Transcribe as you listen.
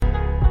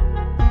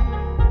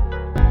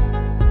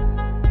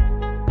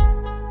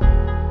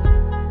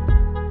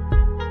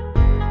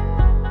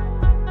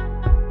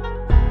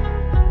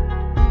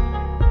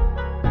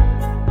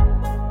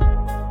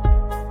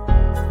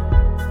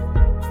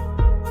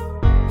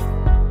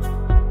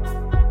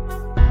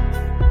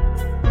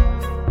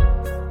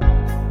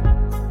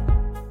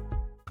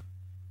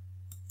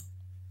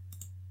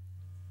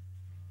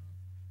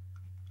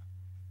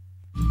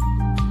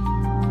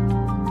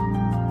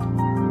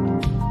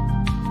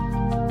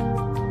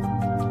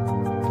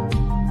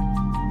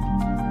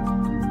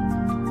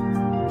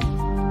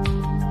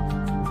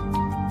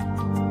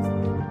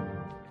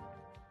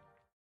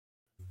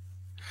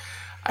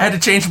I had to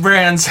change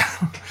brands.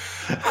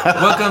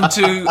 Welcome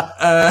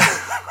to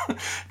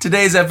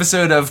today's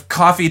episode of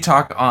Coffee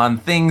Talk on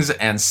Things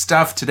and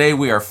Stuff. Today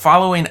we are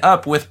following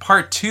up with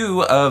part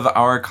 2 of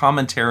our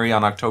commentary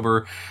on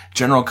October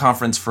General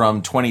Conference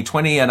from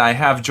 2020, and I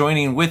have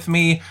joining with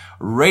me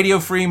Radio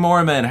Free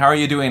Mormon. How are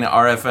you doing,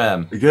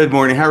 RFM? Good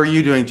morning. How are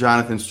you doing,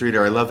 Jonathan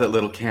Streeter? I love that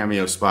little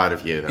cameo spot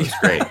of you. That was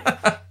great.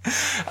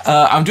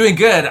 I'm doing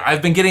good.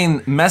 I've been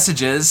getting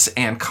messages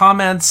and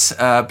comments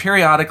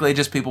periodically,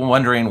 just people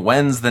wondering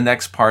when's the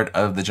next part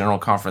of the General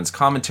Conference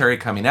commentary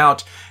coming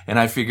out, and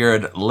I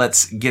figured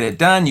let's get it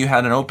done. You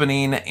had an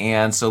opening,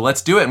 and so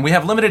let's do it. And we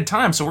have limited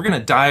time, so we're going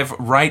to dive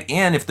right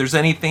in. If there's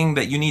anything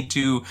that you need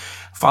to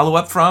follow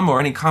up from or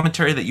any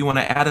commentary that you want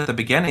to add at the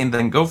beginning,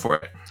 then go for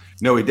it.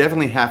 No, we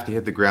definitely have to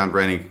hit the ground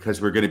running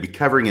because we're going to be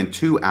covering in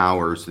 2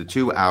 hours, the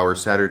 2-hour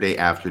Saturday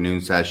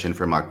afternoon session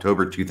from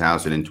October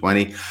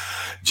 2020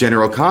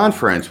 General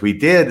Conference. We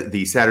did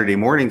the Saturday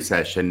morning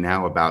session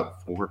now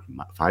about 4 or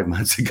 5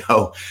 months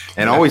ago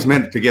and always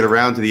meant to get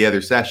around to the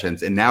other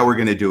sessions. And now we're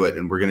going to do it,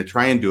 and we're going to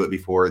try and do it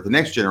before the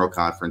next General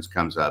Conference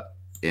comes up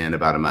in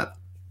about a month.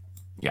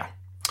 Yeah.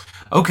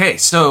 Okay,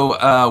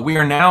 so we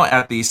are now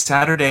at the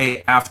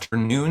Saturday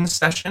afternoon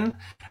session.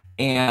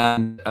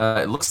 And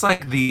it looks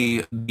like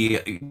the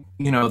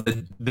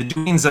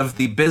doings of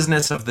the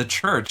business of the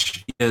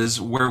church is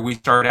where we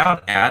start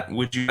out at.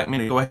 Would you like me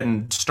to go ahead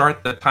and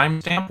start the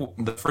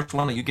timestamp, the first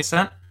one that you get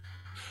sent?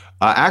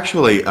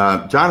 Actually,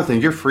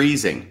 Jonathan, you're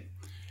freezing,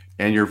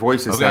 and your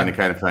voice is sounding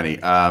kind of funny.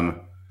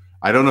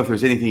 I don't know if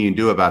there's anything you can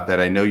do about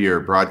that. I know you're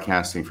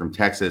broadcasting from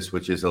Texas,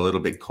 which is a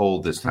little bit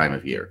cold this time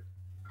of year.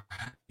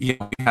 Yeah,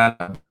 we had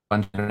a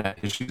bunch of internet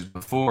issues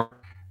before.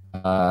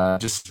 I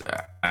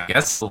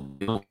guess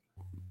it'll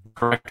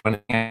correct when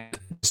it ends.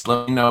 Just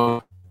let me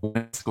know when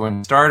it's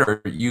going to start,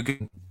 or you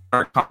can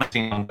start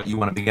commenting on what you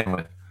want to begin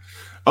with.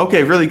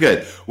 Okay, really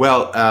good.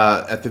 Well,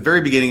 at the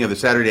very beginning of the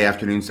Saturday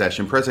afternoon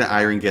session, President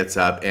Eyring gets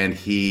up and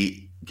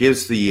he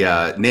gives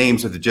the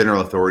names of the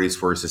general authorities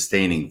for a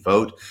sustaining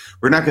vote.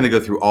 We're not going to go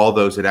through all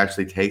those. It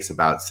actually takes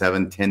about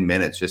 7-10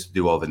 minutes just to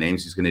do all the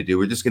names he's going to do.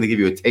 We're just going to give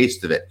you a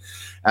taste of it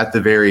at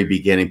the very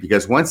beginning,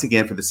 because once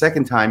again, for the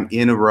second time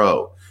in a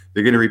row,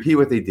 they're going to repeat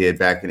what they did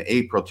back in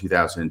April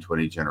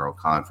 2020 General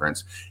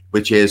Conference,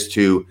 which is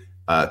to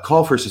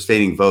call for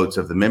sustaining votes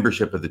of the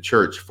membership of the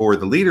church for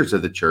the leaders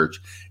of the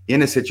church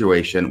in a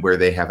situation where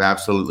they have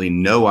absolutely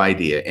no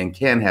idea and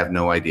can have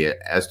no idea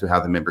as to how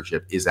the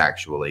membership is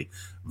actually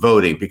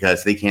voting,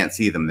 because they can't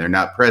see them. They're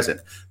not present.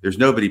 There's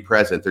nobody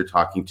present. They're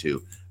talking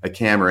to a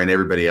camera and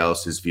everybody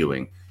else is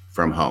viewing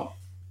from home.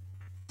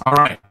 All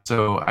right.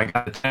 So I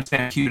got the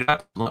timestamp queued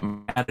up. Let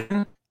me add it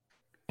in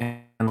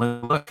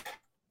and look.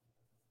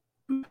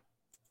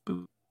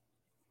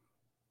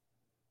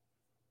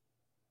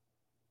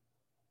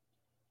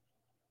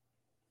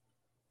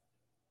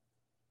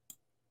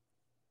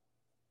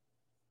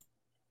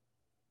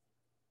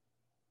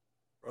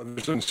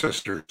 Brothers and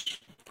sisters,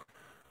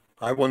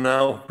 I will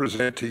now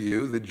present to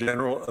you the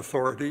general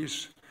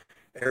authorities,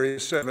 Area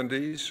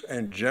 70s,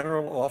 and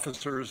general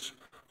officers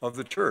of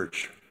the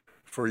church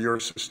for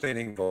your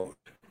sustaining vote.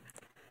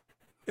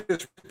 It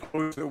is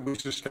proposed that we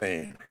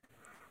sustain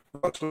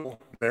Russell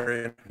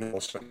Marion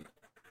Nelson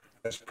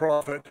as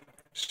prophet,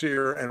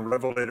 seer, and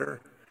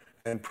revelator,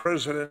 and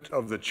president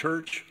of the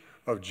Church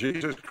of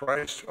Jesus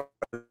Christ of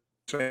Latter-day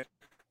Saints,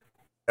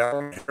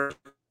 Alan Harris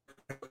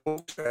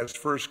as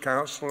first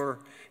counselor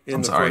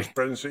in the first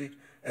presidency,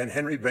 and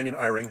Henry Benyon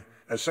Eyring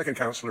as second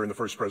counselor in the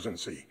first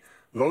presidency.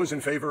 Those in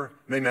favor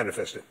may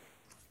manifest it.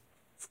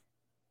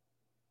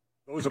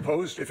 Those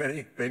opposed, if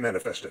any, may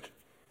manifest it.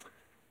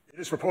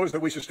 It is proposed that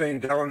we sustain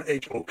Dallin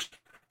H. Oaks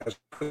as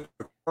the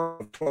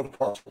Quorum of 12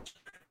 Apostles,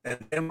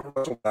 and M.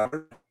 Russell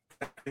Ballard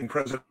acting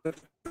president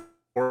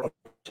or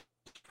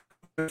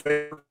in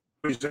favor,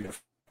 please signify.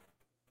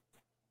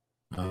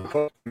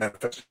 Opposed,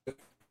 manifest it.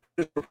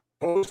 It is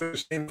proposed to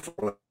sustain the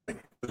following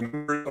as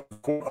members of the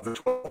Quorum of the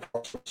 12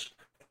 Apostles: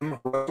 M.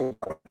 Russell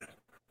Ballard,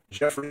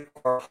 Jeffrey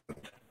R.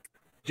 Hunt,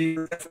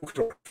 Dieter F.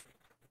 Uchtdorf,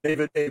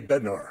 David A.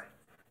 Bednar,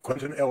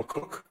 Quentin L.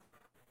 Cook,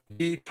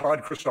 D.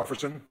 Todd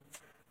Christofferson,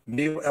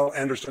 Neil L.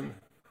 Anderson,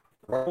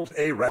 Ronald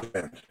A.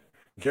 Rasband,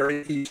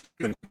 Gary E.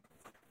 Stevens,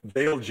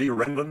 Dale G.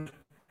 Renland,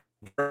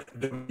 Garrett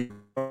W.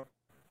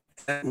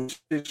 and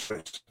Steve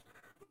Smith.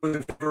 Those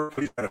in favor,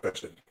 please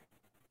manifest it.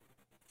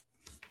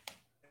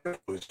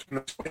 Opposed,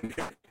 next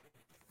indicate.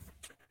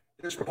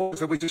 It is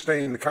proposed that we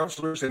sustain the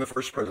counselors in the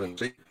first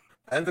presidency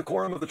and the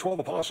quorum of the 12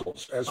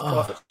 apostles as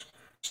prophets,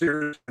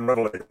 seers, and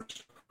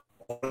revelators.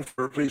 All in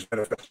favor, please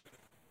manifest.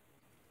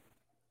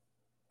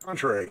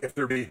 Contrary, if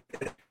there be.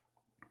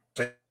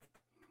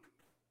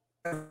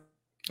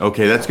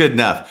 Okay, that's good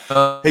enough.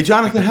 Hey,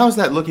 Jonathan, how's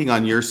that looking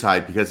on your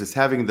side? Because it's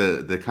having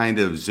the kind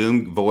of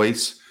Zoom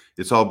voice.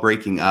 It's all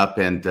breaking up,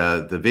 and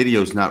the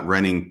video's not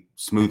running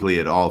smoothly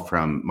at all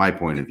from my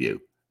point of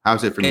view.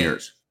 How's it from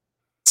yours?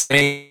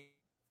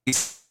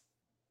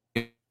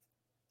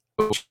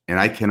 And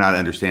I cannot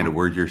understand a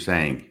word you're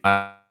saying.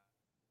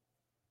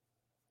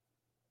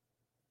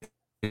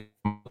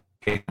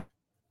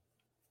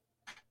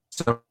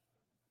 So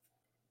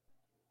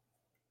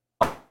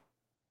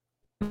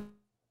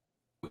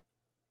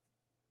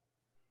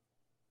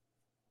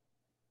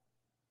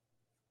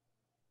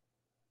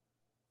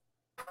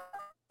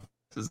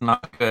this is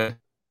not good.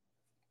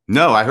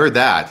 No, I heard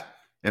that,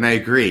 and I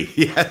agree.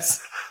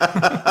 Yes.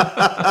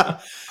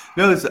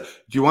 No, do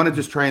you want to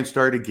just try and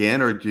start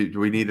again, or do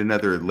we need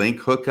another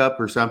link hookup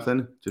or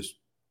something? Just.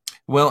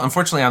 Well,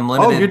 unfortunately, I'm Oh,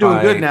 limited. you're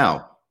doing good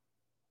now.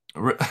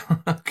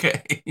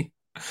 Okay.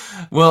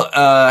 Well,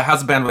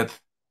 how's the bandwidth?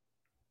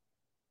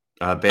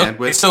 Bandwidth.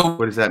 Okay, so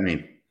what does that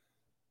mean?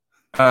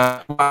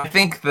 I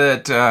think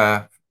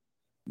that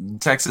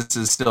Texas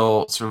is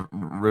still sort of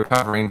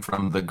recovering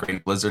from the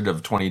great blizzard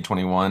of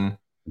 2021.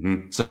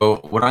 Mm-hmm.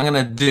 So what I'm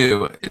going to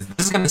do is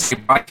this is going to say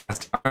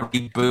broadcast,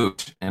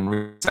 reboot, and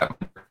reset.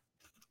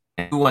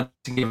 And who wants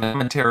to give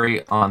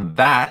commentary on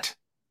that?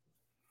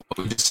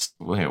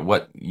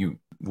 What you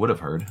would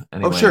have heard.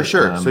 Anyway, sure.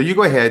 So you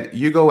go ahead,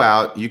 you go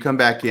out, you come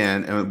back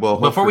in, and we'll.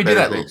 Before we do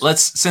that,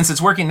 since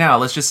it's working now,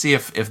 let's just see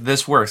if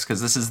this works,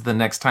 because this is the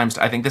next time.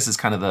 I think this is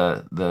kind of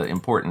the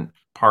important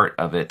part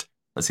of it.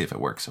 Let's see if it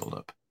works. Hold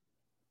up.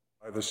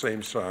 By the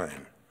same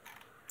sign.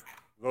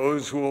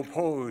 Those who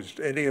opposed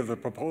any of the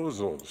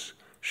proposals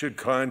should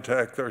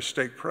contact their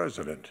stake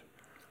president.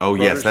 Oh,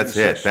 yes, that's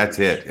it. That's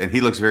it. And he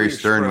looks very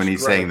stern when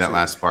he's saying that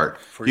last part.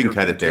 You can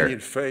cut it there.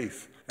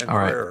 Faith and all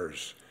right.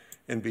 Prayers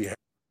in behalf.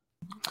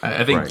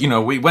 I think,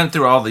 we went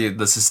through all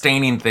the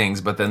sustaining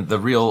things, but then the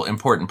real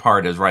important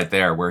part is right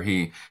there where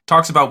he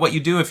talks about what you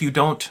do if you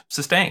don't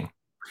sustain.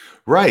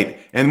 Right.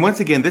 And once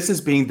again, this is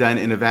being done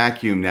in a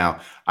vacuum now.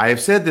 I have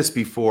said this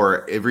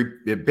before.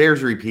 It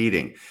bears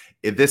repeating.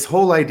 This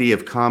whole idea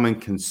of common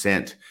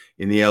consent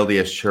in the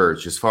LDS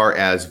Church, as far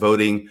as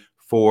voting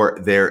for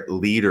their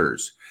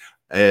leaders,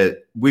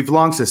 we've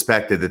long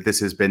suspected that this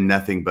has been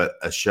nothing but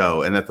a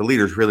show, and that the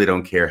leaders really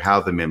don't care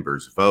how the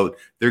members vote.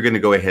 They're going to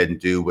go ahead and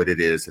do what it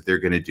is that they're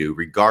going to do,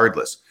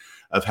 regardless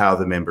of how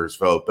the members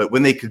vote. But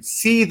when they could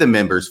see the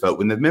members vote,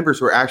 when the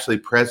members were actually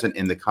present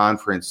in the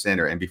conference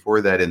center, and before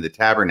that in the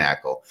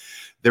tabernacle,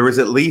 there was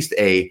at least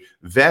a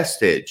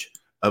vestige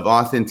of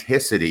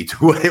authenticity to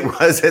what it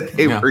was that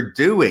they were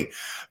doing.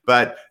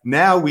 But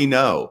now we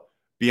know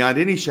beyond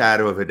any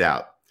shadow of a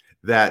doubt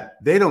that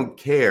they don't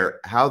care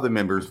how the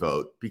members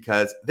vote,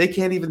 because they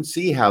can't even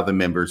see how the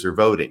members are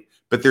voting.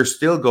 But they're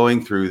still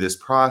going through this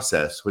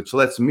process, which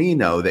lets me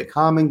know that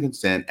common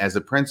consent as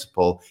a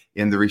principle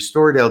in the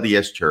restored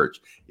LDS Church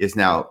is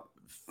now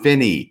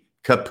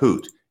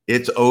kaput.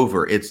 It's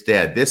over. It's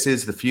dead. This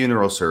is the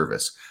funeral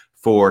service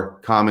for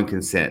common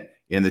consent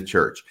in the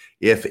church.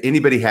 If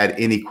anybody had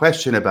any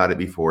question about it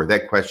before,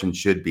 that question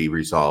should be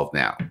resolved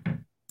now.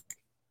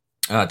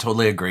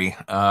 Totally agree.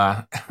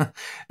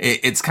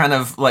 It's kind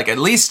of like, at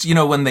least,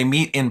 when they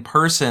meet in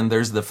person,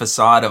 there's the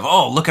facade of,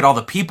 oh, look at all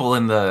the people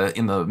in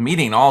the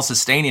meeting, all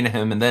sustaining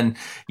him. And then,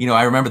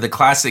 I remember the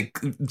classic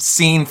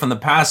scene from the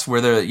past where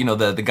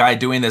the guy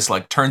doing this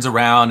like turns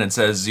around and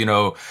says, it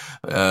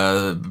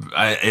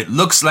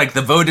looks like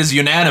the vote is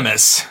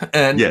unanimous.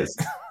 And yes.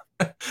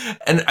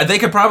 And they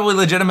could probably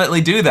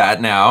legitimately do that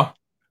now.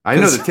 I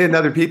know the 10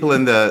 other people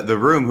in the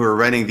room who are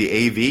running the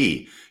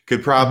AV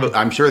could probably,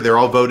 I'm sure they're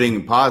all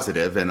voting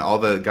positive, and all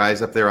the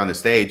guys up there on the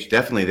stage,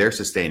 definitely they're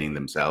sustaining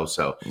themselves.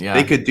 So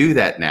they could do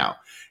that now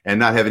and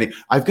not have any.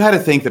 I've got to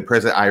think that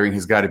President Eyring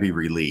has got to be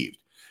relieved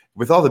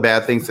with all the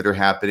bad things that are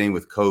happening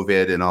with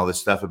COVID and all this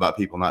stuff about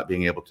people not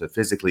being able to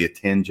physically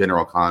attend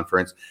General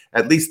Conference.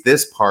 At least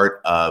this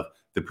part of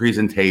the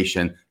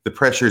presentation, the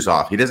pressure's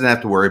off. He doesn't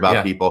have to worry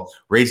about people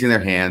raising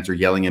their hands or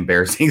yelling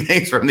embarrassing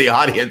things from the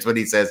audience when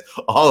he says,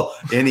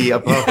 any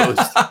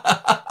opposed.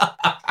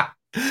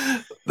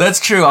 That's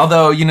true.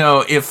 Although,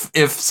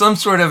 if some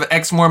sort of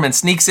ex-Mormon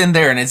sneaks in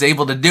there and is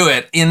able to do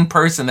it in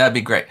person, that'd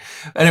be great.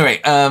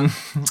 Anyway,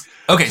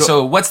 okay,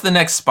 so what's the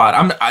next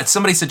spot?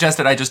 Somebody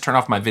suggested I just turn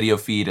off my video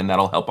feed, and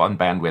that'll help on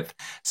bandwidth.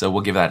 So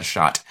we'll give that a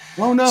shot.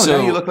 Oh, no,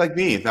 now you look like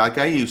me, like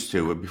I used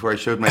to before I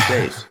showed my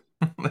face.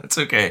 That's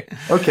okay.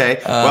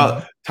 Okay.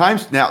 Well,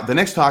 now the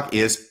next talk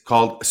is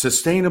called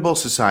Sustainable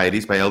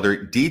Societies by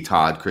Elder D.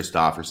 Todd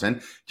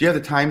Christofferson. Do you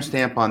have the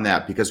timestamp on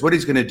that? Because what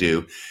he's going to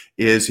do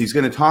is he's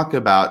going to talk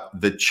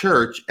about the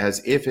church as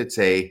if it's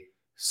a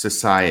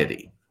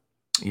society.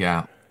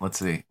 Yeah. Let's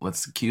see.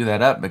 Let's cue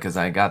that up, because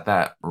I got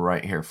that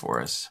right here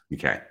for us.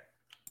 Okay.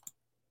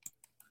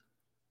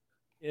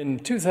 In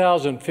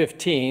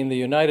 2015, the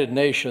United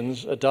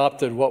Nations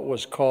adopted what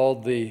was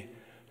called the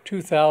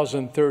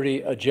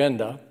 2030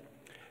 Agenda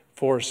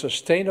for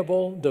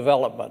Sustainable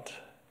Development.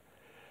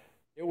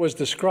 It was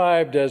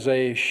described as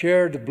a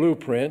shared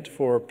blueprint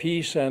for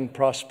peace and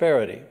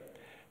prosperity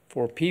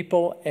for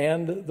people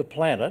and the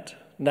planet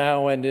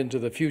now and into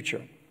the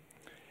future.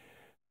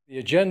 The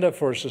Agenda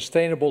for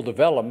Sustainable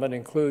Development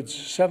includes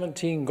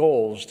 17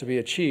 goals to be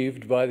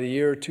achieved by the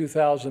year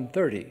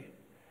 2030,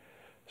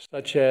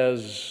 such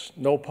as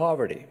no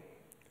poverty,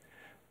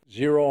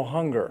 zero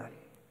hunger,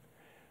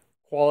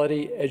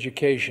 quality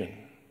education,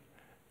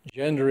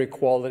 gender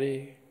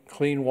equality,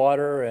 clean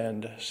water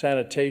and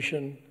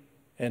sanitation,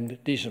 and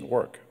decent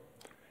work.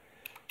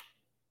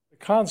 The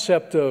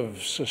concept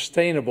of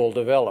sustainable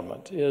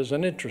development is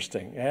an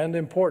interesting and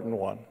important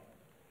one.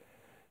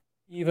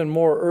 Even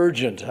more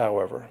urgent,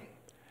 however,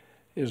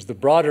 is the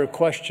broader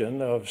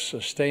question of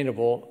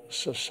sustainable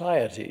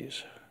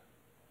societies.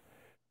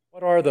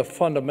 What are the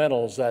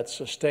fundamentals that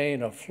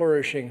sustain a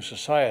flourishing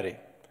society?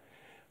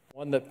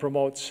 One that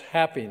promotes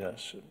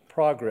happiness,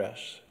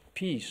 progress,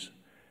 peace,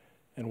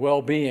 and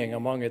well-being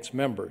among its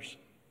members.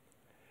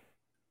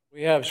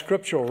 We have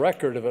scriptural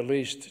record of at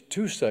least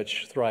 2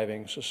 such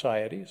thriving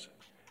societies.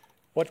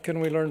 What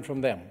can we learn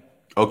from them?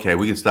 Okay,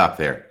 we can stop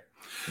there.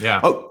 Yeah.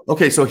 Oh,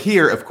 okay. So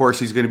here, of course,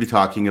 he's going to be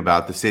talking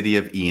about the city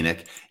of Enoch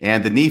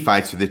and the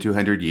Nephites for the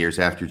 200 years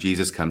after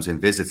Jesus comes and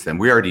visits them.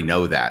 We already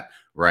know that,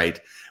 right?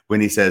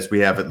 When he says we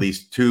have at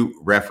least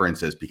 2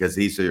 references, because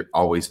these are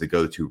always the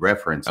go-to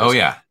references. Oh,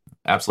 yeah,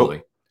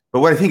 absolutely.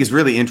 But what I think is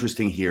really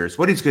interesting here is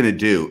what he's going to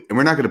do. And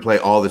we're not going to play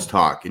all this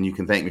talk, and you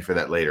can thank me for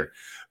that later.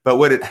 But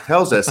what it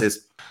tells us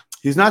is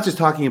he's not just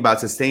talking about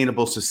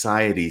sustainable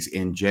societies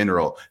in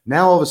general.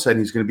 Now, all of a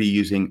sudden, he's going to be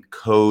using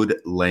code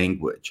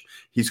language.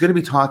 He's going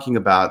to be talking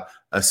about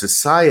a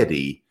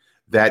society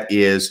that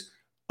is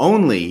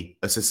only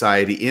a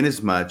society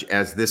inasmuch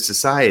as this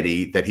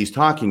society that he's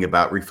talking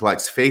about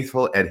reflects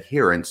faithful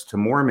adherence to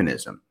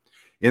Mormonism.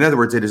 In other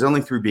words, it is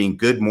only through being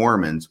good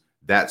Mormons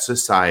that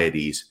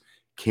societies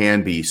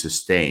can be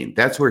sustained.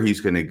 That's where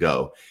he's going to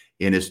go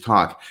in his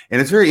talk. And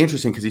it's very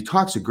interesting because he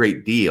talks a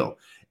great deal.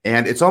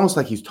 And it's almost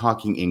like he's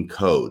talking in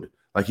code.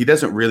 Like he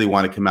doesn't really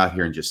want to come out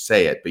here and just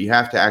say it, but you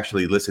have to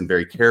actually listen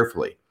very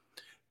carefully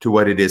to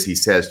what it is he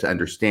says to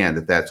understand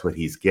that that's what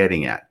he's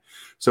getting at.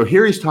 So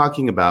here he's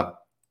talking about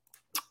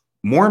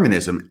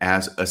Mormonism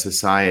as a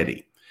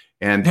society.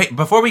 And hey,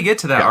 before we get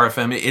to that,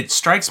 RFM, it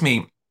strikes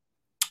me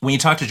when you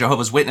talk to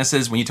Jehovah's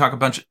Witnesses, when you talk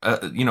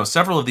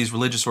several of these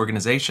religious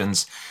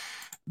organizations,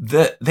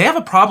 they have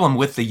a problem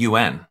with the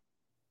UN.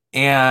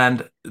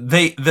 And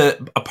when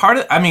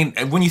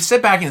you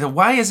sit back and say,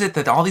 why is it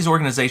that all these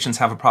organizations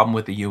have a problem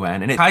with the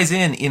UN? And it ties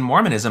in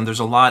Mormonism, there's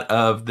a lot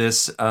of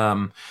this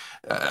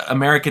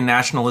American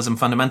nationalism,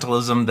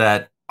 fundamentalism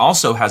that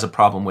also has a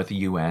problem with the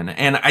UN.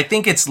 And I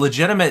think it's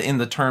legitimate in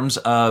the terms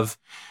of,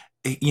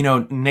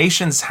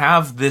 nations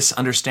have this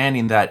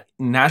understanding that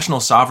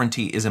national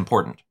sovereignty is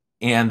important.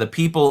 And the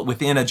people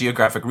within a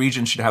geographic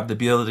region should have the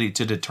ability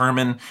to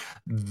determine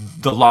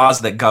the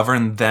laws that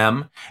govern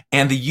them.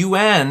 And the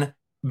UN,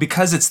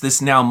 because it's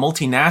this now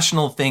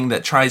multinational thing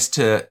that tries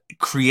to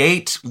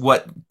create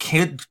what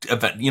could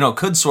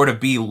sort of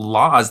be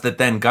laws that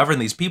then govern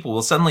these people,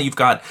 well, suddenly you've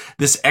got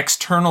this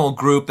external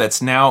group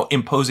that's now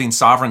imposing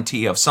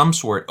sovereignty of some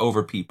sort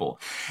over people.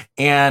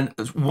 And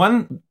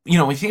when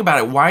you think about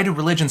it, why do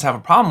religions have a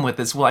problem with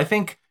this? Well, I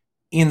think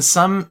in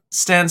some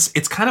sense,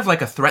 it's kind of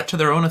like a threat to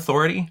their own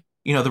authority.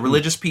 The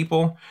religious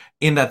people,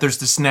 in that there's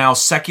this now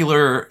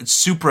secular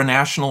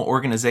supranational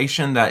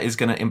organization that is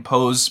going to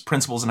impose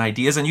principles and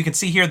ideas. And you can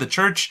see here the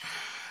church,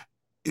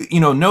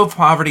 no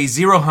poverty,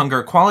 zero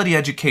hunger, quality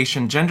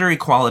education, gender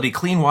equality,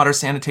 clean water,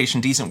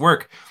 sanitation, decent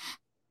work.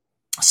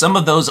 Some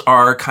of those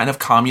are kind of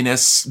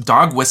communist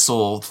dog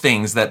whistle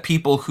things that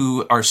people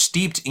who are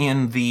steeped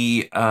in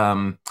the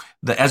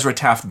Ezra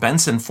Taft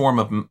Benson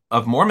form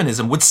of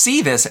Mormonism would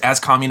see this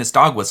as communist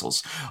dog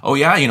whistles. Oh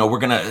yeah, we're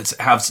going to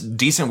have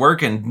decent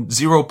work and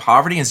zero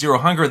poverty and zero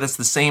hunger. That's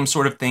the same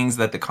sort of things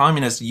that the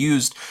communists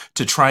used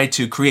to try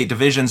to create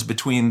divisions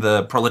between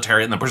the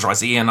proletariat and the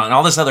bourgeoisie and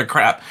all this other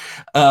crap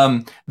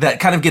that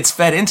kind of gets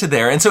fed into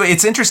there. And so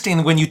it's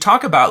interesting when you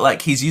talk about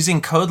like he's using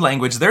code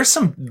language, there's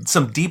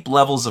some deep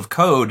levels of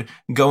code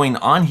going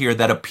on here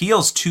that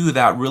appeals to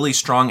that really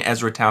strong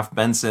Ezra Taft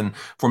Benson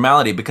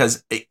formality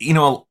because,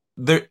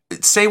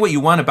 say what you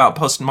want about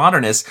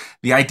postmodernists,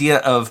 the idea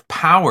of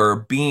power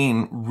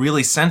being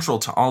really central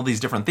to all these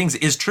different things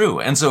is true.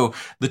 And so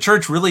the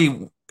church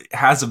really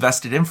has a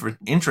vested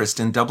interest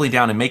in doubling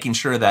down and making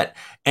sure that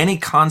any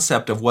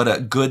concept of what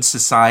a good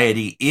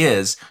society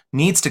is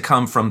needs to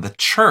come from the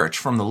church,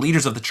 from the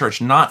leaders of the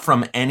church, not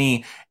from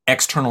any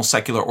external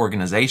secular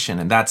organization.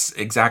 And that's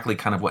exactly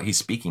kind of what he's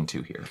speaking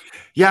to here.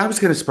 Yeah, I was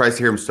kind of surprised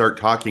to hear him start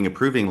talking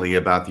approvingly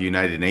about the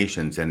United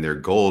Nations and their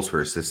goals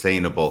for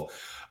sustainable.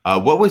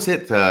 What was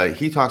it?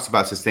 He talks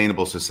about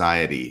sustainable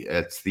society.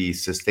 It's the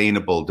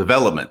sustainable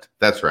development.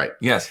 That's right.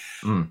 Yes.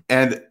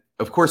 And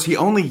of course, he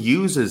only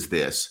uses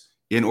this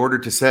in order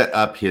to set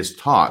up his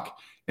talk.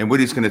 And what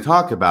he's going to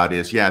talk about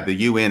is, the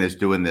UN is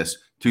doing this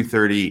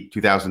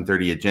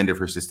 2030 agenda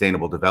for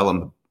sustainable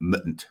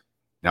development.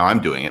 Now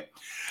I'm doing it.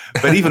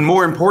 But even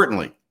more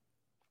importantly,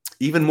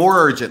 even more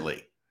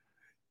urgently,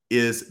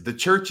 is the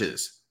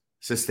church's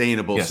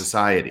sustainable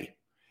society.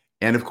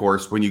 And of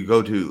course, when you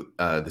go to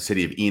the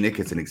city of Enoch,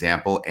 it's an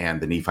example,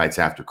 and the Nephites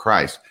after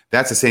Christ,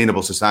 that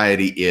sustainable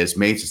society is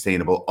made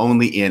sustainable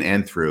only in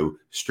and through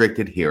strict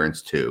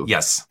adherence to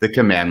the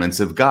commandments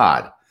of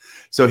God.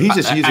 So he's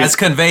just using as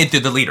conveyed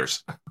through the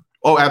leaders.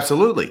 Oh,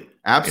 absolutely.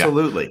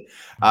 Absolutely.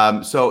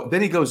 Yeah. So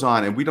then he goes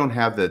on, and we don't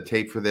have the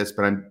tape for this,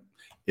 but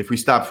if we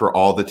stop for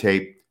all the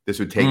tape, this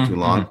would take too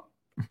long.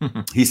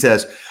 He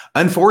says,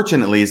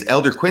 unfortunately, as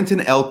Elder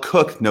Quentin L.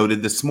 Cook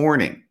noted this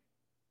morning,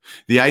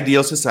 The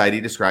ideal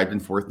society described in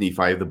 4th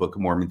Nephi of the Book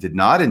of Mormon did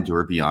not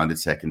endure beyond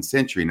its 2nd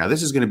century. Now,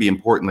 this is going to be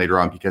important later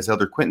on because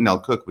Elder Quentin L.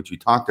 Cook, which we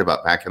talked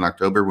about back in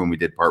October when we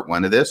did part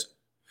 1 of this,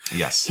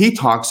 Yes. he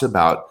talks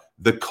about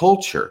the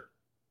culture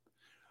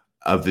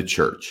of the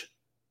church.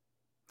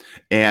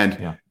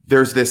 And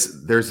there's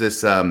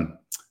this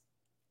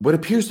what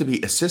appears to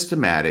be a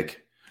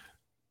systematic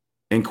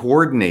and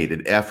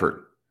coordinated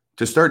effort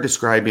to start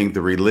describing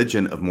the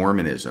religion of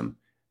Mormonism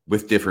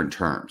with different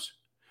terms.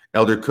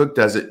 Elder Cook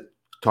does it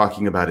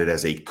talking about it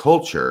as a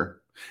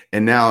culture,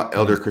 and now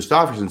Elder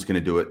Christofferson's going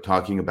to do it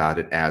talking about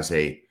it as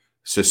a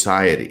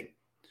society.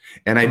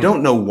 And I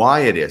don't know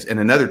why it is. And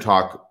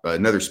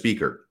another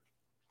speaker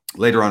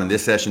later on in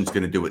this session is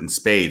going to do it in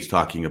spades,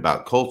 talking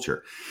about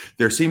culture.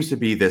 There seems to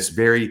be this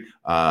very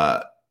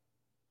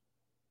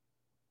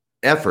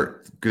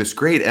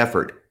great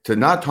effort to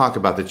not talk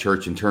about the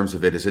church in terms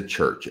of it as a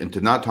church, and to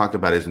not talk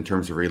about it in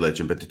terms of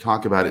religion, but to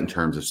talk about it in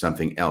terms of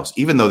something else,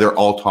 even though they're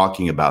all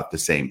talking about the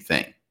same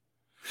thing.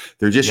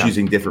 They're just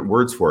using different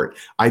words for it.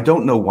 I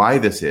don't know why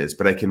this is,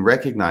 but I can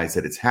recognize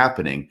that it's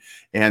happening.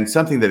 And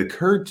something that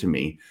occurred to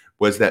me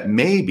was that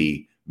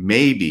maybe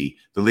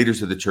the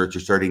leaders of the church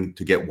are starting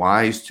to get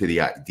wise to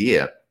the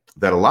idea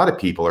that a lot of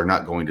people are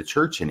not going to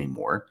church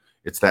anymore.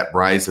 It's that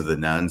rise of the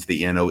nuns,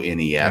 the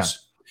NONES.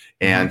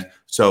 And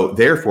so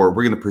therefore,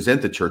 we're going to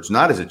present the church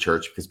not as a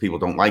church because people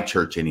don't like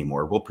church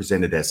anymore. We'll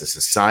present it as a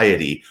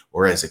society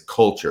or as a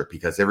culture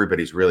because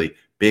everybody's really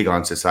big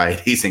on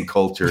societies and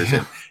cultures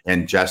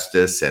and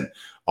justice and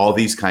all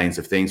these kinds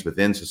of things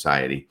within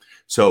society.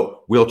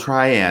 So we'll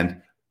try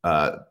and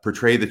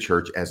portray the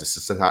church as a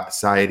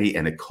society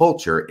and a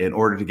culture in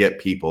order to get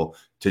people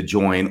to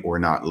join or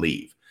not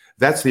leave.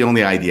 That's the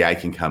only idea I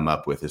can come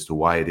up with as to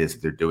why it is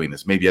that they're doing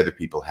this. Maybe other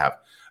people have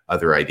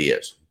other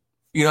ideas.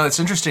 You know, it's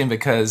interesting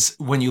because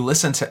when you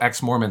listen to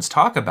ex-Mormons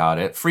talk about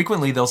it,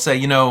 frequently they'll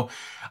say,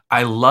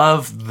 I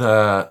love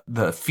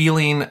the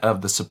feeling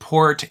of the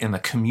support and the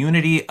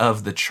community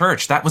of the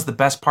church. That was the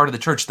best part of the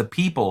church, the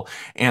people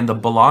and the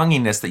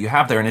belongingness that you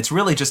have there. And it's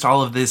really just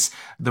all of this,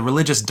 the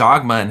religious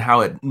dogma and how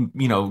it,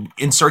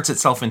 inserts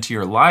itself into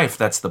your life.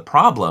 That's the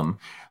problem.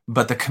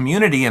 But the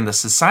community and the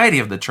society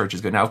of the church is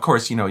good. Now, of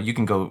course, you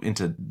can go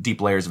into deep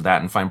layers of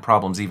that and find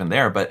problems even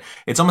there, but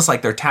it's almost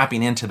like they're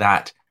tapping into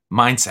that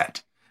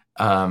mindset.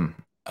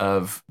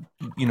 Of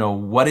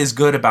what is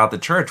good about the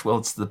church? Well,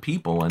 it's the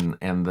people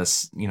and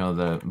this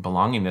the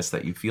belongingness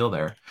that you feel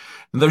there.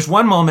 And there's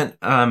one moment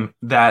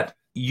that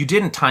you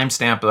didn't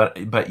timestamp,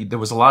 but there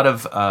was a lot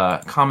of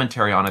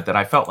commentary on it that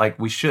I felt like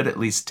we should at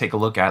least take a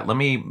look at. Let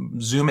me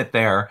zoom it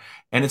there,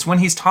 and it's when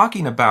he's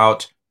talking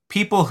about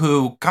people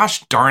who,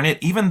 gosh darn it,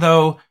 even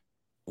though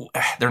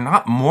they're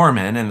not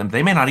Mormon and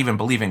they may not even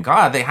believe in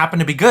God, they happen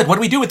to be good. What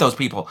do we do with those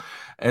people?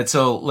 And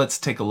so let's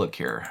take a look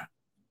here.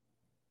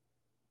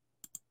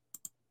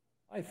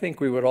 I think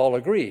we would all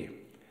agree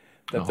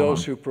that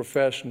those who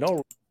profess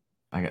no...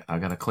 I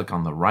got to click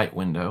on the right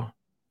window.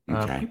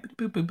 Okay.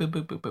 Boop, boop, boop,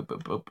 boop, boop, boop,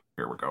 boop, boop.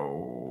 Here we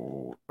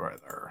go. Right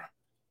there.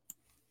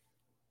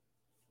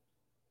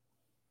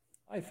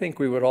 I think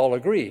we would all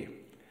agree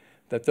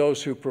that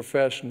those who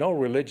profess no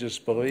religious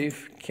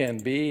belief can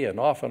be and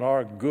often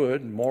are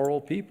good,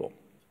 moral people.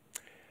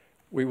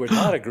 We would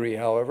not agree,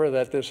 however,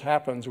 that this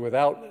happens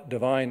without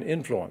divine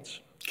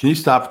influence. Can you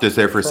stop just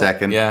there for a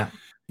second? Yeah.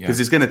 Because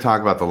he's going to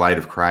talk about the light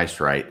of Christ,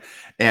 right?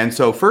 And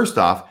so first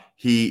off,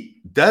 he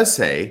does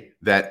say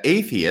that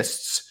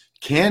atheists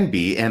can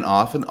be and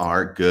often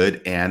are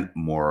good and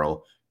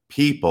moral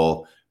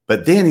people.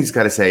 But then he's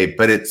got to say,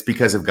 but it's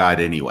because of God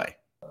anyway.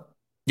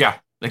 Yeah,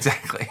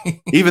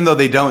 exactly. Even though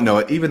they don't know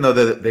it, even though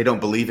they don't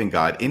believe in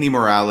God, any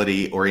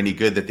morality or any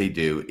good that they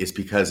do is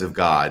because of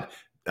God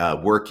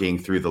working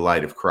through the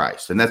light of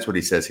Christ. And that's what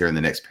he says here in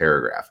the next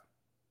paragraph.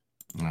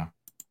 Yeah.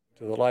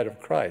 To the light of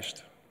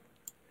Christ.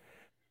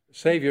 The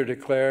Savior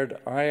declared,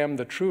 I am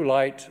the true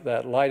light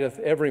that lighteth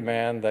every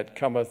man that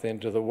cometh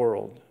into the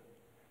world.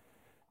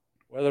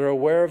 Whether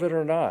aware of it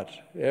or not,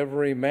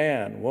 every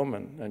man,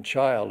 woman, and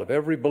child of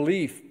every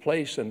belief,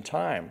 place, and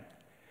time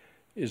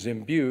is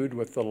imbued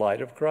with the light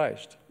of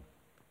Christ,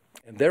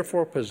 and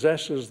therefore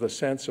possesses the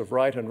sense of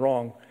right and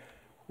wrong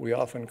we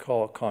often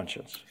call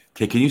conscience.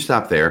 Okay, can you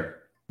stop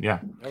there? Yeah.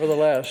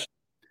 Nevertheless,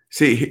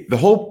 see, the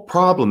whole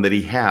problem that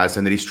he has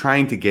and that he's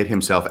trying to get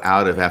himself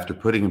out of after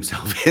putting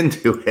himself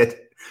into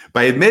it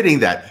by admitting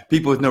that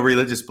people with no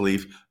religious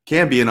belief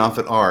can be and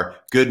often are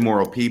good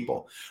moral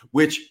people,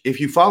 which, if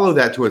you follow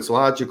that to its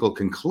logical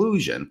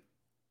conclusion,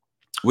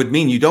 would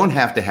mean you don't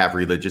have to have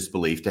religious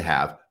belief to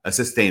have a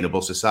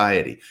sustainable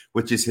society,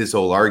 which is his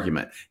whole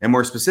argument. And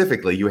more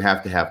specifically, you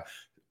have to have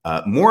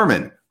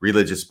Mormon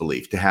religious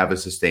belief to have a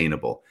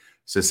sustainable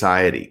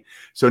society.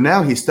 So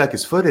now he stuck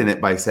his foot in it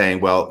by saying,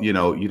 well, you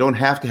don't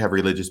have to have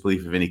religious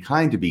belief of any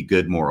kind to be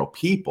good moral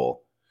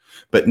people.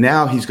 But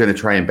now he's going to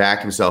try and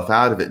back himself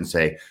out of it and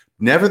say,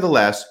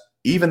 nevertheless,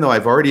 even though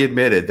I've already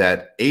admitted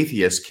that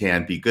atheists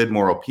can be good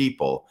moral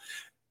people,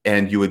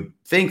 And you would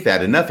think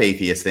that enough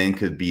atheists then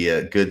could be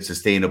a good,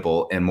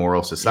 sustainable, and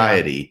moral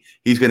society.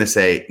 He's going to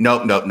say,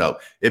 nope, nope,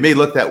 nope. It may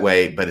look that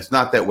way, but it's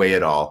not that way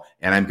at all.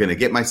 And I'm going to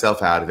get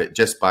myself out of it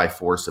just by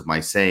force of my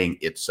saying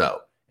it's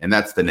so. And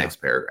that's the next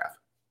paragraph.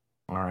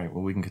 All right.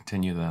 Well, we can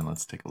continue then.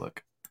 Let's take a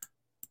look.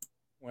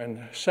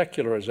 When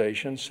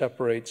secularization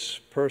separates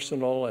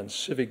personal and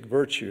civic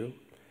virtue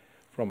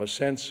from a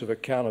sense of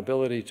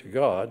accountability to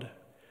God,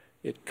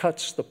 it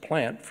cuts the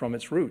plant from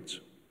its roots.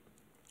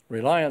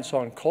 Reliance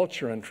on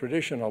culture and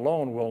tradition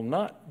alone will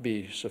not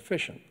be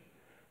sufficient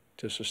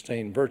to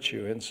sustain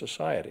virtue in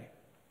society.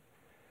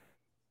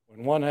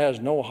 When one has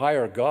no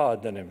higher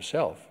God than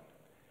himself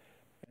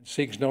and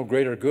seeks no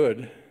greater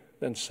good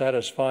than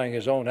satisfying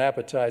his own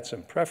appetites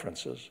and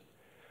preferences,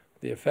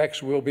 the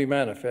effects will be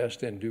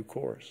manifest in due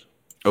course.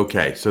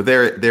 Okay, so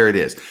there it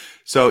is.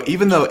 So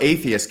even though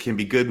atheists can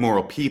be good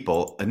moral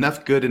people,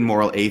 enough good and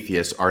moral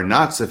atheists are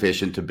not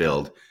sufficient to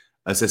build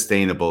a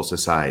sustainable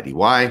society.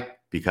 Why?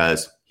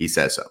 Because he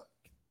says so.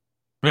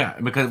 Yeah,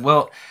 because,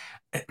 well,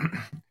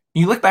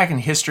 you look back in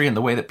history and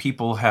the way that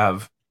people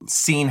have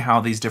seen how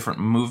these different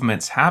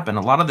movements happen,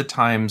 a lot of the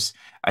times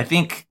I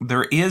think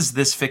there is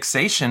this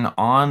fixation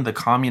on the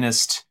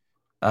communist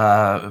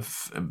phenomenon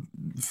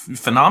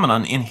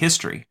in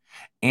history.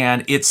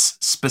 And it's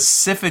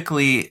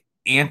specifically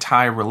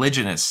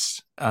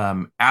anti-religionist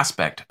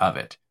aspect of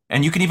it.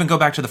 And you can even go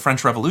back to the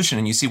French Revolution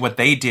and you see what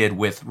they did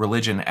with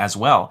religion as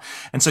well.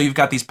 And so you've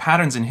got these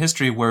patterns in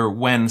history where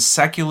when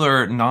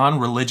secular,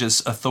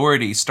 non-religious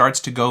authority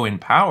starts to go in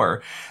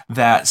power,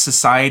 that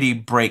society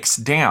breaks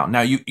down.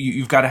 Now,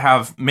 you've got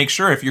to make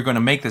sure if you're going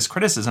to make this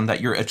criticism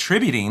that you're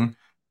attributing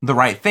the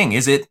right thing.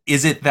 Is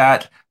it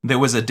that there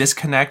was a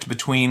disconnect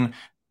between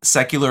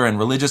secular and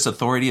religious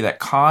authority that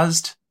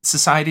caused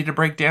society to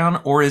break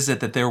down, or is it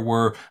that there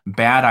were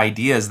bad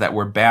ideas that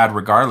were bad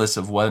regardless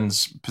of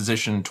one's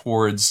position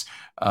towards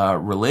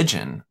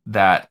religion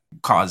that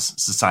caused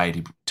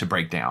society to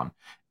break down?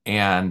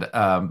 And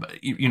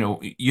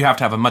you have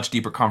to have a much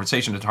deeper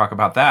conversation to talk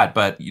about that,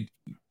 but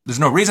there's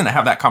no reason to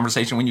have that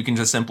conversation when you can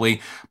just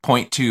simply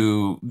point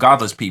to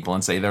godless people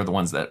and say they're the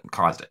ones that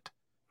caused it.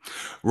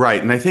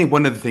 Right. And I think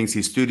one of the things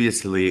he's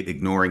studiously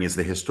ignoring is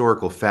the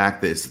historical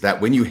fact is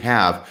that when you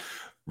have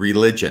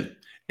religion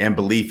and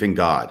belief in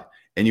God,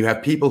 and you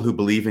have people who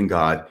believe in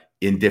God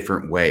in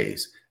different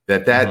ways,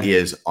 that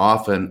is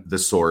often the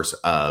source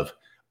of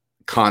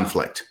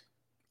conflict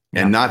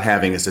and not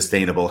having a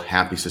sustainable,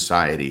 happy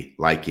society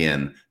like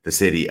in the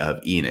city of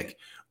Enoch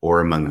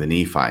or among the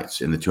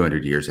Nephites in the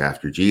 200 years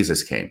after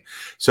Jesus came.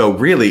 So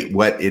really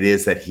what it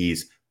is that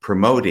he's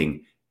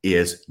promoting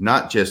is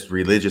not just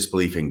religious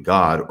belief in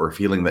God or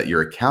feeling that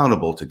you're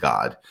accountable to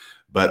God,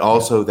 but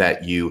also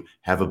that you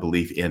have a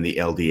belief in the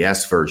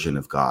LDS version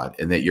of God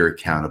and that you're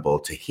accountable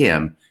to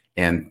him.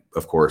 And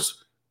of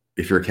course,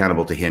 if you're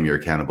accountable to him, you're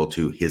accountable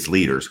to his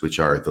leaders, which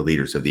are the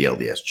leaders of the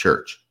LDS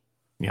church.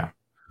 Yeah.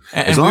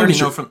 And we already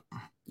know from...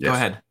 Yes. Go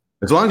ahead.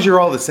 As long as you're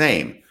all the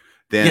same,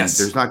 then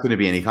there's not going to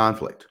be any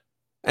conflict.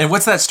 And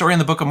what's that story in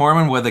the Book of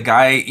Mormon where the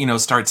guy,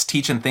 starts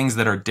teaching things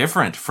that are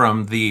different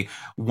from the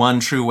one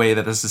true way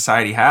that the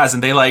society has?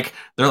 And they're like,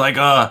 we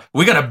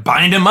got to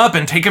bind him up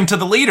and take him to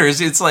the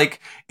leaders. It's like,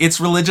 it's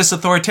religious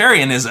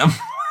authoritarianism.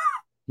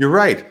 You're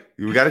right.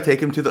 We got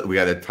to we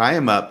got to tie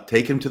him up,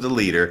 take him to the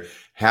leader,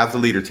 have the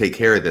leader take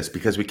care of this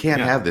because we can't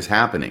have this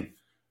happening.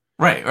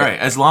 Right.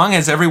 As long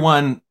as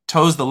everyone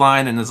toes the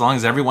line and as long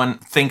as everyone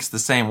thinks the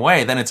same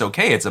way, then it's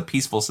okay. It's a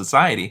peaceful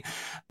society.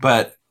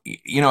 But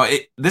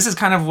this is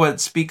kind of what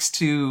speaks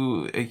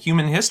to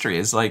human history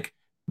is like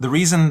the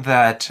reason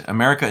that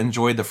America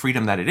enjoyed the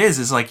freedom that it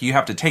is like you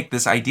have to take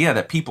this idea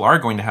that people are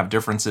going to have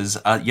differences,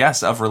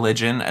 of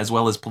religion as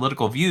well as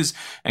political views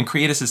and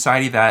create a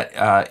society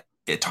that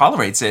it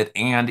tolerates it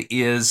and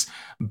is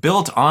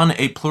built on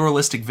a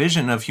pluralistic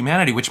vision of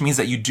humanity, which means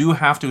that you do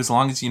have to, as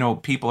long as,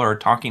 people are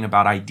talking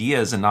about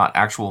ideas and not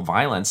actual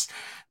violence,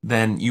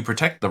 then you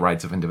protect the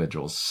rights of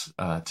individuals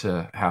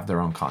to have their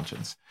own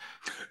conscience.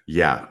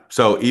 Yeah.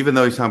 So even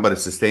though he's talking about a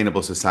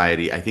sustainable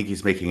society, I think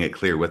he's making it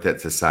clear what that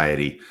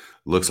society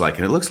looks like.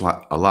 And it looks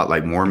a lot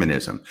like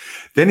Mormonism.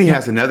 Then he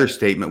has another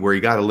statement where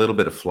he got a little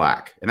bit of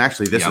flack. And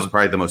actually, this is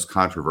probably the most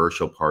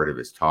controversial part of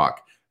his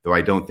talk, though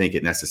I don't think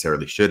it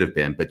necessarily should have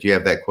been. But do you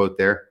have that quote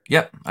there?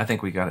 Yep. I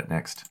think we got it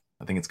next.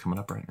 I think it's coming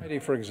up right now.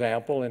 For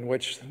example, in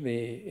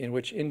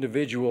which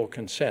individual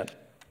consent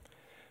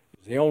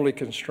is the only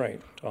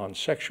constraint on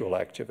sexual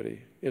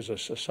activity is a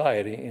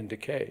society in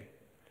decay.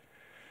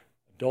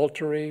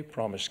 Adultery,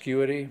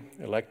 promiscuity,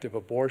 elective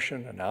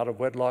abortion, and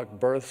out-of-wedlock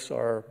births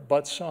are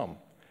but some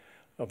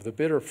of the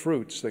bitter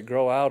fruits that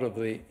grow out of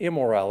the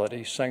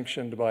immorality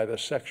sanctioned by the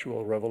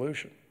sexual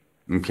revolution.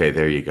 Okay,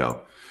 there you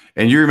go.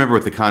 And you remember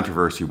what the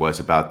controversy was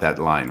about that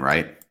line,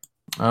 right?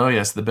 Oh,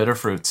 yes, the bitter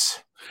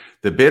fruits.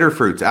 The bitter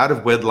fruits,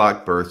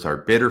 out-of-wedlock births are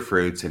bitter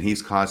fruits, and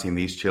he's calling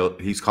these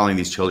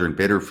children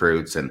bitter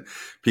fruits, and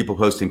people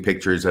posting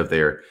pictures of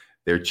their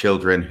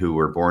children who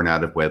were born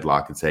out of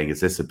wedlock and saying,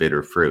 is this a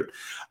bitter fruit?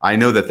 I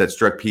know that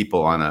struck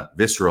people on a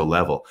visceral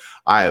level.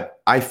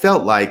 I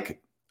felt like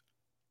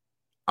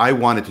I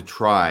wanted to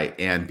try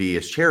and be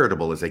as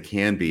charitable as I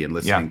can be in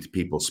listening to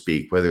people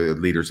speak, whether they're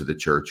leaders of the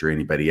church or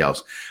anybody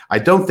else. I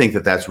don't think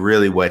that that's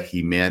really what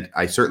he meant.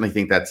 I certainly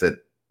think that's a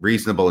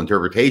reasonable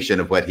interpretation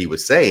of what he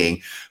was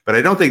saying, but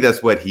I don't think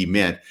that's what he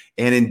meant.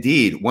 And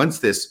indeed, once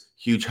this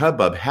huge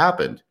hubbub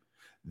happened,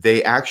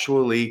 they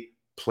actually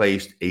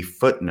placed a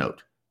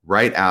footnote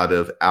right out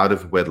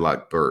of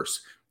wedlock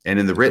births. And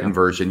in the written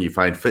version, you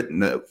find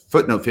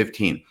footnote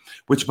 15,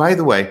 which, by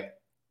the way,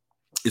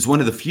 is one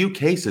of the few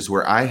cases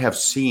where I have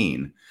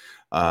seen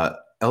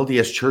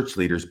LDS church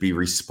leaders be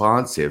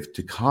responsive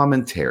to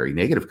commentary,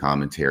 negative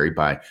commentary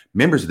by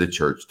members of the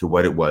church to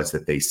what it was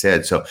that they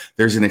said. So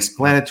there's an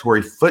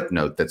explanatory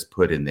footnote that's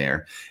put in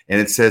there,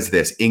 and it says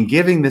this: in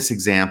giving this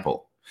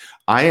example,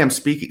 I am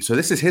speaking. So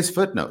this is his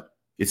footnote.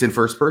 It's in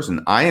first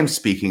person. I am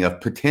speaking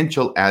of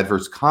potential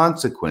adverse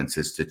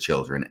consequences to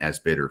children as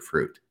bitter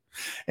fruit,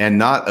 and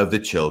not of the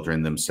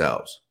children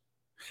themselves.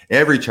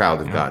 Every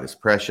child of God is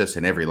precious,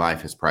 and every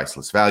life has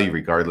priceless value,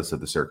 regardless of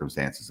the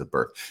circumstances of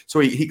birth. So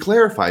he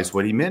clarifies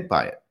what he meant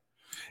by it.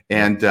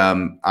 And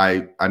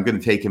I'm going to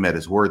take him at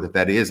his word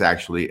that is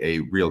actually a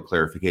real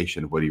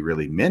clarification of what he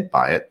really meant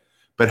by it.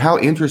 But how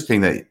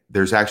interesting that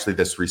there's actually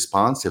this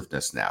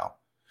responsiveness now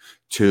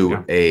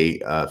to a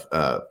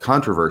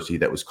controversy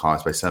that was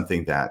caused by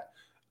something that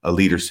a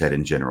leader said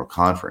in General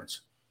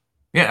Conference.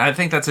 Yeah, I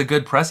think that's a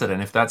good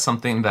precedent if that's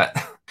something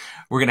that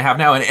we're going to have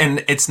now.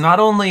 And it's not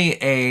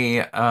only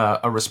a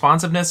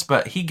responsiveness,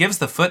 but he gives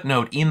the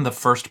footnote in the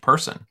first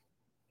person.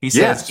 He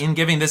says, in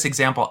giving this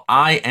example,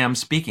 I am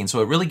speaking.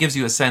 So it really gives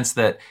you a sense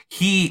that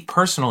he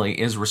personally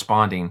is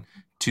responding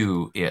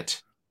to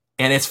it.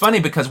 And it's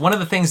funny because one of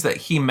the things that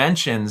he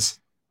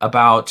mentions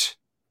about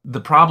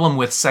the problem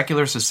with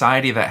secular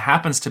society that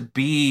happens to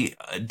be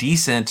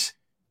decent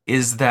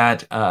is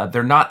that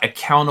they're not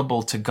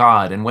accountable to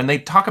God. And when they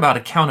talk about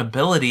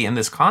accountability in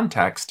this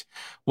context,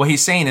 what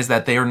he's saying is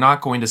that they are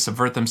not going to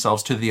subvert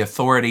themselves to the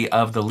authority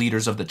of the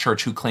leaders of the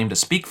church who claim to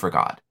speak for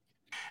God.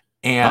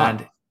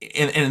 And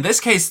in this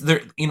case,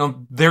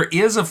 there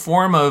is a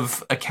form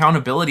of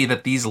accountability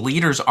that these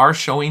leaders are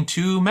showing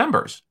to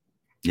members.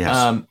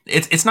 Yes.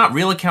 It's not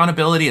real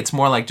accountability. It's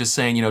more like just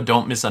saying,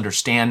 don't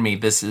misunderstand me.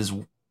 This is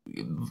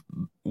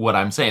what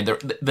I'm saying.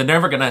 They're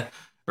never going to,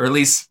 or at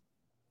least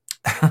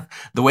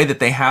the way that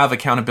they have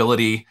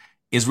accountability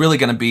is really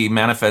going to be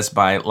manifest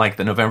by like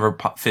the November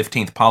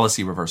 15th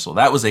policy reversal.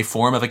 That was a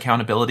form of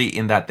accountability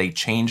in that they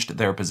changed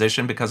their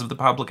position because of the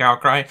public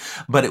outcry,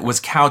 but it was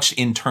couched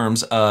in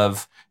terms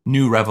of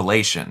new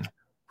revelation.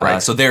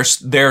 Right. So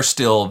they're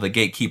still the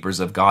gatekeepers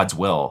of God's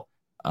will,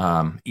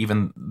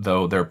 even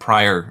though their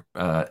prior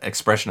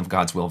expression of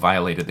God's will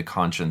violated the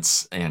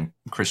conscience and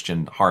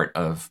Christian heart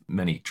of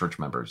many church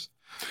members.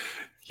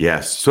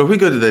 Yes. So if we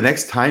go to the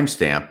next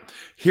timestamp,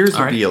 here's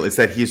the deal, is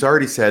that he's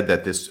already said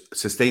that this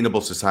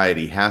sustainable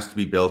society has to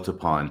be built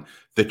upon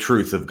the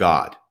truth of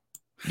God.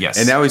 Yes.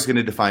 And now he's going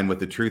to define what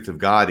the truth of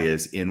God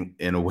is in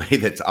a way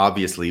that's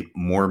obviously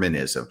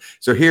Mormonism.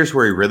 So here's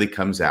where he really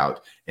comes out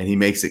and he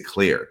makes it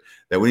clear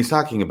that when he's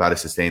talking about a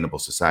sustainable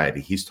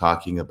society, he's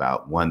talking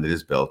about one that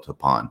is built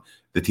upon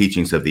the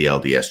teachings of the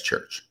LDS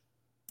Church.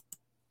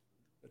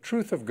 The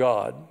truth of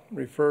God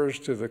refers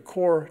to the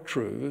core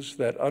truths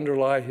that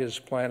underlie his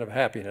plan of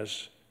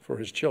happiness for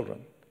his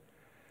children.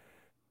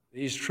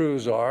 These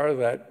truths are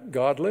that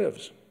God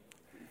lives,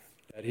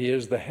 that he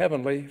is the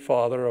heavenly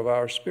Father of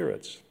our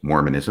spirits.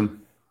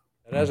 Mormonism.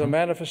 And as a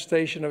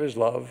manifestation of his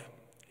love,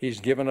 he's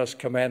given us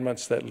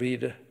commandments that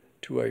lead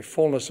to a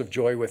fullness of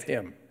joy with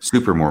him.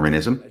 Super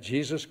Mormonism. That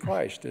Jesus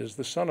Christ is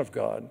the Son of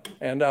God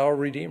and our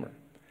Redeemer.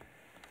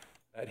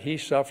 That he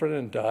suffered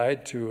and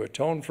died to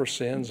atone for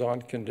sins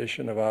on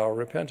condition of our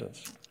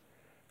repentance.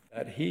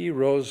 That he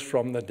rose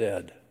from the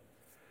dead,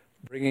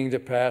 bringing to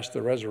pass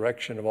the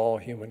resurrection of all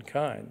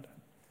humankind.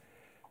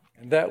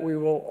 And that we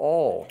will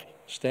all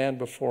stand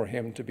before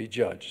him to be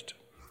judged.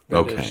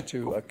 That is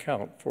to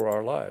account for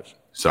our lives.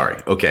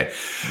 Sorry. Okay.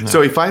 No.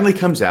 So he finally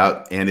comes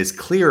out and is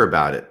clear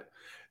about it.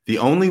 The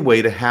only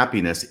way to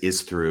happiness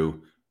is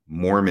through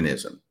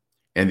Mormonism.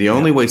 And the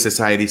only way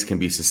societies can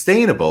be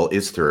sustainable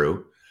is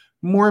through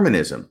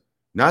Mormonism.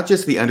 Not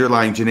just the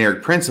underlying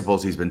generic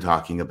principles he's been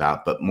talking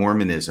about, but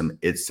Mormonism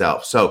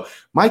itself. So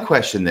my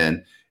question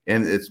then,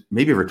 and it's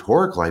maybe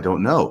rhetorical, I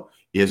don't know,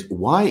 is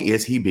why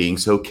is he being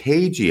so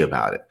cagey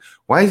about it?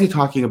 Why is he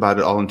talking about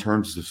it all in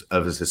terms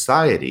of a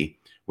society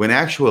when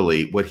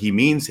actually what he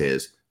means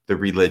is the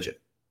religion?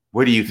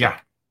 What do you think? Yeah.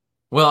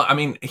 Well, I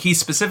mean, he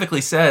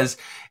specifically says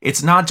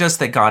it's not just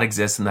that God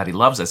exists and that he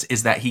loves us,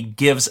 is that he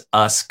gives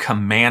us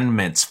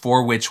commandments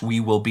for which we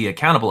will be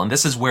accountable. And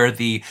this is where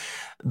the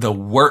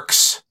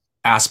works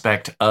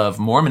aspect of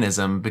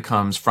Mormonism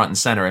becomes front and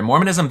center. In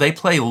Mormonism, they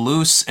play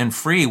loose and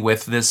free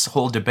with this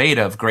whole debate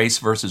of grace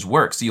versus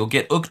works. So you'll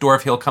get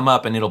Uchtdorf, he'll come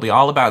up and it'll be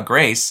all about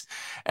grace.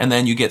 And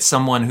then you get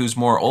someone who's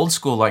more old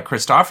school like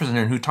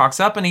Christofferson who talks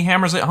up and he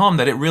hammers it home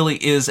that it really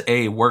is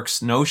a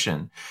works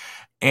notion.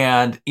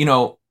 And,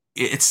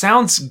 it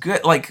sounds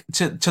good, like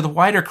to the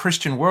wider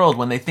Christian world,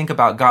 when they think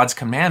about God's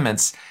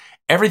commandments,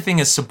 everything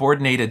is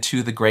subordinated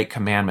to the great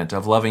commandment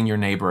of loving your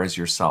neighbor as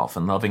yourself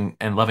and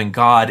loving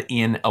God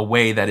in a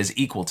way that is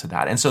equal to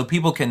that. And so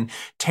people can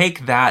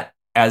take that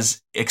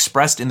as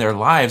expressed in their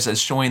lives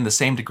as showing the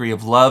same degree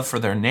of love for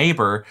their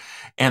neighbor,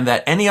 and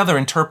that any other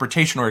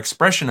interpretation or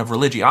expression of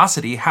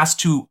religiosity has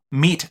to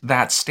meet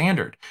that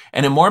standard.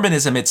 And in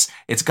Mormonism, it's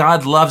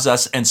God loves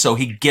us, and so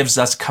he gives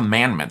us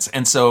commandments.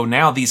 And so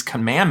now these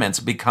commandments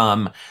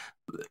become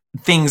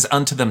things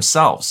unto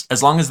themselves,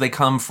 as long as they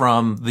come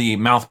from the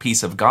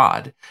mouthpiece of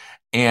God.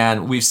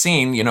 And we've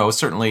seen,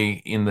 certainly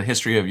in the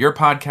history of your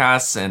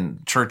podcasts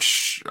and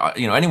church,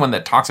 anyone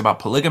that talks about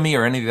polygamy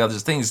or any of the other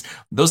things,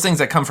 those things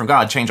that come from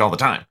God change all the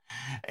time.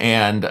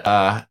 And,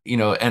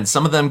 and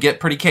some of them get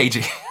pretty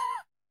cagey.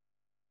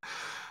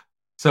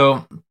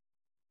 So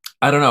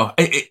I don't know.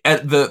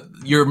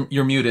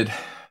 You're muted.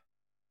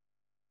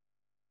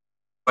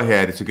 Go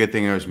ahead. It's a good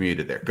thing I was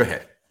muted there. Go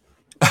ahead.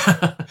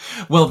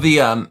 Well,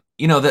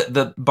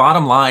 the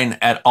bottom line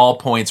at all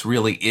points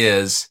really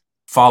is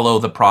follow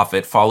the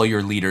prophet, follow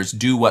your leaders,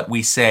 do what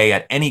we say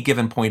at any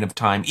given point of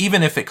time,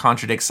 even if it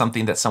contradicts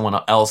something that someone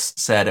else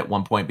said at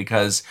one point,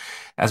 because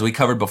as we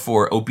covered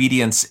before,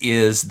 obedience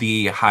is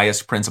the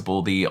highest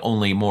principle, the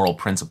only moral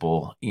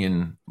principle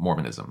in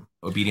Mormonism,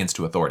 obedience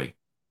to authority.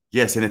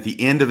 Yes, and at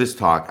the end of his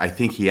talk, I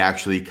think he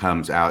actually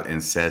comes out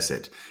and says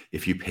it.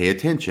 If you pay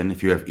attention,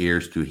 if you have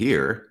ears to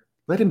hear,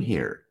 let him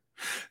hear.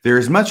 There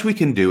is much we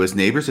can do as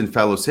neighbors and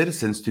fellow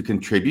citizens to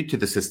contribute to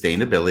the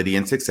sustainability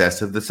and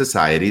success of the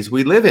societies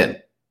we live in.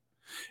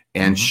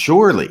 And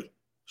surely,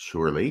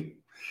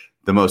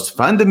 the most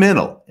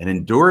fundamental and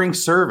enduring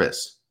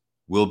service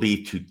will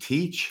be to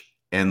teach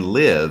and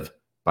live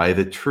by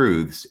the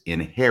truths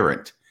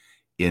inherent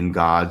in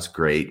God's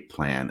great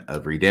plan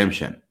of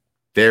redemption.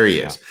 There he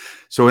is.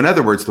 So in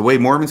other words, the way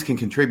Mormons can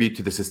contribute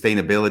to the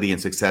sustainability and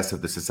success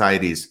of the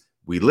societies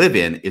we live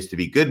in is to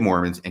be good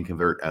Mormons and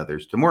convert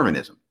others to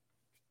Mormonism.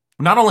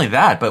 Not only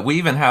that, but we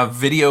even have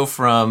video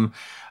from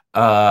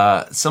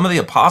some of the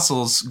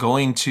apostles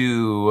going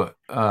to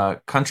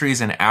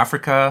countries in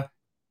Africa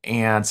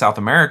and South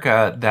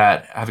America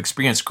that have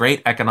experienced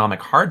great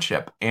economic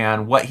hardship.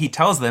 And what he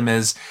tells them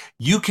is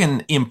you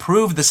can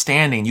improve the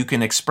standing, you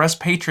can express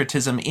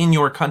patriotism in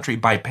your country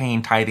by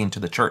paying tithing to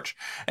the church.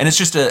 And it's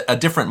just a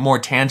different, more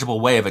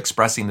tangible way of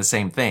expressing the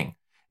same thing,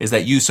 is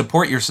that you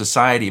support your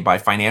society by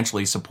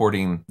financially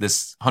supporting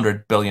this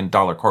 $100 billion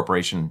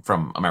corporation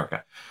from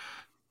America.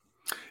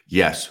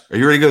 Yes. Are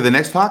you ready to go to the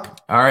next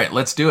talk? All right,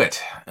 let's do it.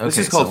 Okay, this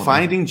is called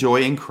Finding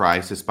Joy in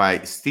Christ. It's by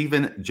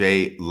Stephen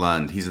J.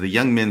 Lund. He's the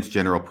Young Men's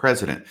General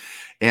President.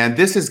 And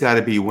this has got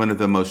to be one of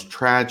the most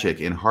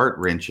tragic and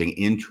heart-wrenching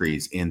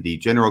entries in the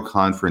General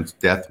Conference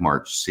Death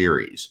March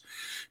series,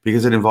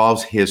 because it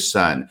involves his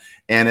son.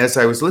 And as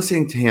I was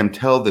listening to him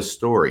tell the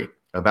story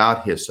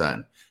about his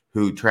son,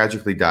 who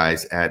tragically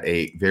dies at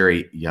a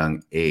very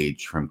young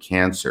age from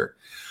cancer,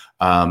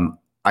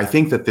 I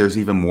think that there's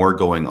even more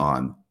going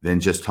on than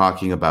just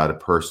talking about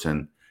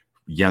a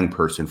young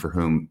person for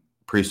whom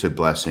priesthood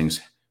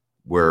blessings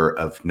were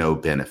of no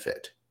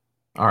benefit.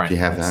 All right. Do you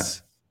have that?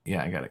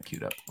 Yeah, I got it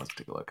queued up. Let's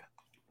take a look.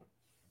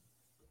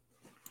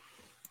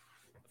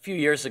 A few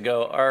years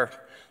ago, our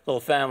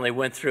little family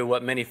went through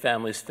what many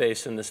families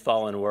face in this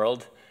fallen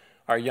world.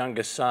 Our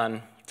youngest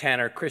son,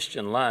 Tanner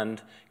Christian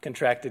Lund,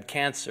 contracted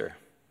cancer.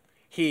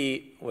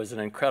 He was an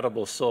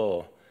incredible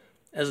soul,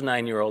 as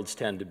 9-year-olds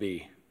tend to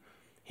be.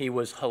 He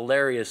was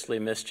hilariously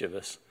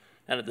mischievous,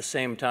 and at the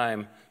same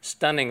time,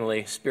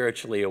 stunningly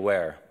spiritually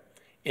aware.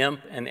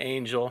 Imp and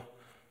angel,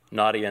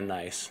 naughty and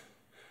nice.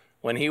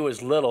 When he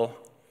was little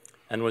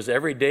and was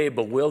every day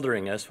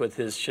bewildering us with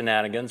his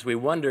shenanigans, we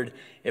wondered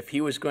if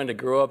he was going to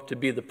grow up to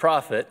be the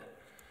prophet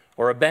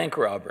or a bank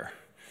robber.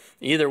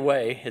 Either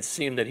way, it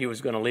seemed that he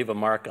was going to leave a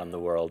mark on the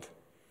world.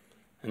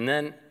 And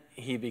then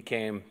he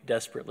became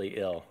desperately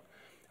ill.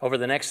 Over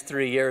the next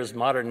 3 years,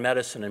 modern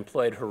medicine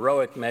employed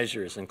heroic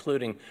measures,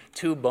 including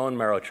 2 bone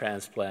marrow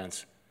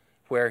transplants,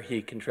 where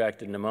he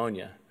contracted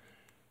pneumonia,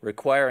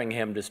 requiring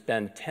him to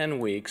spend 10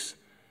 weeks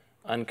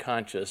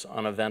unconscious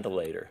on a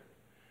ventilator.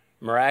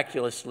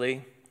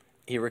 Miraculously,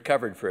 he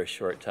recovered for a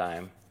short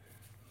time,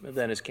 but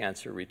then his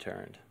cancer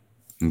returned.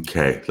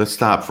 Okay, let's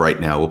stop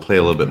right now. We'll play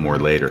a little bit more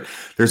later.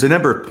 There's a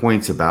number of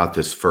points about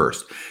this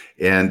first.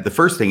 And the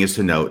first thing is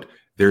to note,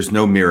 there's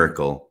no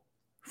miracle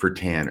for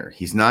Tanner.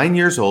 He's 9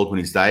 years old when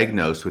he's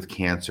diagnosed with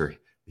cancer.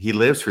 He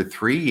lives for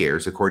 3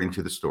 years, according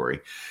to the story.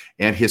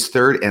 And his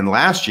third and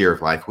last year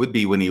of life would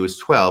be when he was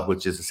 12,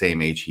 which is the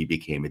same age he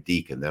became a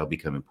deacon. That'll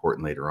become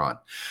important later on.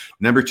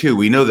 Number 2,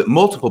 we know that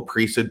multiple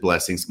priesthood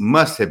blessings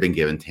must have been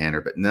given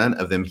Tanner, but none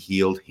of them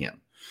healed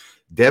him.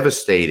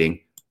 Devastating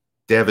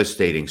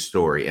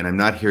story. And I'm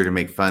not here to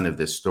make fun of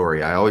this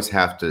story. I always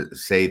have to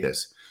say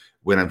this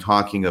when I'm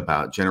talking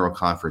about General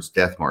Conference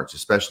Death March,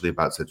 especially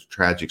about such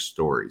tragic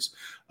stories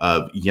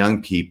of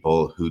young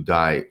people who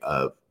die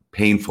of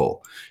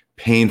painful,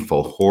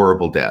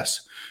 horrible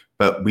deaths.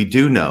 But we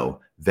do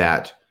know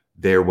that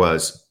there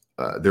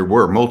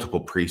were multiple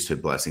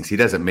priesthood blessings. He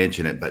doesn't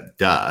mention it,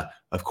 but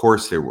of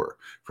course there were,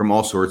 from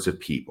all sorts of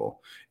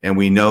people. And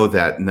we know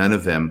that none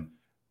of them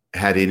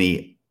had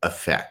any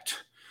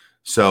effect.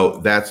 So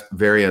that's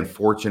very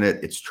unfortunate.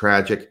 It's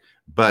tragic,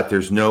 but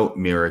there's no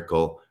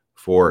miracle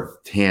for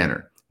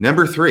Tanner.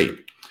 Number 3,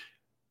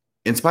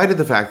 in spite of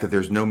the fact that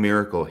there's no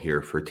miracle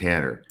here for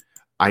Tanner,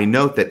 I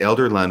note that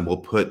Elder Lund will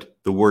put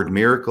the word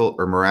miracle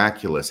or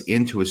miraculous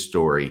into his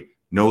story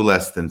no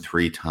less than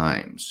 3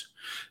 times.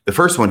 The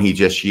first one he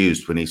just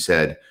used when he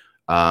said,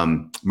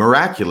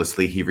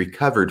 miraculously, he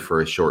recovered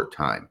for a short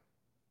time,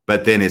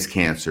 but then his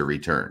cancer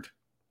returned.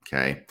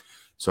 Okay.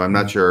 So I'm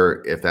not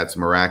sure if that's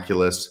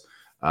miraculous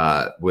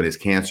when his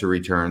cancer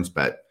returns,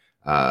 but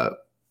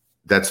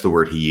that's the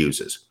word he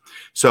uses.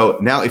 So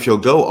now if you'll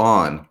go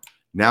on,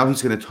 now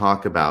he's going to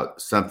talk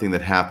about something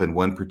that happened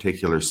one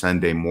particular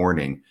Sunday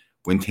morning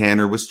when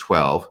Tanner was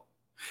 12.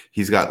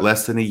 He's got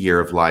less than a year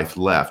of life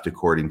left,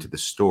 according to the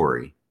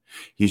story.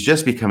 He's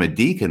just become a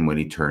deacon when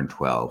he turned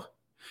 12,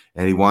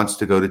 and he wants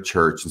to go to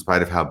church in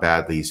spite of how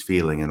badly he's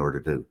feeling in order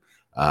to,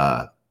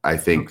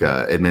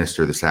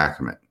 administer the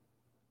sacrament.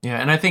 Yeah,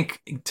 and I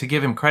think to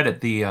give him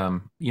credit,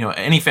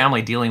 any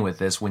family dealing with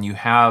this, when you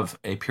have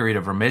a period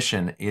of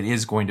remission, it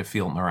is going to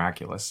feel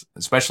miraculous,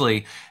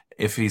 especially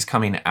if he's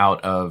coming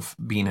out of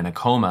being in a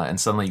coma and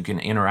suddenly you can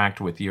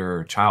interact with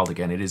your child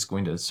again. It is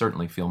going to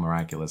certainly feel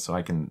miraculous. So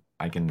I can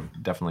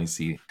definitely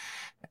see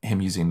him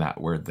using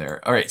that word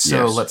there. All right,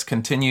 so Let's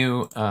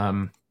continue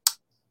and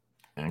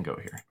go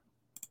here.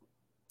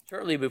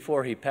 Shortly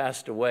before he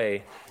passed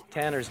away,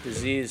 Tanner's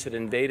disease had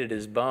invaded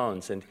his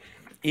bones, and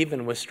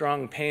even with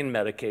strong pain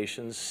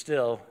medications,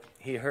 still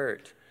he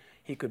hurt.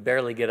 He could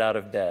barely get out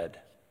of bed.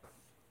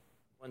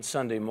 One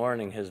Sunday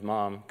morning, his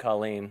mom,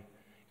 Colleen,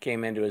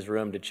 came into his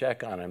room to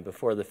check on him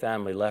before the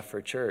family left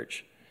for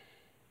church.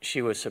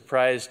 She was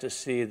surprised to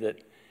see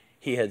that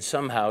he had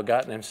somehow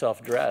gotten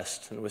himself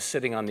dressed and was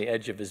sitting on the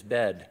edge of his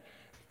bed,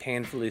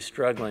 painfully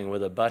struggling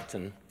with a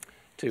button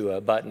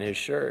to button his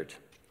shirt.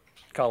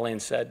 Colleen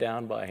sat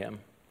down by him.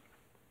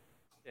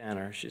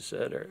 "Tanner," she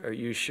said, are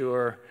you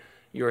sure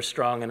you're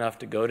strong enough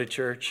to go to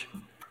church?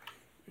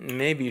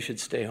 Maybe you should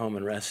stay home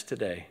and rest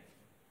today."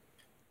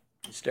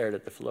 He stared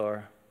at the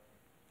floor.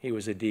 He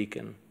was a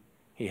deacon.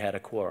 He had a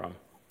quorum,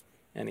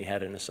 and he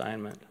had an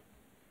assignment.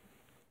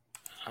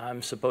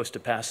 "I'm supposed to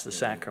pass the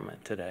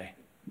sacrament today."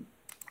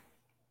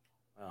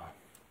 "Well,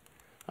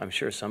 I'm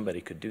sure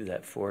somebody could do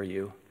that for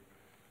you."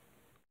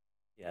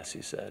 "Yes,"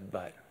 he said,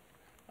 "but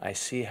I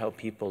see how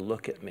people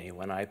look at me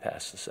when I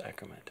pass the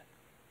sacrament.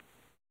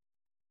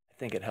 I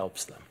think it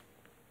helps them."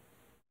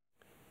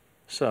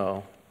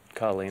 So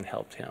Colleen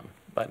helped him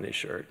button his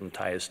shirt and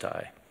tie his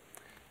tie,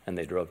 and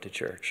they drove to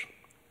church.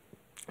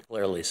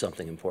 Clearly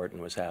something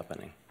important was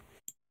happening.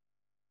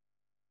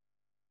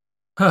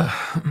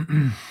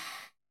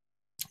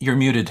 You're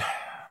muted.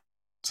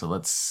 So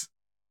let's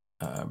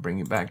bring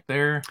you back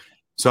there.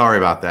 Sorry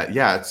about that.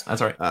 Yeah,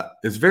 that's all right.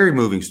 It's a very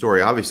moving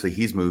story. Obviously,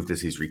 he's moved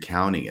as he's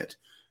recounting it,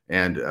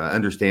 and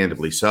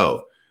understandably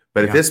so.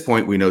 But at this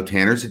point, we know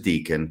Tanner's a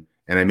deacon,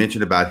 and I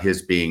mentioned about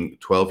his being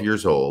 12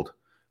 years old,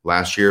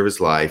 last year of his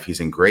life. He's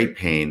in great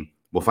pain.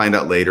 We'll find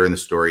out later in the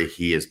story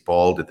he is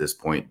bald at this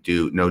point,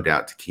 due no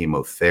doubt to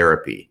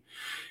chemotherapy.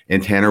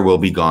 And Tanner will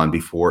be gone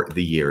before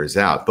the year is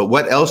out. But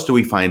what else do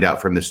we find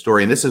out from the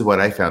story? And this is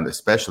what I found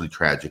especially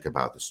tragic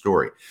about the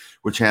story,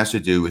 which has to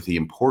do with the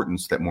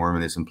importance that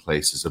Mormonism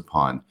places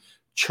upon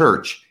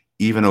church,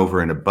 even over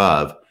and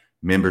above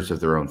members of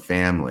their own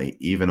family,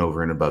 even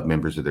over and above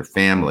members of their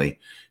family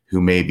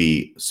who may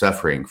be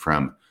suffering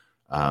from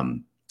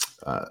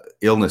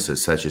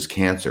illnesses such as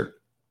cancer,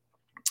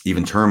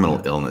 even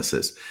terminal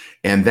illnesses.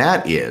 And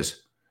that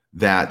is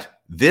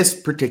that this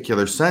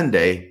particular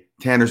Sunday,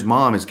 Tanner's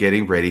mom is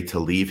getting ready to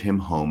leave him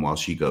home while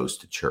she goes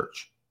to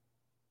church.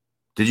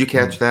 Did you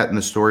catch that in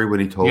the story when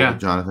he told it,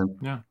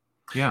 Jonathan?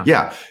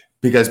 Yeah.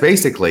 Because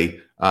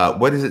basically,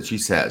 what is it she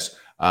says?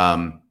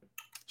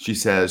 She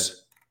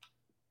says,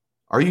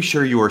 "Are you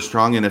sure you are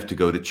strong enough to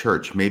go to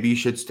church? Maybe you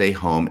should stay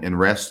home and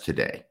rest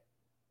today."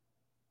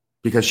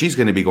 Because she's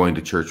going to be going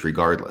to church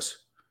regardless.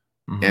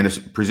 Mm-hmm.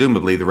 And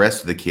presumably the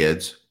rest of the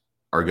kids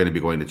are going to be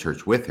going to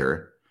church with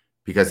her,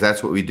 because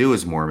that's what we do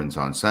as Mormons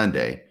on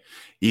Sunday,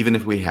 even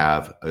if we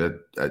have a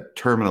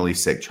terminally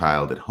sick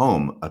child at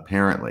home,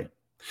 apparently.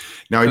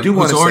 Now, I do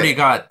want to say... Who's already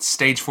got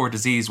stage 4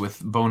 disease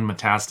with bone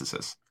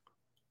metastasis.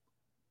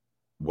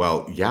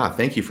 Well, yeah,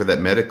 thank you for that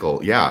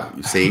medical. Yeah,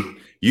 you see,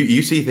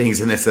 you see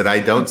things in this that I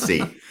don't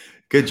see.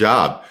 Good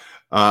job.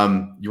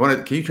 Can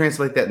you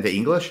translate that into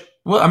English?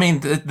 Well, I mean,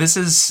 this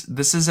is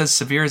as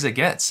severe as it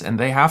gets, and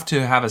they have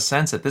to have a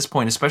sense at this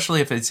point, especially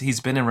if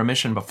he's been in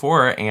remission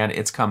before and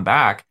it's come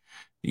back.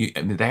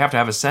 They have to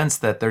have a sense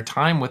that their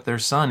time with their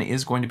son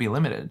is going to be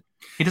limited.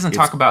 He doesn't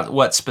talk about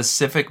what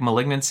specific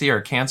malignancy or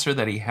cancer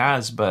that he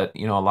has, but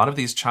a lot of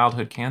these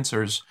childhood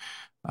cancers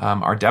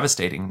are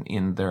devastating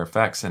in their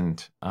effects,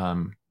 and I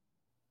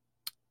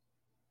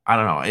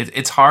don't know.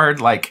 It's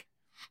hard. Like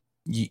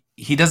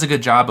he does a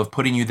good job of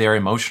putting you there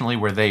emotionally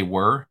where they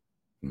were,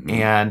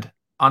 and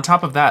on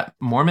top of that,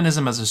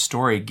 Mormonism as a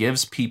story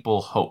gives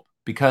people hope.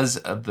 because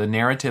of the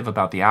narrative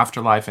about the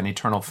afterlife and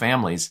eternal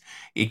families,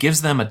 it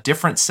gives them a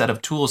different set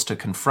of tools to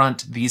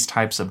confront these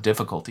types of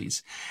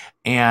difficulties.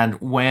 And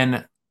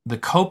when the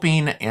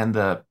coping and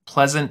the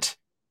pleasant,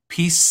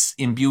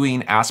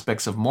 peace-imbuing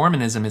aspects of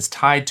Mormonism is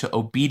tied to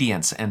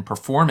obedience and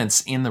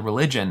performance in the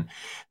religion,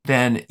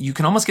 then you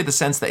can almost get the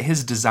sense that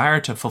his desire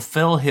to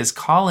fulfill his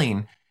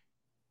calling,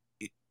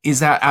 is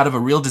that out of a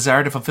real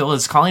desire to fulfill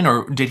his calling,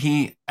 or did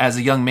he, as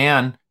a young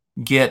man,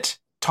 get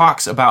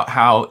talks about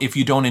how if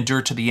you don't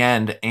endure to the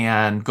end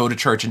and go to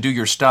church and do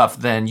your stuff,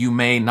 then you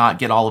may not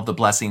get all of the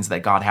blessings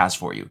that God has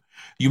for you.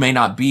 You may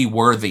not be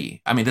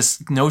worthy. I mean,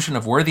 this notion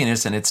of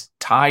worthiness, and it's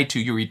tied to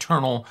your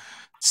eternal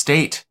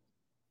state,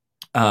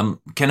 can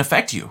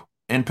affect you.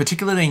 And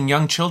particularly in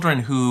young children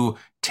who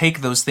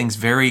take those things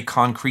very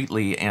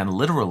concretely and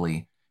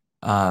literally.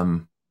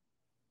 I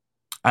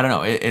don't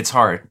know. It's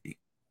hard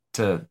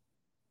to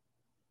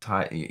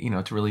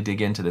really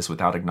dig into this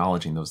without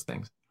acknowledging those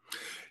things.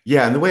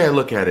 Yeah, and the way I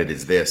look at it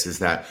is this, is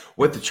that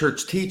what the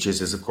church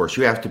teaches is, of course,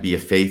 you have to be a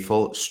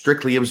faithful,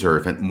 strictly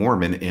observant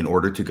Mormon in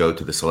order to go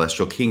to the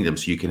celestial kingdom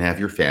so you can have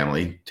your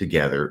family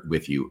together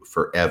with you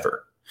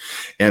forever.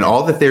 And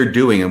all that they're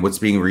doing and what's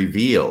being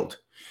revealed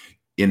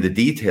in the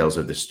details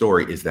of the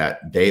story is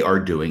that they are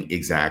doing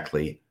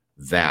exactly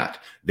that.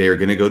 They're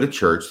going to go to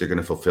church. They're going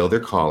to fulfill their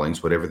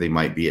callings, whatever they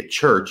might be at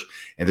church,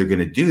 and they're going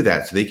to do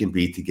that so they can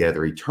be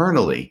together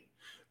eternally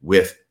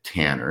with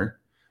Tanner.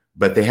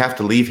 But they have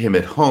to leave him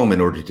at home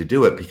in order to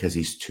do it because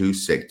he's too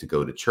sick to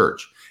go to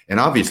church. And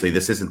obviously,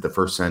 this isn't the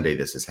first Sunday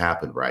this has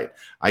happened, right?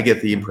 I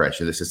get the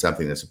impression this is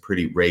something that's a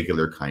pretty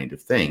regular kind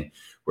of thing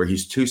where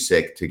he's too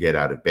sick to get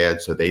out of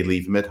bed. So they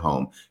leave him at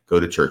home, go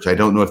to church. I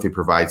don't know if they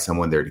provide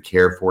someone there to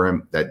care for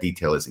him. That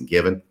detail isn't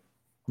given.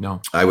 No.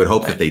 I would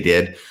hope that they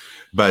did.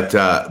 But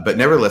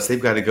nevertheless,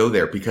 they've got to go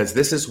there because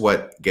this is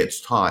what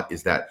gets taught,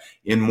 is that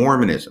in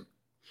Mormonism,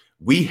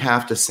 we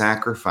have to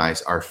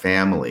sacrifice our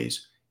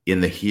families in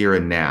the here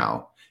and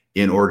now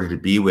in order to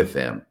be with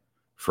them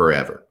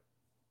forever.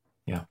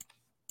 Yeah.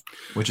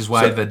 Which is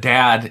why the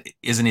dad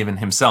isn't even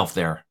himself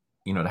there,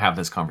 to have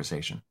this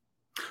conversation.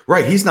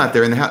 Right. He's not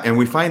there in the house. And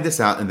we find this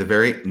out in the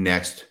very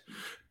next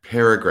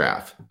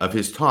paragraph of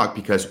his talk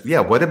because,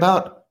 what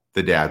about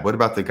the dad? What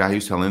about the guy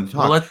who's telling the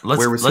talk? Well,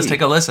 let's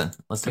take a listen.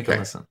 Let's take a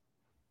listen.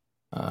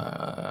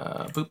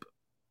 Boop.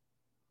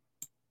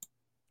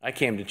 I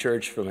came to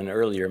church from an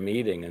earlier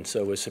meeting and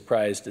so was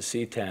surprised to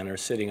see Tanner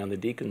sitting on the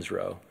deacon's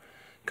row.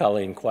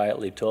 Colleen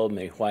quietly told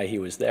me why he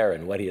was there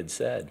and what he had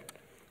said.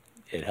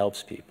 It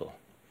helps people.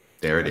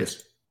 There it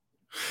is.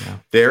 Yeah.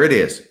 There it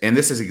is. And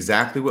this is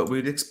exactly what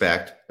we'd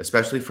expect,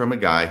 especially from a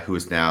guy who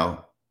is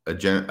now a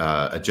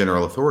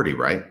general authority,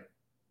 right?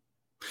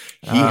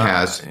 He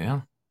has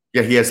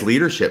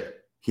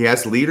leadership. He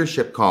has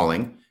leadership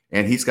calling,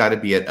 and he's got to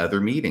be at other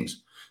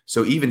meetings.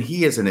 So even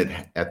he isn't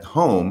at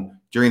home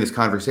during this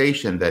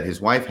conversation that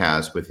his wife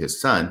has with his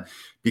son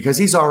because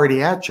he's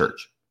already at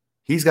church.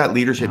 He's got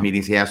leadership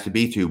meetings he has to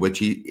be to, which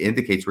he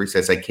indicates where he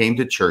says, I came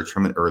to church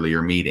from an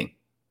earlier meeting.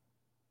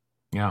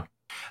 Yeah.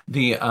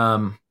 The,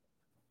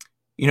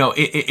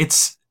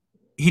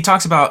 he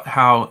talks about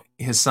how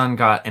his son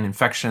got an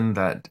infection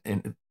that,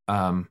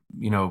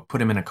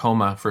 put him in a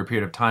coma for a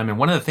period of time. And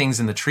one of the things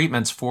in the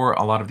treatments for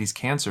a lot of these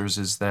cancers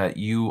is that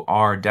you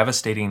are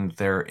devastating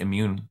their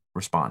immune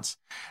response.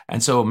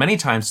 And so many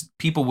times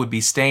people would be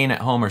staying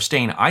at home or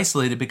staying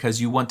isolated because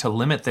you want to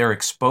limit their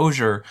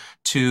exposure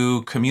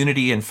to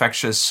community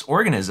infectious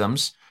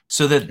organisms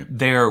so that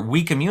their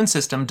weak immune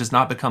system does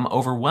not become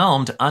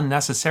overwhelmed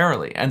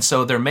unnecessarily. And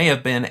so there may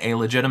have been a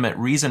legitimate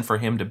reason for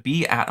him to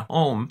be at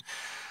home,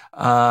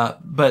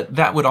 but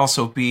that would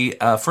also be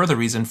a further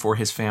reason for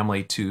his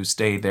family to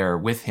stay there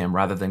with him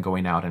rather than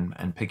going out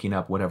and picking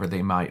up whatever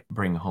they might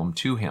bring home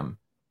to him.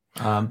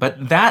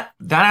 But that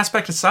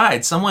aspect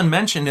aside, someone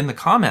mentioned in the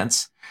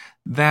comments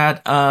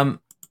that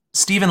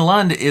Stephen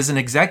Lund is an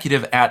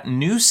executive at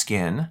Nu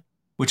Skin,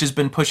 which has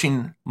been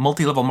pushing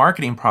multi-level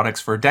marketing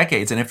products for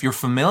decades. And if you're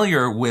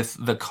familiar with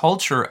the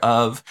culture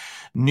of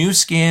Nu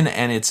Skin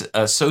and its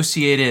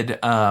associated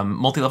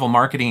multi-level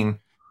marketing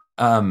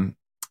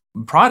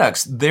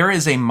products, there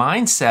is a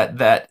mindset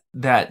that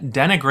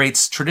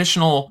denigrates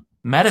traditional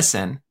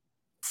medicine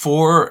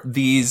for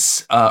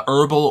these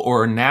herbal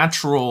or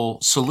natural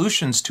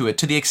solutions to it,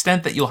 to the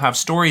extent that you'll have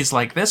stories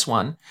like this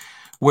one,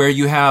 where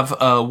you have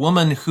a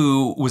woman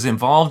who was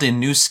involved in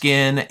Nu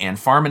Skin and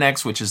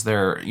Pharmanex, which is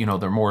their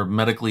more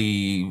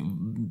medically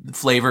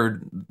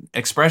flavored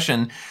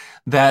expression,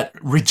 that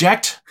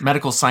reject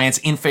medical science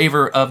in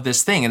favor of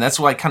this thing. And that's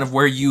why kind of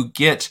where you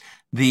get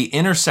the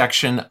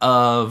intersection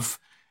of,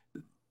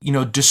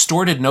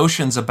 distorted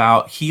notions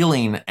about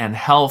healing and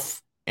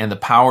health and the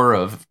power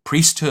of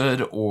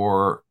priesthood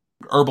or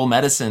herbal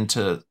medicine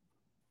to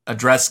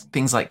address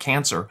things like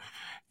cancer.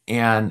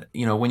 And,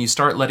 when you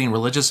start letting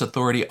religious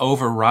authority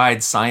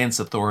override science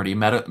authority,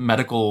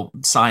 medical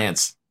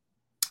science,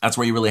 that's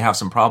where you really have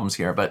some problems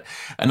here. But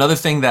another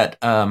thing that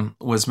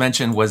was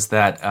mentioned was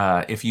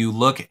that if you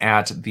look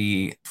at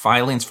the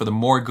filings for the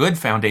More Good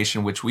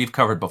Foundation, which we've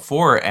covered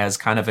before as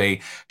kind of a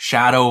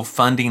shadow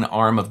funding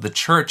arm of the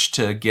church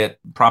to get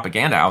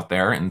propaganda out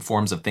there in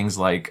forms of things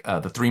like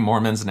the Three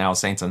Mormons, now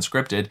Saints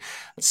Unscripted,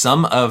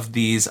 some of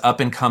these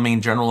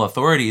up-and-coming general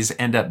authorities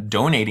end up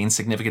donating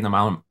significant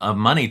amount of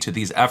money to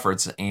these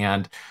efforts,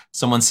 and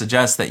someone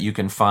suggests that you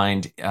can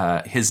find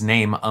his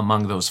name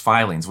among those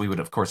filings. We would,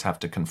 of course, have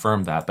to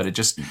confirm that, but it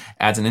just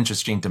adds an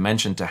interesting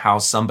dimension to how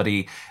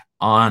somebody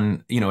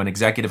on, an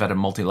executive at a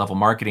multi-level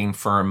marketing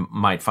firm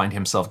might find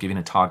himself giving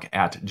a talk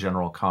at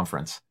General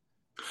Conference.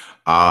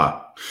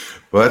 Well,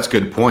 that's a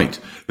good point.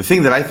 The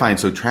thing that I find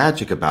so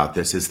tragic about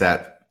this is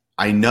that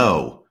I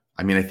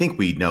think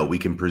we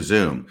can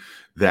presume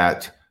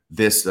that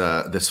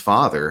this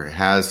father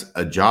has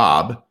a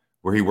job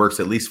where he works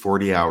at least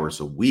 40 hours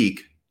a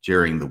week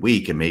during the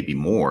week and maybe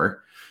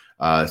more,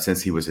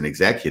 since he was an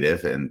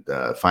executive, and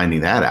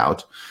finding that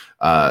out.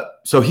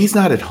 So he's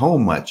not at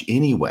home much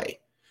anyway.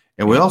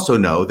 And we also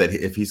know that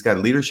if he's got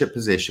a leadership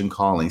position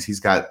callings, he's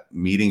got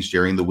meetings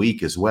during the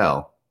week as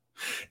well.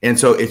 And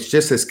so it's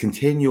just this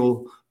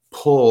continual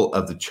pull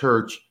of the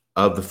church,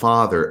 of the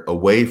father,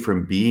 away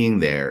from being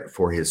there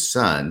for his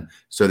son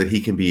so that he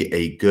can be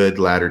a good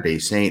Latter-day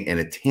Saint and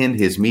attend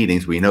his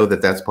meetings. We know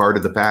that that's part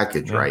of the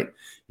package, right?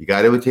 You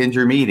got to attend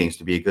your meetings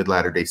to be a good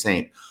Latter-day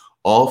Saint,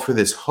 all for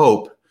this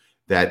hope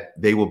that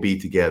they will be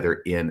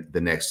together in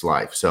the next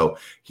life. So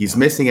he's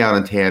missing out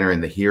on Tanner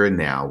in the here and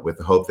now with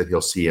the hope that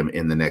he'll see him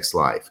in the next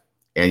life.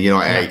 And,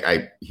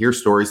 I hear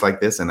stories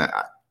like this, and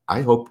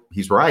I hope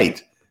he's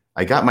right.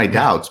 I got my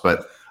doubts,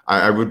 but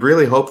I would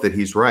really hope that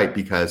he's right,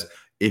 because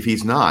if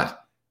he's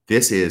not,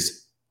 this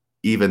is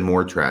even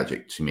more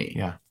tragic to me.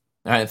 Yeah.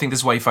 I think this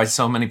is why you find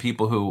so many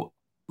people who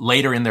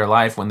later in their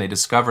life, when they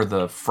discover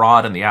the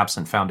fraud and the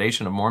absent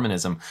foundation of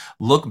Mormonism,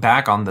 look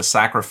back on the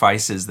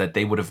sacrifices that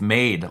they would have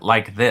made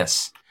like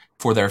this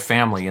for their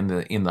family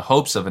in the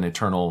hopes of an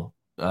eternal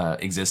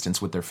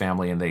existence with their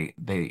family, and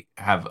they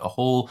have a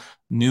whole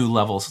new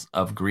levels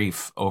of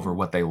grief over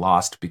what they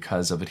lost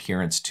because of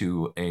adherence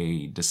to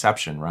a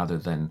deception rather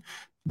than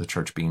the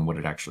church being what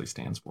it actually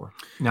stands for.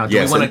 Now, do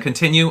we want to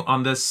continue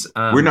on this?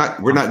 We're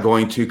not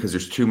going to, because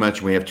there's too much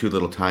and we have too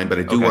little time, but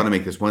I do want to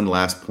make this one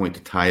last point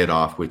to tie it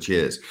off, which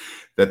is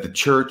that the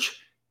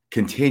church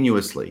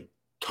continuously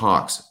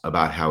talks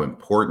about how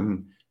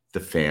important the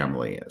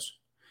family is.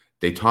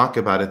 They talk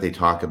about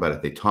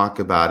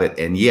it,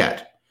 and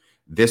yet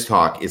this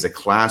talk is a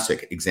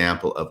classic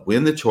example of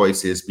when the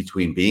choice is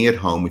between being at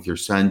home with your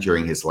son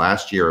during his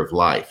last year of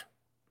life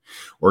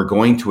or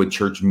going to a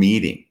church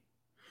meeting.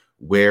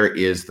 Where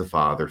is the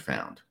father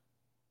found?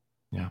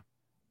 Yeah.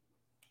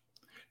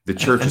 The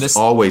church is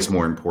always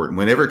more important.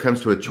 Whenever it comes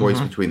to a choice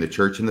between the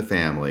church and the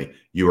family,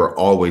 you are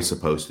always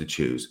supposed to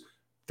choose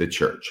the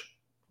church.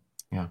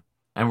 Yeah.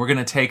 And we're going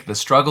to take the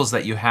struggles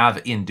that you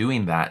have in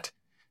doing that.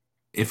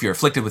 If you're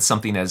afflicted with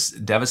something as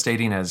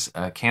devastating as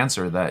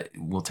cancer that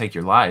will take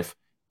your life,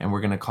 and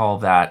we're going to call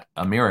that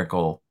a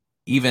miracle,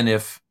 even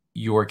if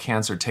your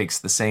cancer takes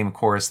the same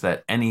course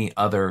that any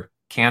other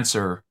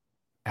cancer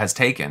has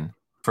taken,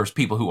 for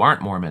people who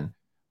aren't Mormon,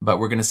 but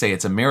we're going to say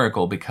it's a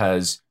miracle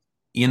because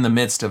in the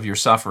midst of your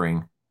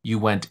suffering, you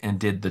went and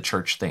did the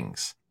church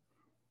things.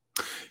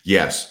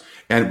 Yes.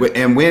 And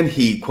when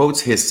he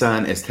quotes his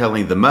son as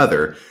telling the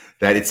mother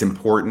that it's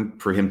important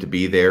for him to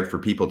be there, for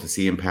people to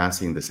see him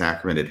passing the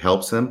sacrament, it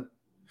helps him.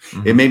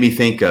 It made me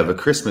think of A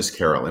Christmas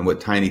Carol and what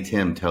Tiny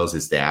Tim tells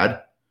his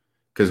dad,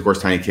 because of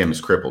course Tiny Tim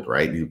is crippled,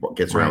 right? He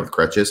gets around with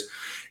crutches.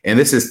 And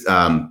this is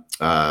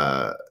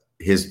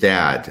his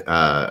dad.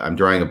 I'm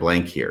drawing a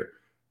blank here.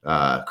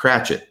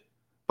 Cratchit,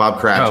 Bob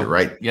Cratchit,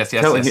 right? Yes.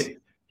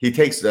 He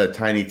takes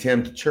Tiny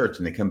Tim to church,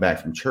 and they come back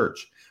from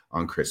church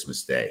on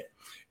Christmas Day.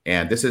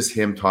 And this is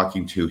him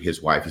talking to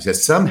his wife. He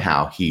says,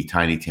 somehow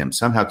Tiny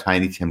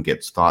Tim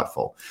gets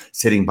thoughtful,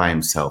 sitting by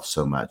himself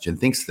so much, and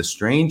thinks the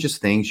strangest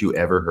things you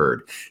ever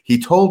heard. He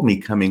told me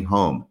coming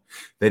home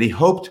that he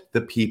hoped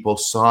the people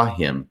saw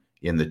him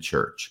in the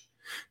church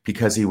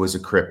because he was a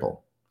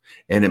cripple,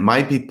 and it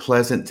might be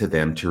pleasant to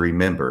them to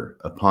remember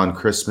upon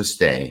Christmas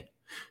Day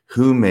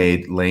who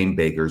made lame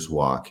beggars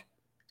walk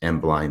and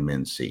blind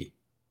men see.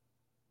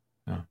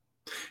 Yeah.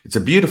 It's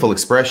a beautiful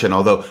expression,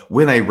 although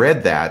when I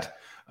read that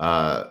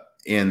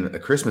in A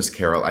Christmas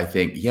Carol, I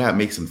think, it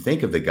makes him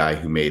think of the guy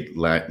who made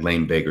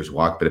lame beggars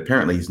walk, but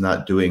apparently he's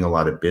not doing a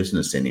lot of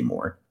business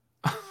anymore.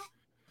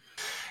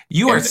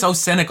 You are so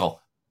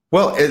cynical.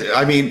 Well,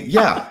 I mean,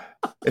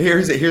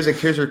 here's a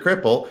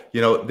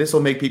cripple. This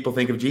will make people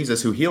think of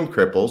Jesus who healed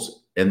cripples,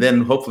 and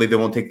then hopefully they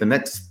won't take the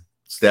next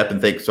step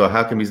and think, so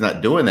how come he's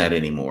not doing that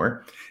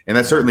anymore? And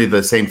that's certainly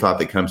the same thought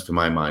that comes to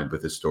my mind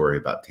with this story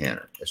about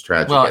Tanner, as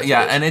tragic as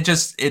it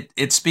is. And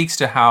it speaks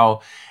to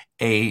how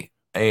a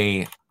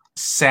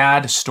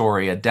sad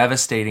story, a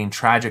devastating,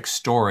 tragic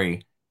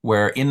story,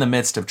 where in the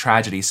midst of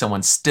tragedy,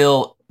 someone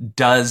still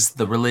does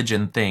the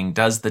religion thing,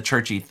 does the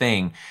churchy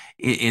thing.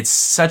 It's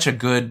such a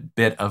good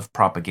bit of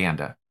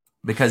propaganda.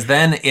 because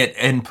then it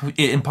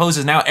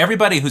imposes, now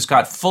everybody who's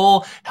got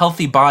full,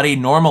 healthy body,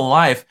 normal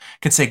life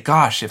could say,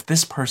 gosh, if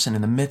this person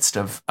in the midst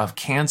of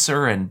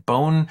cancer and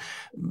bone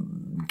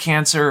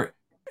cancer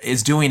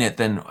is doing it,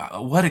 then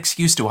what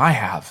excuse do I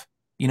have?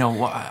 You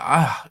know,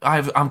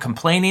 I'm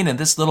complaining, and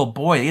this little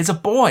boy, he's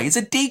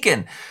a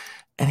deacon,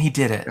 and he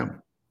did it.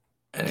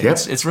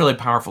 It's really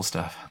powerful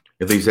stuff.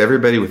 It leaves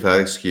everybody without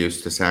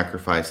excuse to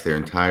sacrifice their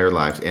entire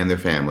lives and their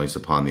families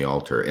upon the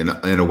altar. In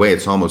a way,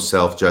 it's almost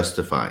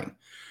self-justifying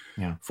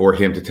for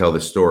him to tell the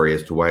story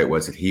as to why it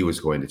was that he was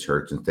going to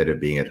church instead of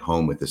being at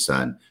home with his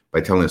son, by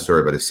telling a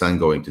story about his son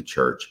going to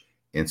church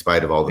in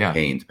spite of all the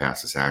pain to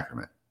pass the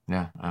sacrament.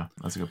 Yeah,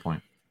 that's a good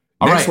point.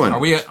 Next one. Are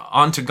we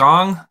on to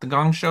Gong, the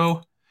Gong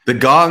Show? The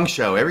Gong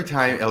Show. Every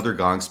time Elder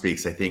Gong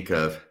speaks, I think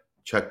of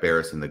Chuck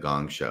Barris and the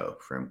Gong Show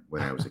from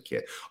when I was a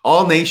kid.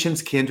 All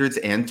nations, kindreds,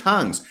 and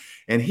tongues.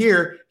 And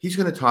here he's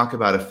going to talk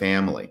about a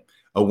family,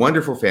 a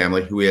wonderful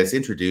family who he has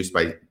introduced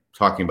by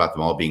talking about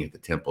them all being at the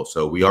temple.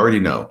 So we already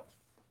know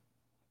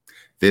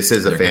this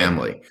is a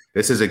family. Good.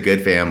 This is a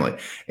good family.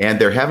 And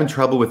they're having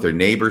trouble with their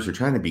neighbors. They're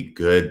trying to be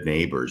good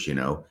neighbors, you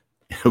know.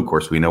 Of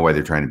course, we know why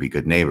they're trying to be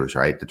good neighbors,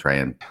 right? To try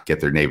and get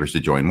their neighbors to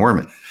join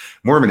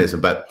Mormonism.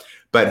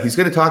 But he's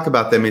going to talk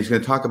about them. He's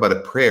going to talk about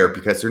a prayer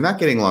because they're not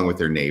getting along with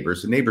their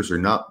neighbors. The neighbors are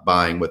not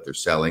buying what they're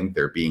selling.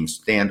 They're being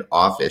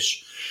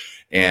standoffish.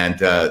 And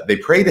they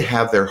pray to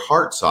have their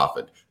heart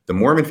softened. The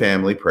Mormon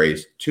family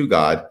prays to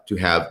God to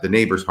have the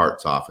neighbors' heart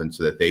softened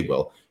so that they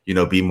will, you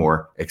know, be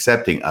more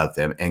accepting of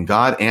them. And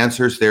God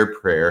answers their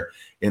prayer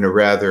in a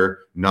rather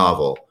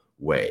novel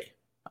way.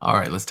 All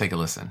right, let's take a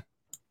listen.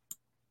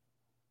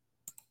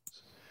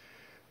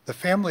 The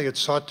family had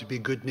sought to be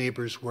good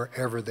neighbors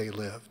wherever they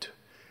lived.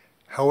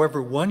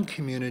 However, one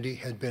community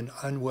had been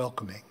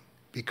unwelcoming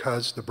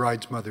because, the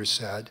bride's mother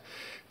said,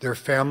 their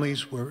family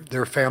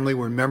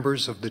were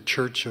members of the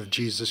Church of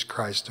Jesus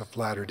Christ of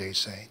Latter-day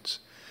Saints.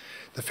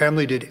 The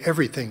family did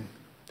everything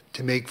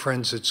to make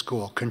friends at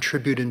school,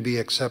 contribute and be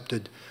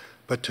accepted,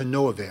 but to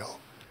no avail.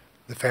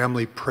 The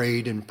family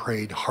prayed and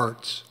prayed,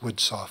 hearts would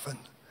soften.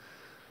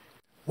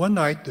 One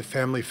night, the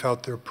family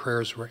felt their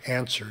prayers were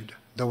answered,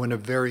 though in a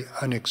very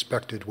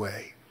unexpected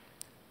way.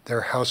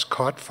 Their house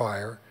caught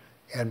fire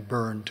and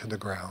burned to the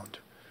ground.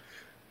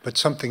 But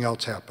something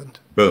else happened.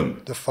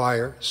 Boom. The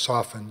fire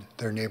softened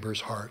their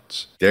neighbors'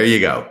 hearts. There you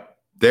go.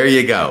 There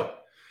you go.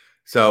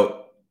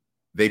 So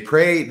they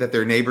pray that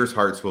their neighbors'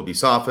 hearts will be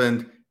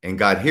softened, and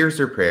God hears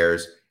their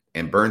prayers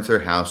and burns their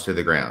house to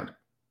the ground.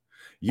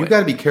 You've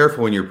got to be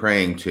careful when you're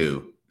praying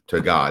to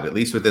God, at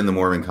least within the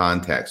Mormon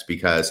context,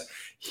 because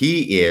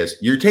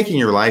you're taking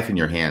your life in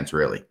your hands,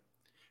 really,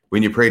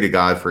 when you pray to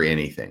God for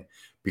anything,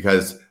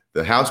 because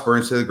the house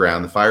burns to the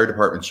ground, the fire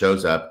department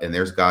shows up, and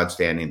there's God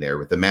standing there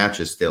with the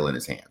matches still in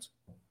his hands.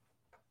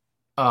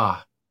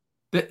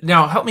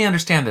 Now, help me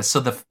understand this. So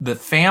the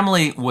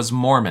family was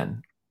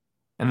Mormon,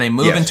 and they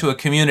move into a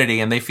community,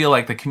 and they feel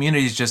like the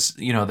community is just,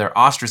 you know, they're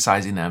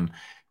ostracizing them.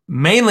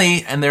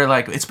 Mainly, and they're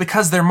like, it's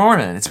because they're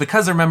Mormon. It's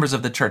because they're members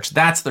of the church.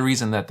 That's the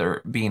reason that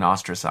they're being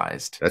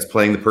ostracized. That's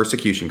playing the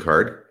persecution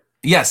card.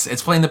 Yes,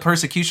 it's playing the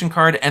persecution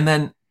card. And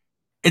then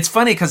it's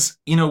funny because,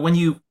 you know, when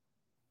you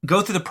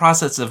go through the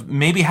process of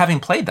maybe having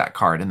played that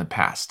card in the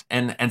past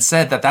and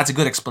said that that's a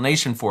good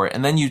explanation for it,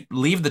 and then you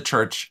leave the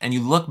church and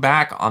you look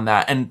back on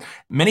that, and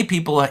many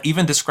people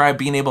even describe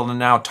being able to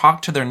now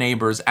talk to their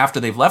neighbors after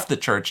they've left the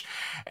church,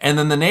 and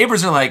then the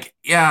neighbors are like,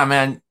 yeah,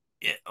 man,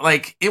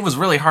 like it was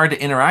really hard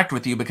to interact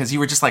with you because you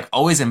were just like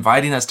always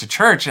inviting us to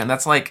church, and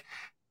that's like,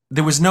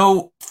 there was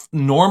no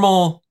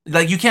normal,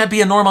 like you can't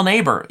be a normal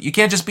neighbor. You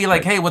can't just be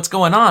like, hey, what's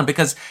going on?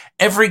 Because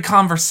every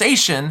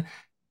conversation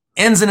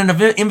ends in an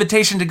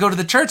invitation to go to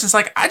the church. It's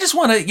like, I just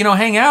want to, you know,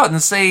 hang out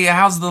and say,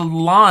 how's the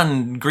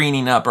lawn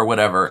greening up or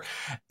whatever.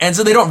 And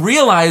so they don't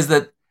realize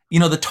that, you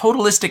know, the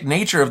totalistic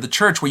nature of the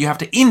church, where you have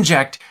to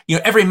inject, you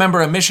know, every member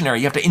a missionary,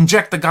 you have to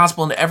inject the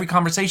gospel into every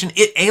conversation.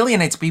 It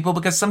alienates people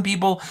because some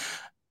people,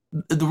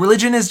 the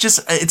religion is just,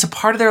 it's a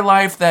part of their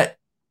life that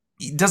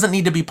doesn't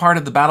need to be part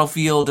of the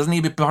battlefield, doesn't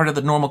need to be part of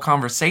the normal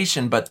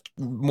conversation, but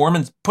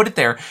Mormons put it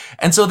there.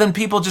 And so then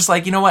people just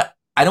like, you know what?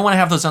 I don't want to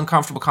have those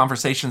uncomfortable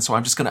conversations, so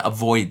I'm just going to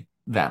avoid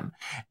them.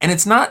 And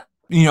it's not,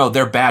 you know,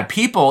 they're bad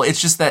people.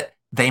 It's just that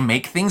they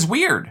make things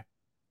weird.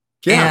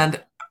 Yeah.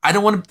 And I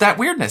don't want that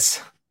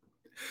weirdness.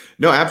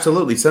 No,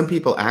 absolutely. Some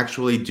people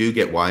actually do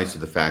get wise to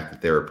the fact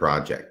that they're a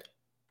project.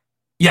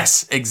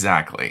 Yes,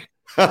 exactly.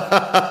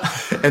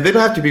 And they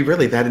don't have to be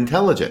really that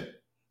intelligent.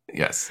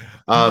 Yes.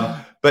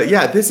 But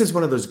yeah, this is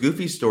one of those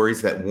goofy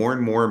stories that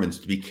warn Mormons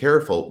to be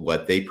careful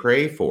what they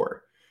pray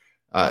for.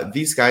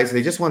 These guys,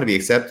 they just want to be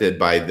accepted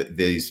by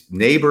these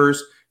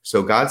neighbors.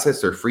 So God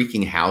sets their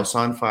freaking house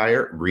on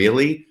fire.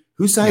 Really?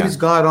 Whose side is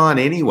God on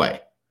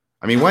anyway?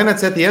 I mean, why not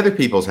set the other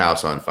people's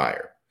house on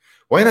fire?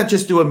 Why not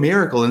just do a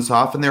miracle and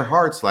soften their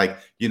hearts like,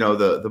 you know,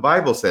 the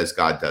Bible says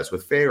God does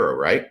with Pharaoh,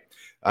 right?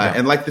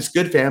 And like this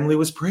good family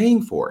was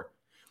praying for.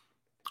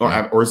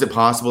 Or is it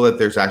possible that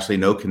there's actually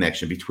no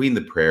connection between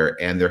the prayer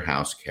and their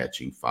house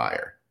catching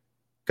fire?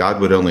 God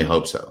would only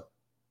hope so.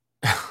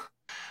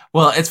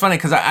 Well, it's funny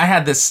because I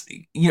had this,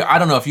 I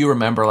don't know if you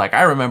remember, like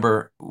I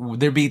remember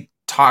there'd be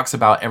talks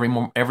about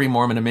every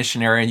Mormon a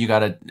missionary and you got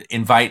to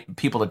invite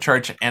people to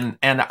church.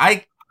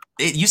 It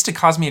used to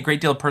cause me a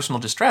great deal of personal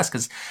distress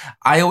because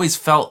I always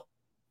felt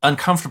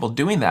uncomfortable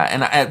doing that.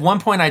 And at one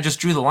point I just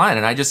drew the line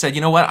and I just said,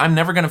 you know what? I'm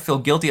never going to feel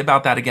guilty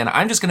about that again.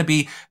 I'm just going to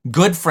be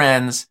good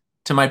friends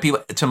to my people,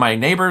 to my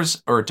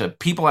neighbors or to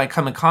people I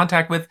come in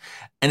contact with.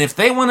 And if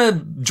they want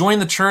to join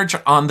the church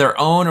on their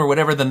own or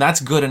whatever, then that's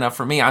good enough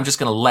for me. I'm just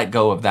going to let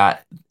go of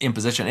that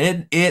imposition.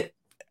 It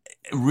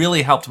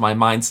really helped my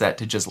mindset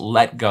to just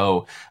let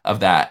go of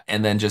that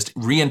and then just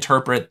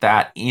reinterpret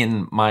that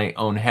in my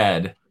own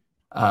head.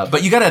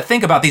 But you got to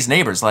think about these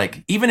neighbors.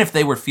 Like, even if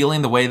they were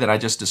feeling the way that I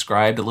just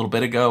described a little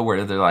bit ago,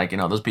 where they're like,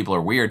 those people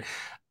are weird.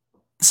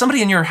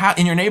 Somebody in your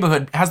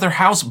neighborhood has their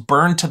house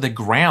burned to the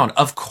ground.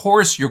 Of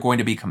course, you're going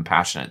to be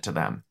compassionate to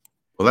them.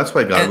 Well, that's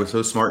why God was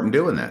so smart in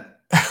doing that.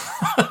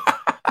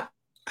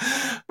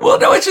 Well,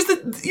 no, it's just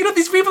that,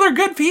 these people are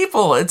good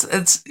people.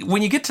 It's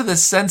when you get to the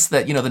sense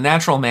that, the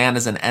natural man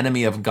is an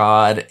enemy of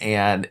God,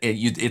 and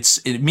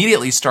it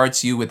immediately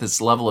starts you with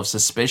this level of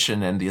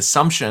suspicion and the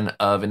assumption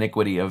of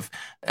iniquity of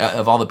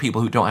all the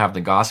people who don't have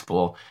the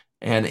gospel.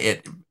 And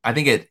I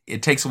think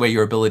it takes away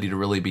your ability to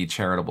really be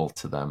charitable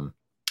to them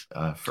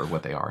for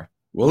what they are.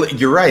 Well,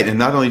 you're right. And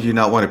not only do you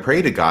not want to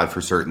pray to God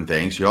for certain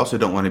things, you also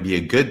don't want to be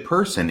a good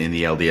person in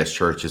the LDS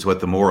church is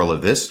what the moral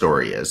of this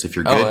story is. If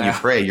you're good and you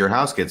pray, your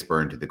house gets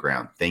burned to the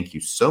ground. Thank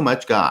you so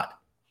much, God.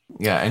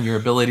 Yeah, and your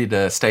ability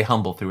to stay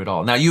humble through it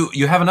all. Now,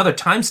 you have another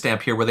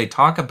timestamp here where they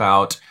talk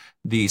about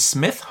the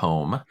Smith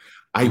home.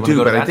 I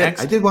do, but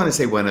I did want to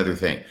say one other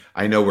thing.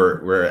 I know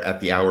we're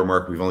at the hour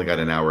mark. We've only got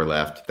an hour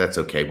left. That's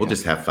okay. We'll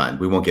just have fun.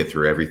 We won't get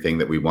through everything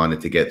that we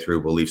wanted to get through.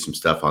 We'll leave some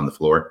stuff on the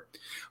floor.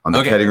 On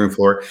the cutting room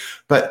floor.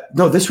 But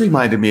no, this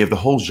reminded me of the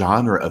whole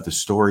genre of the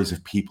stories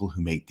of people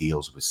who make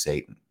deals with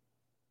Satan,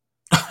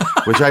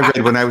 which I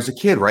read when I was a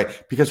kid,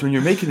 right? Because when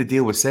you're making a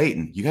deal with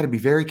Satan, you got to be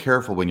very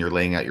careful when you're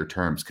laying out your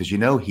terms because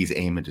he's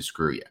aiming to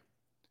screw you.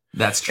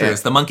 That's true.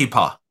 It's the monkey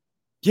paw.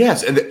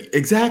 Yes, and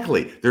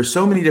exactly. There's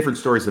so many different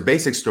stories. The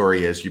basic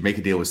story is you make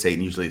a deal with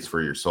Satan. Usually it's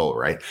for your soul,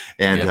 right?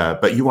 And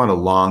but you want a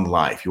long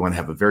life. You want to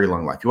have a very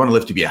long life. You want to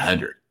live to be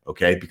 100.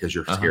 Okay, because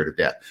you're scared of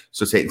death.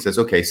 So Satan says,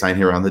 okay, sign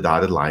here on the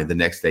dotted line. The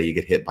next day you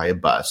get hit by a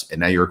bus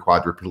and now you're a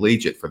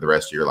quadriplegic for the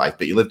rest of your life,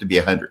 but you live to be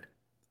 100.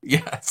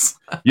 Yes.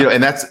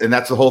 And that's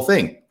the whole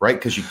thing, right?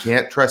 Because you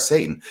can't trust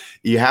Satan.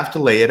 You have to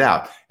lay it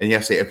out and you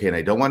have to say, okay, and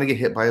I don't want to get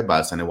hit by a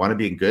bus and I want to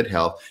be in good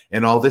health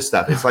and all this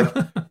stuff. It's like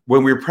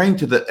when we're praying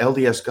to the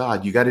LDS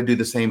God, you got to do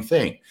the same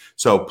thing.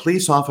 So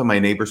please soften my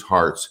neighbors'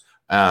 hearts,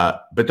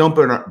 but don't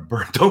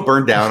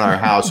burn down our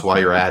house while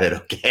you're at it,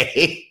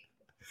 okay?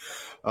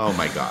 Oh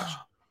my gosh.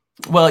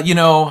 Well,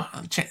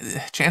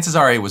 chances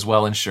are he was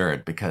well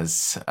insured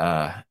because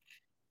I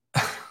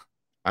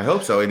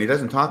hope so. And he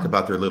doesn't talk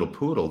about their little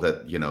poodle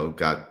that,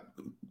 got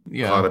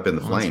caught up in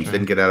the flames,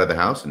 didn't get out of the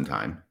house in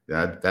time.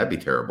 That'd be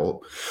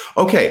terrible.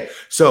 Okay.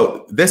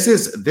 So this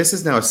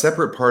is now a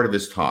separate part of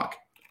his talk.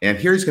 And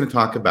here he's going to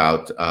talk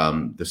about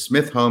the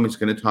Smith home. He's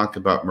going to talk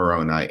about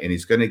Moroni, and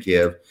he's going to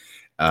give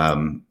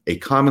a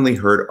commonly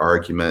heard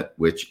argument,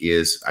 which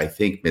is, I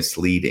think,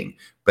 misleading.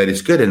 But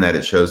it's good in that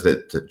it shows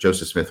that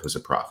Joseph Smith was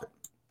a prophet.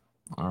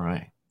 All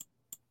right.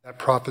 That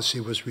prophecy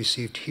was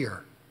received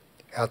here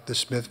at the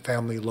Smith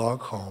family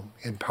log home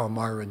in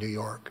Palmyra, New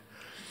York.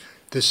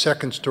 This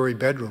second-story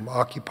bedroom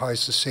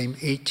occupies the same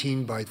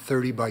 18 by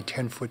 30 by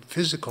 10-foot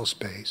physical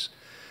space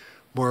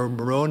where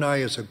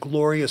Moroni, as a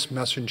glorious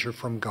messenger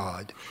from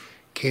God,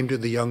 came to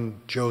the young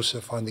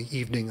Joseph on the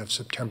evening of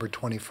September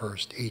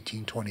 21st,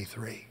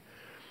 1823.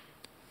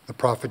 The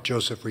prophet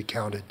Joseph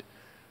recounted,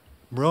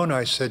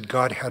 Moroni said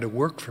God had a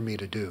work for me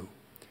to do,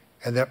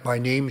 and that my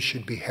name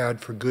should be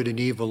had for good and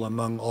evil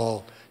among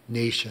all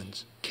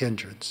nations,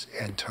 kindreds,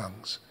 and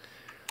tongues.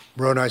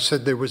 Moroni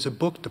said there was a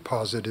book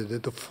deposited,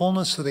 that the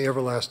fullness of the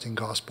everlasting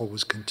gospel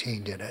was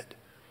contained in it.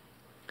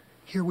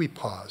 Here we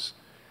pause.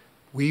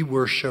 We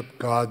worship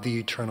God the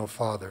Eternal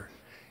Father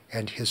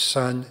and his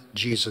Son,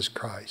 Jesus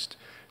Christ,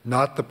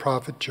 not the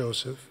prophet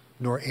Joseph,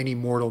 nor any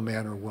mortal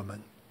man or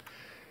woman.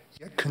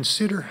 Yet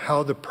consider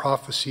how the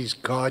prophecies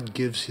God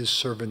gives his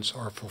servants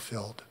are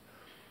fulfilled.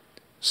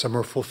 Some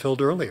are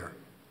fulfilled earlier,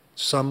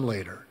 some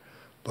later,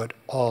 but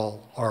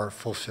all are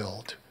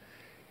fulfilled.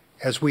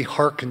 As we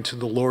hearken to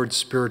the Lord's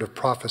spirit of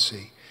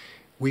prophecy,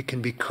 we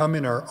can become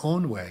in our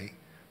own way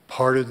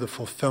part of the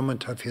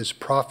fulfillment of his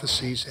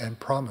prophecies and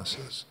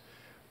promises,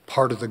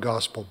 part of the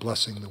gospel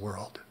blessing the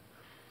world.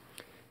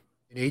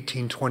 In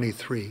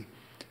 1823,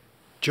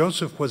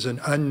 Joseph was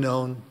an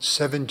unknown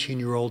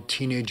 17-year-old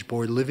teenage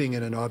boy living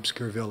in an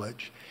obscure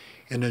village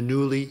in a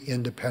newly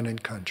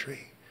independent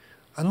country.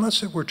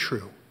 Unless it were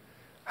true,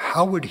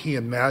 how would he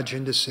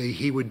imagine to say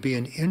he would be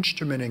an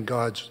instrument in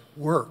God's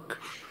work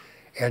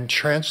and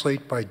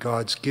translate by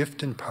God's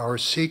gift and power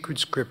sacred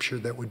scripture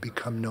that would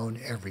become known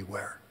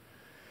everywhere?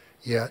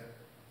 Yet,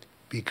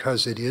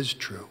 because it is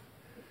true,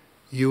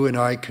 you and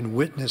I can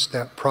witness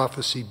that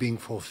prophecy being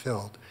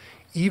fulfilled,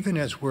 even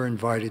as we're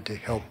invited to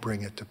help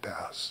bring it to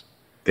pass.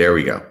 There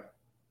we go.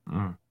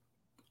 Mm.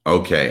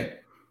 Okay.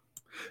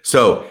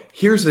 So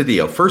here's the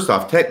deal. First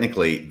off,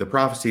 technically, the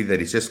prophecy that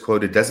he's just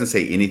quoted doesn't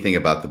say anything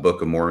about the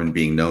Book of Mormon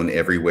being known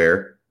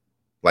everywhere,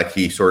 like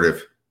he sort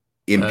of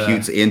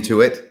imputes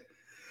into it.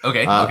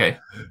 Okay.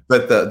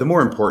 But the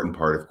more important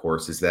part, of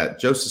course, is that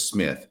Joseph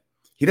Smith,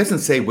 he doesn't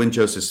say when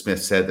Joseph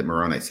Smith said that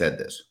Moroni said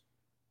this.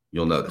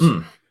 You'll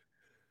notice.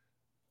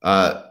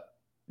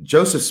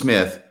 Joseph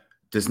Smith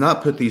does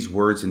not put these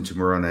words into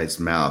Moroni's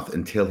mouth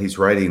until he's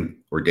writing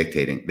or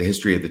dictating the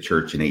history of the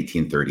church in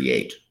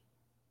 1838.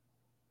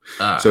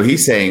 So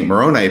he's saying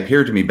Moroni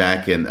appeared to me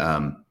back in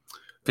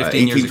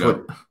 15 years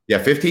ago. Yeah,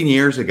 15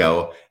 years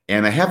ago.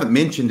 And I haven't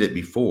mentioned it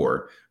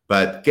before,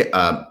 but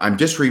I'm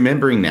just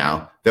remembering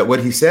now that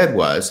what he said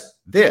was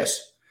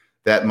this,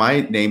 that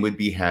my name would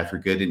be had for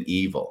good and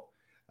evil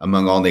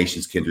among all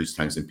nations, kindreds,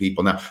 tongues, and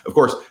people. Now, of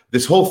course,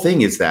 this whole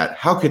thing is that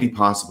how could he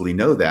possibly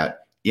know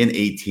that in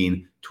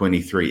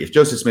 1823? If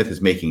Joseph Smith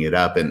is making it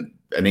up and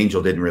an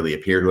angel didn't really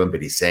appear to him,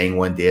 but he's saying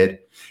one did,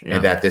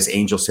 and that this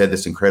angel said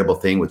this incredible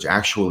thing, which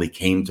actually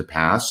came to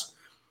pass,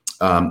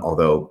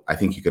 although I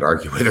think you could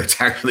argue whether it's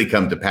actually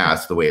come to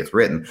pass the way it's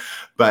written.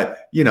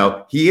 But,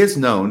 he is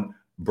known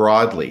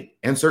broadly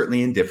and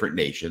certainly in different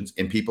nations,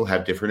 and people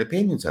have different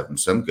opinions of him,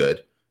 some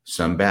good,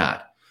 some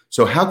bad.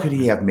 So how could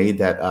he have made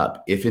that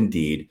up if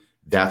indeed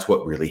that's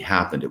what really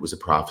happened? It was a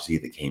prophecy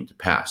that came to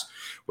pass.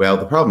 Well,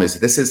 the problem is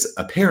this is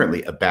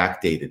apparently a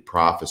backdated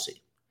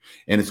prophecy,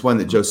 and it's one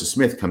that Joseph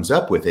Smith comes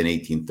up with in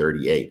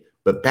 1838,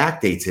 but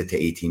backdates it to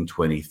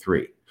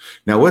 1823.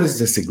 Now, what is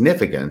the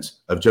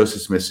significance of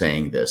Joseph Smith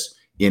saying this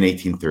in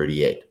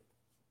 1838?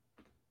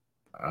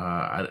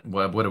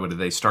 What did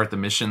they start the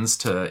missions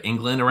to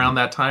England around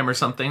that time or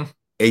something?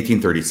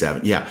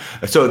 1837, yeah.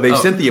 So they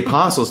sent the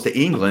apostles to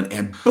England,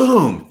 and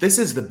boom, this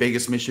is the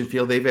biggest mission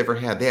field they've ever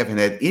had. They haven't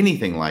had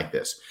anything like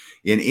this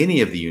in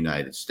any of the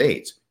United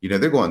States.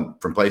 They're going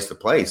from place to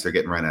place. They're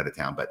getting run out of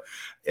town. But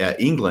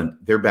England,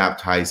 they're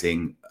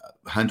baptizing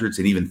hundreds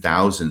and even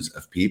thousands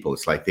of people.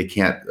 It's like they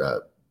can't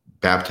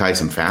baptize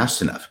them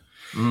fast enough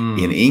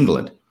in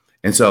England.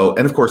 And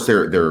of course,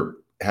 they're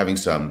having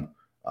some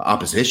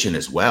opposition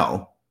as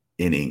well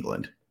in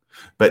England.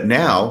 But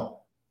now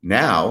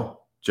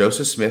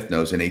Joseph Smith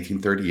knows in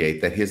 1838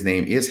 that his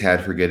name is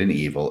had for good and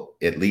evil,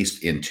 at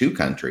least in two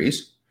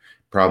countries,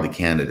 probably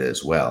Canada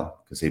as well,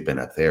 because they've been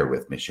up there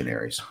with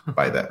missionaries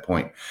by that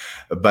point,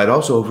 but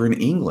also over in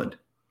England.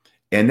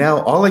 And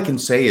now all I can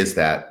say is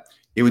that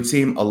it would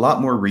seem a lot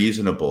more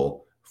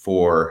reasonable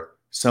for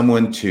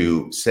someone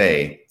to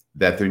say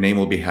that their name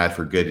will be had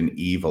for good and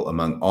evil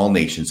among all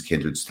nations,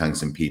 kindreds,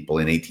 tongues, and people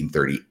in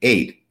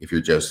 1838, if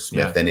you're Joseph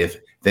Smith, than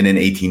in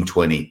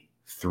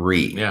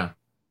 1823. Yeah.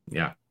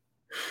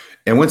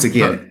 And once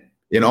again,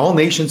 in all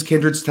nations,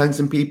 kindreds, tongues,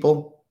 and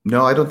people,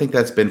 no, I don't think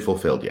that's been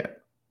fulfilled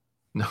yet.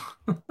 No.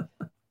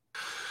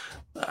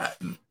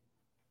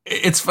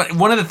 It's fun.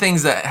 One of the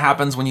things that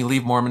happens when you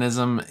leave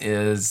Mormonism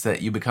is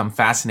that you become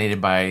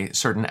fascinated by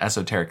certain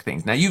esoteric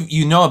things. Now,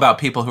 you know about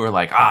people who are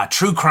like,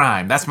 true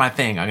crime, that's my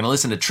thing. I'm going to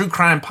listen to true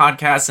crime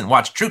podcasts and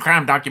watch true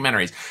crime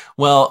documentaries.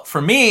 Well,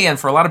 for me and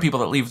for a lot of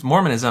people that leave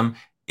Mormonism,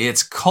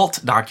 it's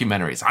cult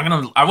documentaries.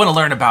 I want to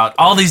learn about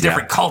all these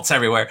different cults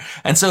everywhere.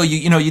 And so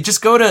you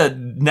just go to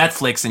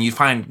Netflix and you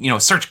find,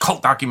 search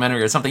cult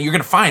documentary or something. You're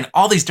going to find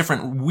all these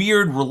different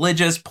weird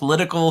religious,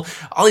 political,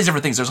 all these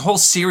different things. There's a whole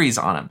series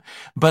on them.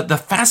 But the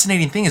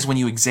fascinating thing is when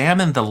you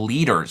examine the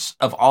leaders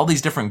of all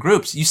these different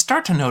groups, you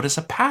start to notice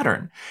a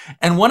pattern.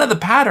 And one of the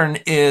pattern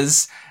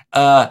is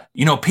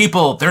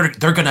people, they're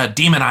going to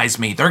demonize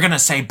me. They're going to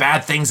say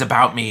bad things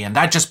about me. And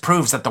that just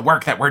proves that the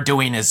work that we're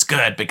doing is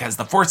good because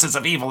the forces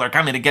of evil are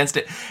coming against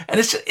it.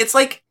 And it's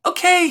like,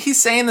 okay, he's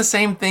saying the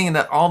same thing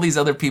that all these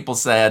other people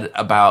said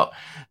about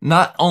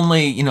not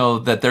only,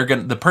 that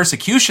the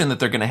persecution that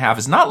they're going to have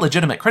is not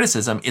legitimate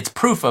criticism. It's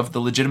proof of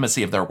the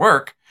legitimacy of their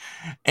work.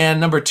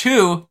 And number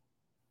two,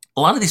 a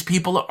lot of these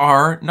people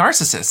are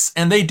narcissists,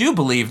 and they do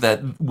believe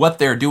that what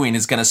they're doing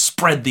is going to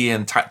spread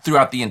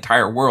throughout the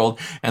entire world,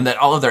 and that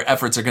all of their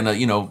efforts are going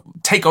to,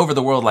 take over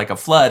the world like a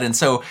flood. And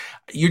so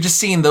you're just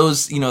seeing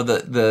those,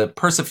 the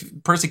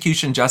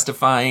persecution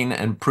justifying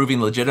and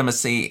proving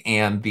legitimacy,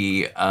 and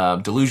the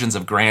delusions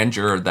of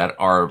grandeur that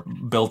are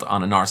built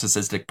on a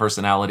narcissistic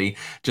personality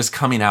just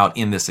coming out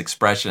in this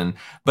expression.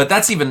 But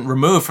that's even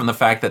removed from the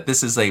fact that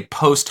this is a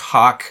post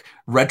hoc,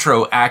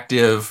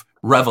 retroactive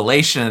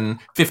revelation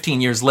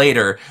 15 years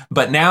later.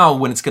 But now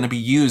when it's going to be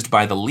used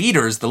by the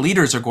leaders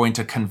are going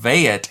to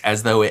convey it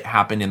as though it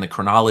happened in the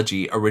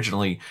chronology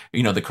originally,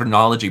 the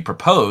chronology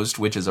proposed,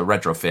 which is a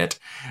retrofit.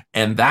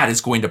 And that is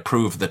going to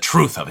prove the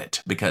truth of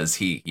it because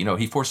he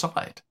foresaw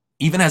it,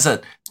 even as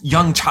a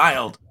young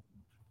child.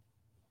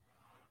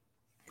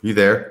 You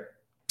there?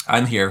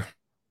 I'm here.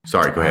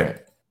 Sorry, go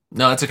ahead.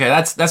 No, that's okay.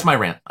 That's my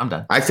rant. I'm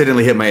done. I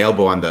accidentally hit my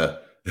elbow on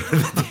the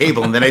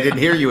table and then I didn't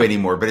hear you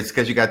anymore, but it's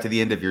because you got to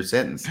the end of your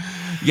sentence.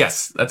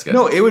 Yes, that's good.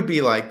 No, it would be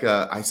like,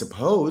 I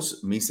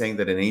suppose, me saying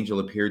that an angel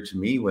appeared to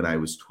me when I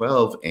was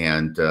 12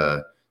 and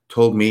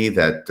told me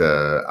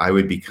that I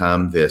would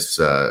become this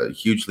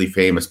hugely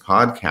famous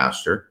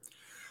podcaster.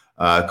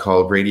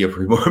 called Radio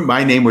Free Mormon.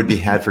 My name would be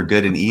had for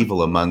good and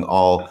evil among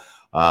all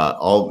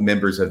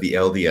members of the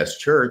LDS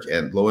Church,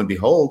 and lo and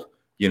behold,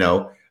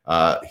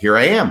 here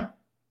I am.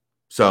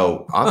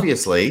 So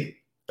obviously,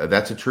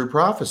 that's a true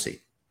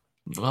prophecy.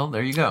 Well,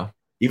 there you go.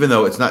 Even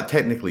though it's not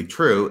technically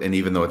true, and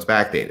even though it's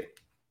backdated.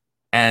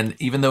 And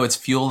even though it's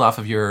fueled off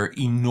of your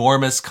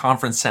enormous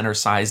conference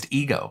center-sized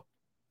ego.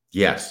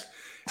 Yes.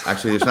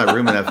 Actually, there's not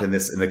room enough in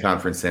the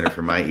conference center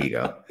for my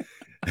ego.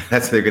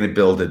 They're going to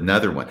build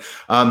another one.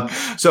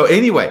 So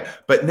anyway,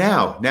 but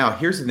now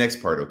here's the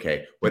next part,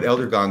 okay? What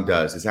Elder Gong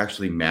does is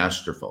actually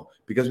masterful,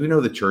 because we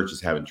know the church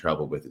is having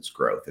trouble with its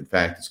growth. In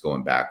fact, it's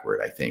going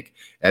backward, I think.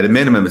 At a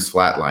minimum, it's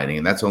flatlining,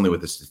 and that's only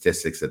with the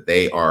statistics that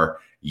they are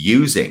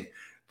using,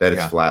 that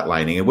it's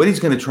flatlining. And what he's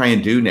going to try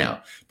and do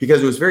now,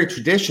 because it was very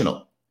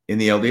traditional in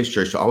the LDS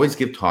Church to always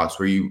give talks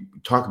where you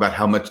talk about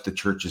how much the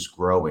church is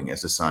growing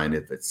as a sign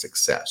of its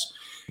success.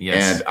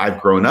 Yes. And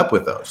I've grown up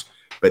with those.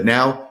 But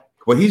now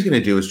what he's going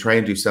to do is try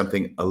and do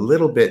something a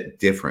little bit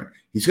different.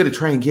 He's going to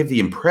try and give the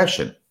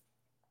impression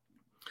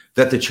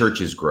that the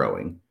church is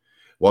growing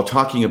while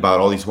talking about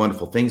all these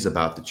wonderful things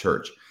about the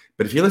church.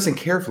 But if you listen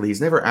carefully,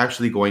 he's never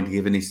actually going to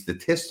give any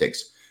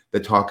statistics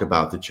that talk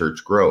about the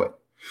church growing.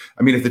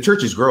 I mean, if the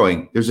church is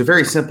growing, there's a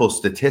very simple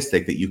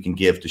statistic that you can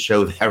give to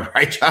show that,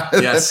 right,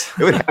 Jonathan? Yes.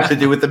 It would have to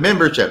do with the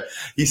membership.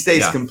 He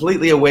stays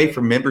completely away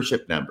from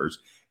membership numbers,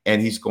 and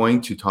he's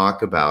going to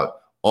talk about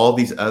all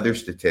these other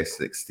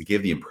statistics to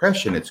give the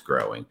impression it's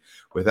growing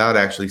without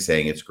actually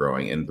saying it's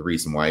growing. And the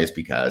reason why is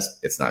because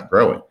it's not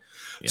growing.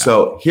 Yeah.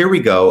 So here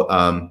we go.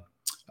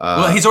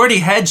 Well, he's already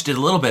hedged it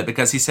a little bit,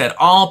 because he said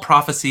all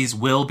prophecies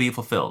will be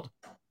fulfilled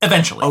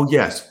eventually. Oh,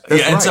 yes.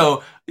 That's right.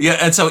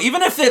 And so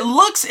even if it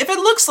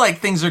looks like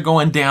things are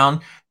going down,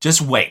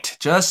 just wait.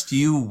 Just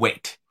you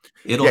wait.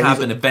 It'll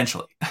happen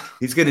eventually.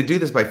 He's going to do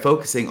this by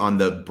focusing on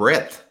the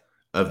breadth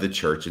of the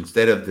church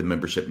instead of the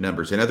membership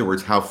numbers. In other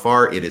words, how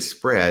far it is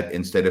spread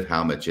instead of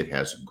how much it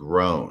has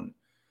grown.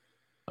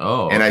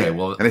 Oh, and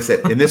okay. I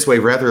said, in this way,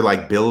 rather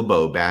like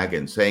Bilbo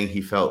Baggins saying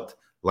he felt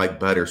like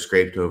butter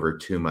scraped over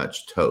too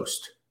much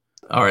toast.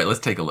 All right, let's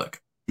take a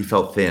look. He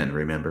felt thin,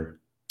 remember?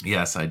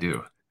 Yes, I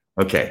do.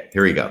 Okay,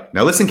 here we go.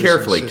 Now listen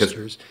carefully. Go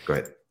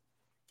ahead.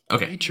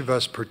 Okay. Each of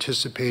us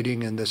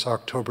participating in this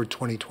October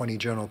 2020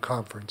 General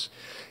Conference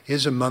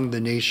is among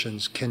the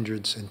nations,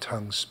 kindreds, and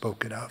tongues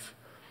spoken of.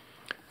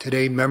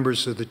 Today,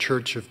 members of the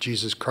Church of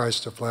Jesus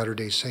Christ of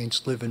Latter-day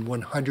Saints live in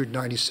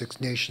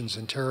 196 nations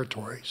and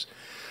territories,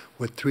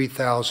 with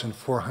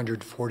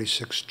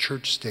 3,446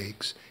 church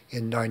stakes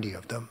in 90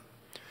 of them.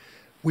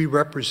 We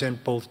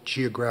represent both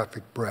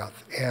geographic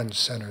breadth and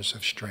centers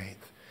of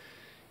strength.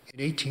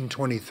 In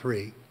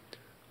 1823,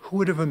 who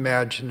would have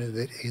imagined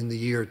that in the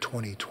year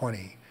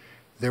 2020,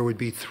 there would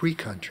be 3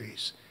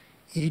 countries,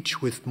 each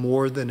with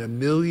more than 1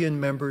 million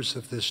members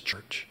of this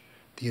church,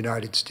 the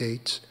United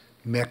States,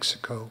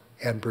 Mexico,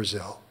 and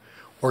Brazil,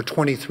 or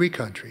 23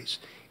 countries,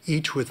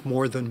 each with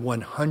more than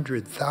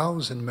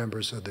 100,000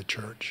 members of the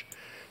church,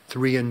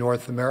 3 in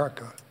North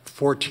America,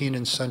 14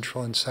 in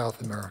Central and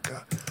South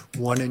America,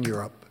 1 in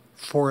Europe,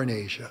 4 in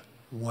Asia,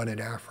 1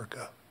 in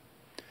Africa.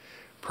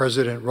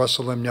 President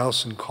Russell M.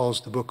 Nelson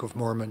calls the Book of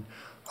Mormon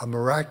a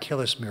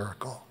miraculous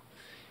miracle.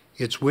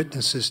 Its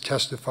witnesses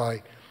testify,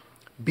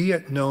 "Be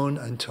it known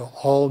unto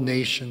all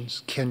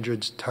nations,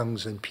 kindreds,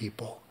 tongues, and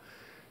people."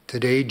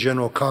 Today,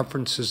 General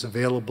Conference is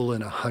available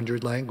in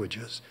 100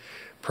 languages.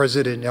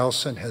 President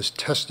Nelson has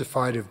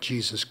testified of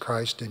Jesus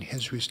Christ and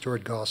his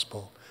restored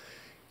gospel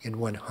in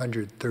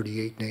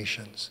 138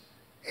 nations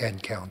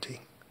and counting.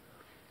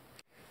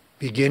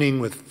 Beginning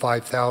with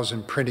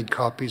 5,000 printed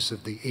copies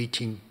of the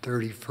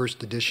 1830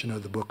 first edition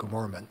of the Book of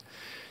Mormon,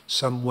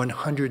 some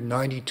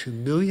 192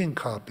 million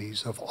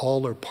copies of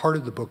all or part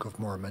of the Book of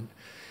Mormon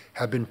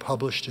have been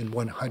published in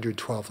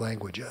 112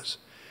 languages.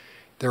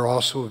 They're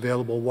also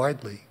available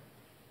widely,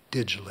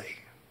 digitally.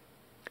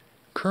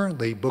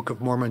 Currently, Book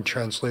of Mormon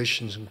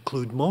translations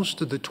include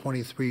most of the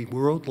 23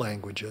 world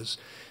languages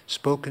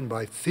spoken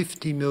by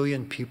 50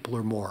 million people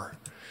or more.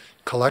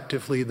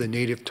 Collectively, the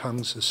native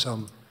tongues of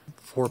some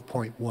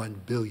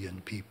 4.1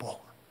 billion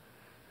people.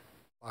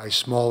 By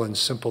small and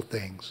simple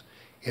things,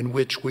 in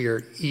which we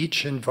are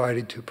each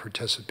invited to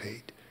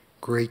participate,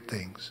 great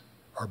things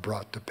are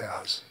brought to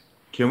pass.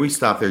 Can we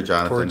stop there,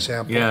 Jonathan? For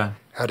example,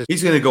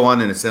 he's going to go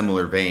on in a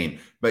similar vein,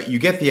 but you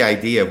get the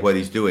idea of what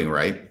he's doing,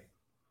 right?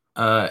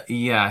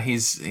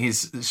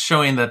 He's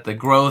showing that the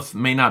growth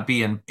may not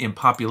be in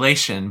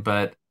population,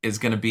 but is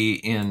going to be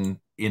in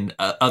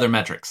other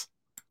metrics.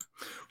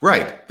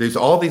 Right. There's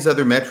all these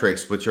other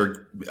metrics which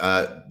are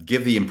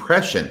give the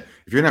impression,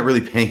 if you're not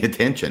really paying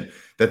attention,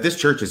 that this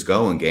church is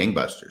going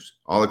gangbusters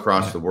all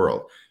across the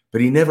world.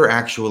 But he never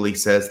actually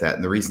says that.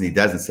 And the reason he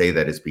doesn't say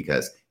that is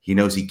because he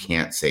knows he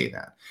can't say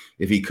that.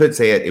 If he could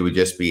say it, it would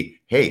just be,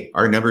 hey,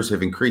 our numbers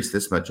have increased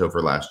this much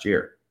over last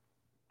year.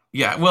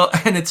 Yeah, well,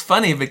 and it's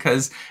funny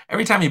because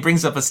every time he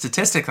brings up a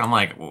statistic, I'm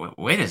like,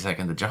 wait a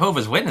second, the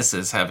Jehovah's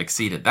Witnesses have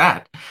exceeded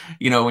that.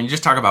 When you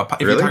just talk about, if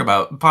you Really? talk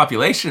about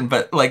population,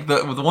 but like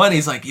the one,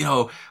 he's like,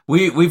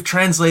 we've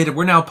translated,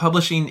 we're now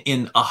publishing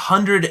in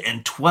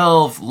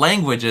 112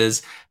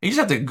 languages. You just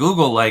have to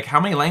Google, like, how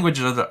many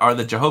languages are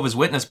the Jehovah's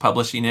Witness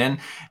publishing in?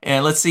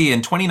 And let's see,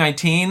 in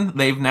 2019,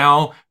 they've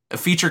now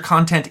feature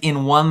content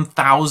in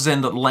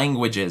 1,000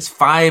 languages,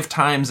 5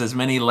 times as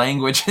many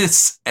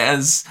languages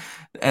as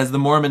the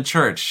Mormon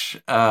Church.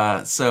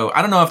 So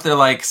I don't know if they're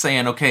like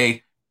saying,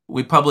 okay,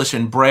 we publish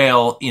in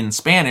Braille in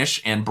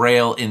Spanish and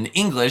Braille in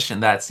English,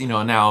 and that's,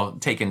 now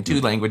taken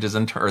 2 languages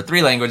or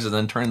 3 languages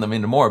and turn them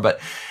into more. But,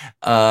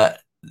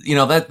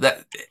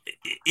 that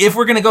if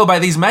we're going to go by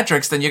these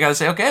metrics, then you got to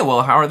say, okay,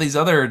 well, how are these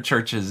other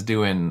churches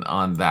doing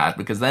on that?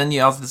 Because then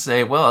you also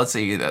say, well, let's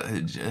see,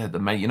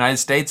 the United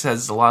States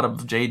has a lot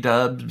of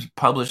J-Dub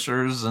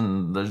publishers,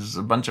 and there's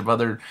a bunch of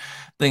other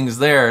things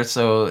there.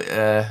 So,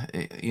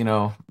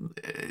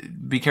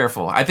 be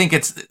careful. I think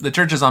the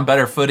church is on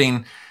better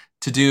footing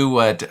to do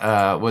what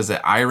was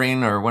it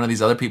Eyring or one of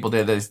these other people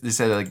did. They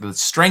said, like, the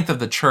strength of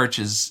the church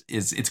is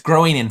it's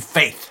growing in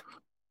faith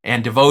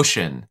and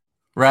devotion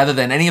rather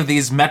than any of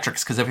these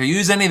metrics. Because if you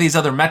use any of these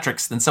other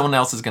metrics, then someone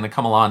else is going to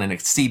come along and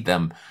exceed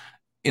them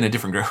in a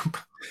different group.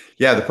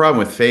 Yeah, the problem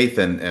with faith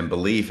and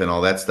belief and all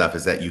that stuff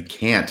is that you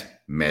can't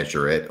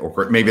measure it,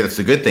 or maybe that's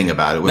the good thing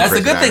about it. That's the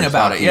good thing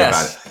about it.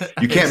 Yes,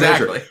 you can't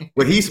exactly.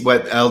 measure it.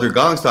 What Elder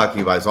Gong's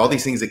talking about is all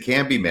these things that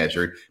can be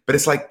measured, but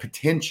it's like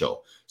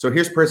potential. So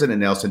here's President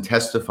Nelson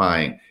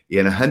testifying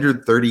in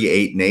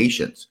 138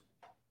 nations.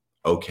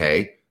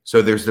 Okay,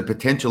 so there's the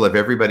potential of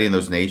everybody in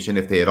those nations,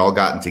 if they had all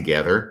gotten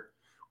together,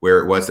 where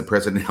it was that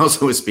President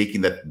Nelson was speaking,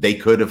 that they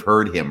could have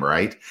heard him,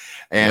 right?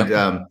 And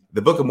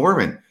the Book of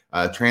Mormon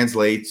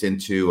translates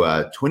into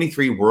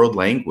 23 world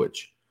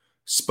language,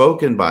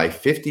 spoken by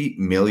 50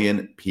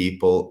 million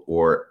people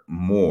or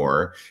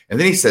more. And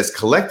then he says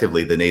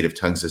collectively the native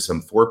tongues is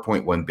some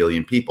 4.1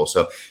 billion people.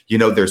 So,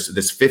 there's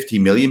this 50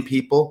 million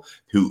people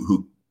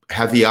who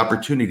have the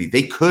opportunity.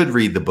 They could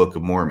read the Book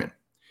of Mormon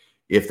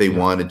if they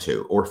wanted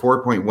to, or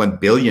 4.1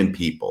 billion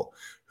people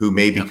who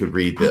maybe could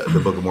read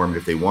the Book of Mormon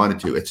if they wanted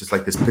to. It's just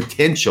like this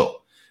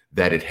potential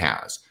that it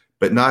has,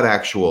 but not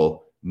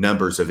actual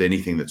numbers of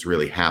anything that's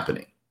really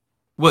happening.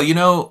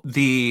 Well,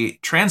 the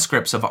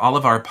transcripts of all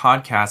of our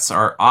podcasts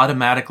are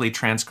automatically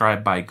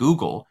transcribed by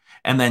Google,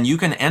 and then you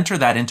can enter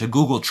that into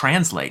Google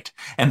Translate,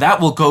 and that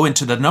will go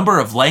into the number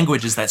of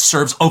languages that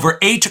serves over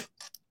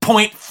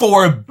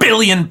 8.4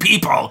 billion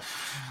people.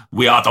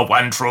 We are the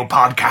one true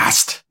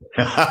podcast.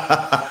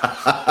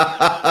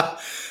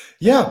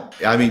 Yeah,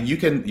 I mean, you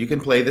can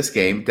play this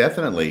game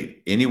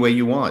definitely any way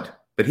you want,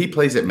 but he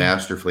plays it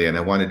masterfully, and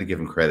I wanted to give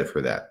him credit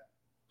for that.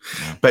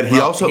 But he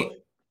go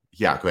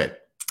ahead.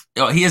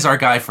 He is our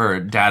guy for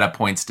data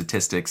point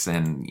statistics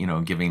and,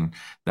 giving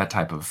that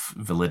type of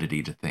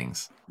validity to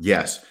things.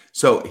 Yes.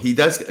 So he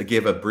does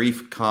give a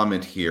brief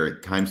comment here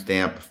at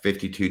timestamp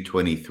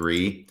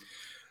 5223,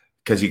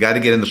 because you got to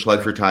get in the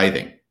plug for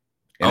tithing.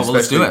 And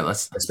let's do it.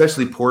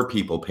 Especially poor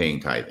people paying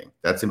tithing.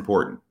 That's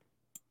important.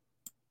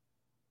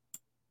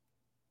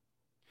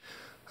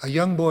 A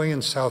young boy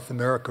in South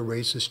America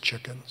raises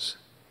chickens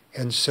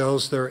and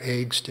sells their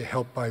eggs to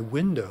help buy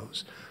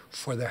windows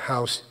for the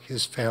house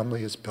his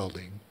family is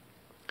building.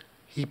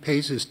 He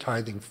pays his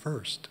tithing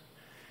first.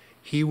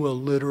 He will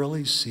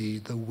literally see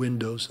the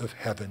windows of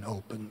heaven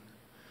open.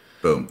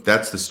 Boom.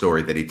 That's the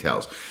story that he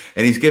tells.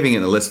 And he's giving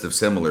it a list of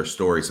similar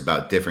stories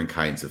about different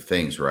kinds of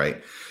things,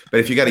 right? But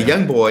if you got a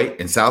young boy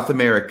in South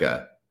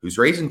America who's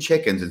raising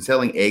chickens and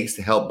selling eggs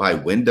to help buy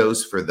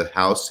windows for the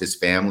house his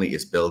family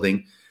is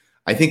building,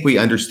 I think we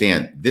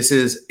understand this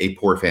is a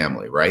poor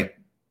family, right?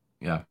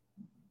 Yeah.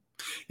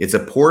 It's a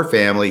poor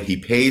family. He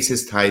pays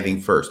his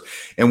tithing first.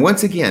 And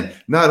once again,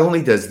 not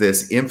only does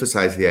this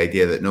emphasize the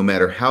idea that no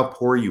matter how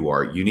poor you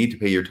are, you need to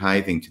pay your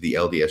tithing to the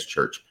LDS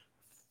Church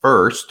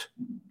first.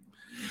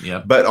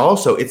 Yeah. But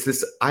also it's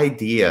this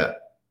idea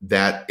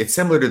that it's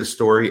similar to the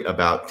story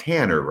about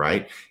Tanner,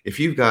 right? If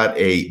you've got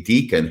a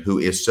deacon who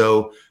is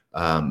so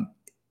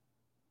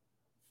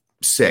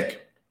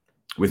sick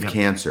with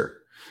cancer,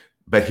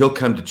 but he'll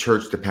come to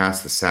church to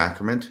pass the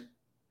sacrament.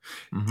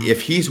 Mm-hmm.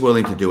 If he's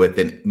willing to do it,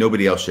 then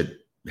nobody else should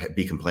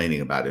be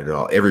complaining about it at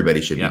all. Everybody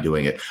should be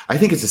doing it. I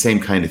think it's the same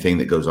kind of thing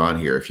that goes on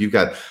here. If you've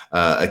got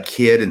a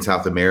kid in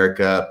South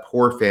America,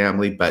 poor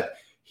family, but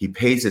he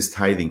pays his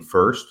tithing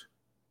first,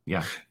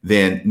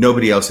 then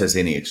nobody else has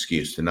any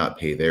excuse to not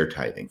pay their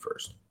tithing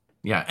first.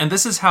 Yeah, and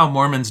this is how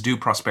Mormons do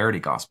prosperity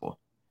gospel.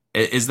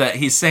 Is that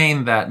he's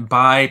saying that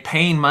by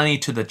paying money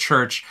to the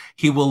church,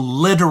 he will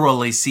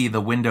literally see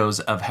the windows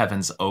of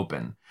heavens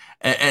open.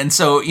 And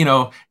so,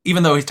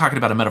 even though he's talking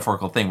about a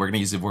metaphorical thing, we're going to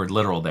use the word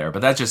literal there,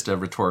 but that's just a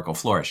rhetorical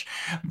flourish.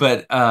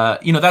 But,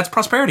 that's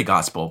prosperity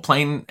gospel,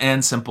 plain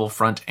and simple,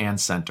 front and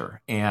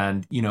center.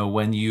 And,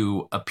 when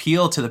you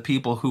appeal to the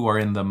people who are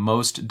in the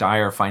most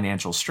dire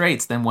financial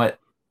straits, then what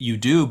you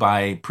do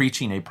by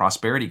preaching a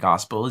prosperity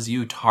gospel is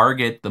you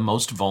target the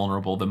most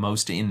vulnerable, the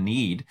most in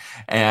need,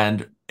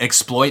 and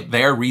exploit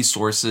their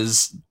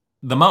resources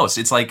the most.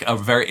 It's like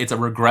it's a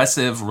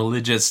regressive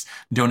religious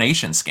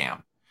donation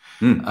scam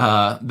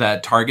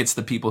that targets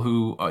the people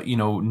who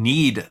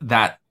need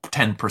that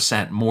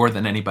 10% more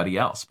than anybody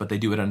else, but they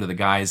do it under the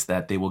guise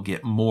that they will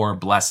get more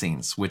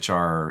blessings, which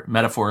are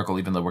metaphorical,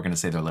 even though we're going to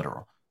say they're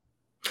literal.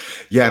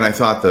 Yeah, and I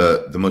thought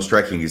the most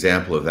striking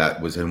example of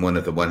that was in one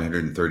of the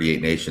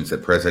 138 nations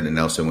that President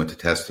Nelson went to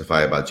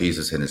testify about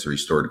Jesus and his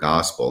restored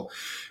gospel,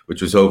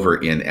 which was over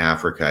in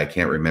Africa. I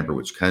can't remember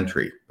which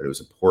country, but it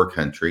was a poor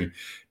country.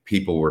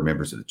 People were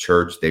members of the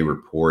church. They were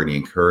poor, and he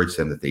encouraged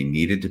them that they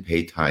needed to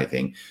pay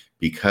tithing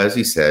because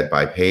he said,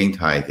 by paying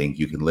tithing,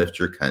 you can lift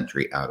your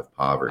country out of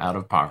poverty. Out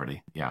of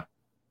poverty, yeah.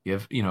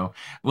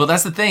 Well,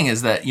 that's the thing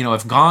is that,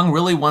 if Gong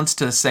really wants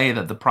to say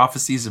that the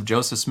prophecies of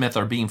Joseph Smith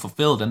are being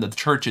fulfilled and that the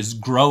church is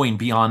growing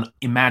beyond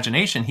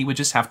imagination, he would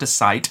just have to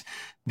cite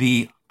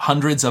the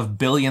hundreds of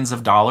billions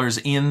of dollars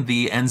in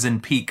the Ensign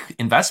Peak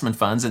investment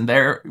funds. And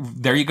there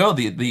you go.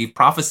 The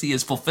prophecy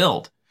is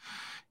fulfilled.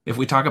 If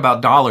we talk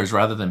about dollars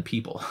rather than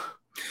people.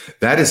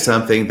 That is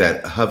something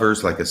that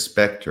hovers like a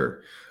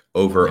specter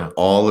over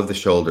all of the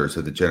shoulders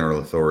of the general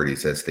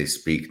authorities as they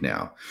speak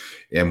now.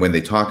 And when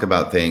they talk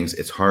about things,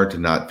 it's hard to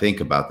not think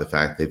about the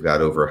fact they've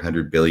got over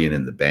 $100 billion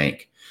in the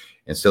bank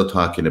and still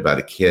talking about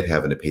a kid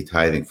having to pay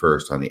tithing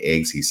first on the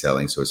eggs he's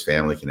selling so his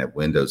family can have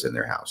windows in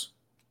their house.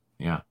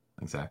 Yeah,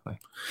 exactly.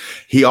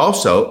 He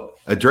also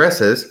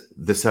addresses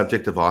the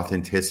subject of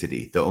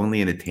authenticity, though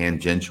only in a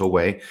tangential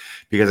way,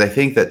 because I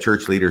think that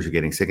church leaders are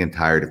getting sick and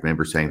tired of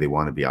members saying they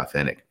want to be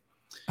authentic.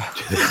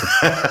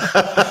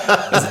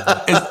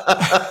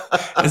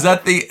 Is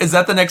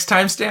that the next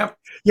timestamp?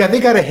 Yeah, they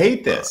got to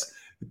hate this.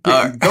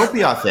 Don't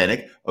be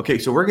authentic. Okay,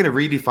 so we're going to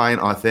redefine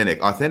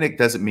authentic. Authentic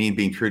doesn't mean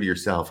being true to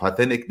yourself.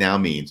 Authentic now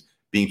means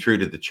being true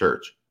to the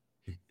church.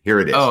 Here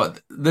it is. Oh,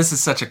 this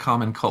is such a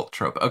common cult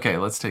trope. Okay,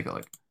 let's take a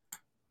look.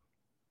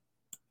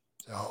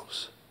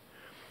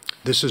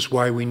 This is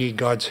why we need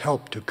God's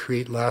help to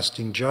create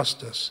lasting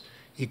justice,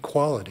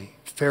 equality,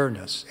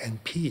 fairness,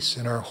 and peace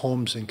in our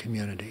homes and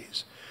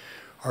communities.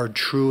 Our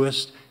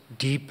truest,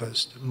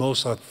 deepest,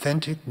 most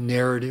authentic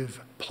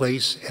narrative,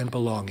 place, and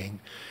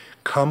belonging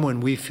come when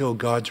we feel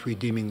God's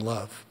redeeming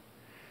love,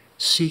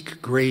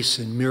 seek grace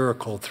and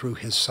miracle through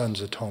his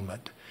Son's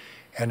atonement,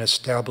 and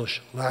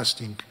establish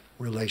lasting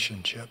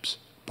relationships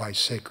by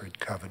sacred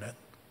covenant.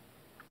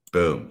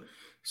 Boom.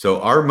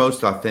 So our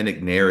most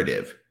authentic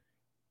narrative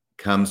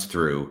comes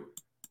through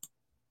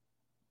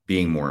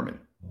being Mormon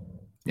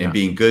and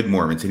being good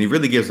Mormons. And he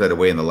really gives that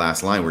away in the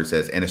last line where he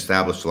says, and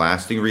establish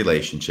lasting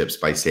relationships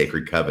by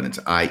sacred covenants,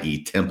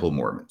 i.e. temple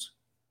Mormons.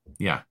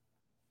 Yeah,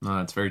 no,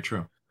 that's very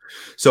true.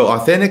 So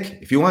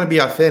authentic, if you want to be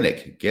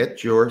authentic,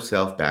 get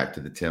yourself back to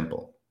the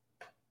temple.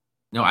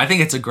 No, I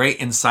think it's a great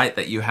insight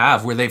that you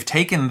have where they've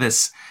taken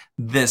this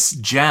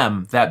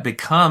gem that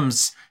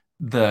becomes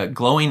the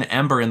glowing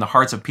ember in the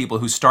hearts of people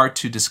who start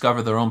to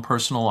discover their own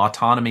personal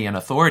autonomy and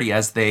authority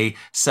as they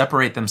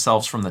separate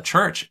themselves from the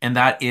church. And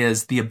that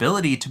is the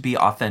ability to be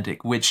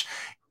authentic, which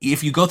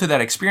if you go through that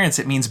experience,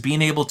 it means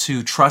being able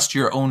to trust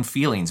your own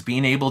feelings,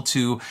 being able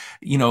to,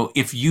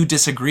 if you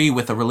disagree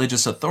with a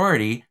religious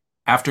authority,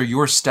 after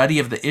your study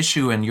of the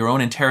issue and your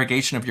own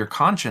interrogation of your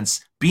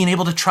conscience, being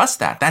able to trust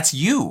that. That's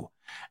you.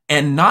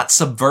 And not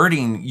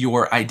subverting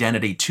your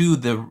identity to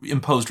the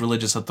imposed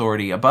religious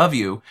authority above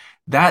you.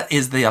 That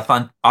is the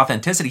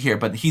authenticity here.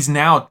 But he's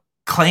now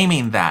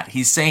claiming that.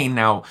 He's saying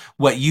now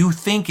what you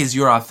think is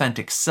your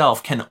authentic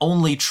self can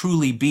only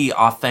truly be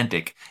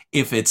authentic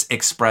if it's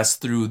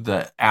expressed through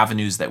the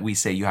avenues that we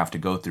say you have to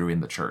go through in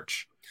the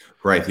church.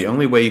 Right. The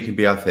only way you can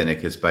be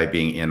authentic is by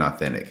being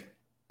inauthentic.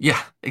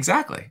 Yeah,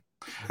 exactly.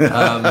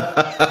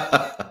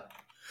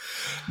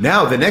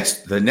 Now, the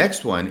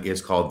next one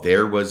is called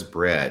There Was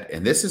Bread,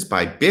 and this is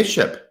by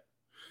Bishop,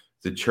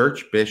 the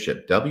church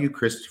bishop, W.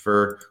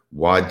 Christopher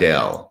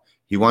Waddell.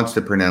 He wants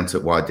to pronounce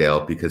it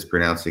Waddell because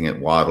pronouncing it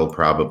Waddle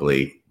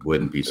probably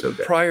wouldn't be so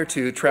good. Prior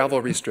to travel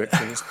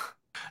restrictions.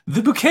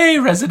 The Bouquet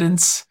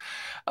residence.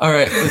 All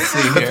right, let's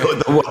see here.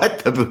 The what?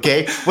 The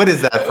Bouquet? What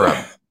is that from?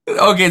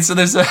 Okay, so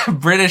there's a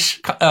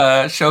British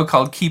show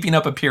called Keeping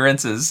Up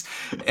Appearances,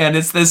 and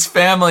it's this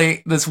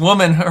family, this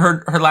woman,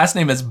 her last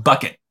name is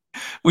Bucket,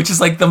 which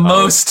is like the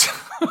most,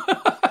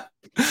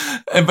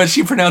 but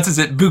she pronounces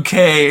it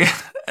Bouquet,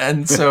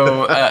 and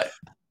so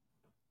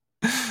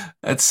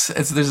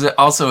there's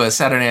also a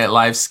Saturday Night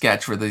Live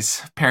sketch where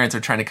these parents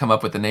are trying to come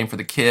up with a name for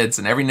the kids,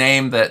 and every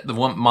name that the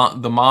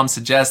mom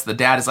suggests, the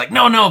dad is like,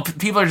 no,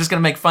 people are just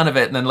gonna make fun of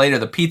it. And then later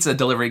the pizza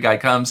delivery guy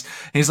comes,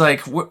 and he's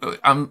like,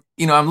 I'm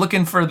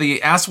looking for the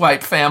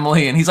Asswipe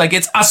family, and he's like,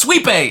 it's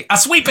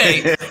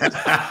Aswipe.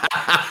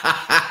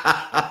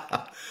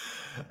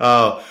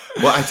 Oh,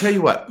 well, I tell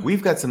you what,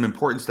 we've got some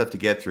important stuff to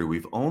get through.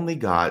 We've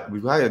got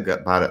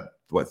about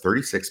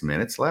 36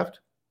 minutes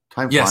left.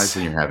 Time flies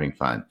when you're having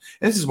fun.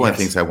 And this is one of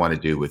the things I want to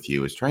do with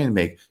you is trying to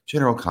make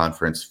General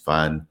Conference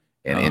fun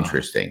and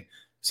interesting,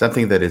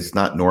 something that is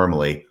not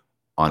normally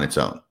on its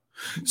own.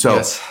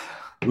 So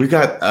We've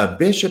got a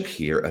bishop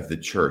here of the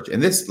church.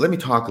 And this, let me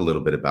talk a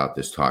little bit about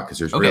this talk, because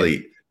there's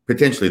really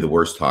potentially the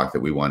worst talk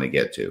that we want to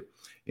get to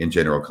in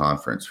General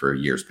Conference for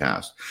years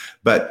past.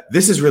 But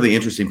this is really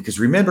interesting because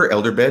remember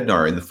Elder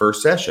Bednar in the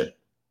first session,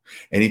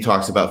 and he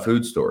talks about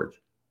food storage,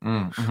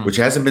 which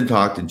hasn't been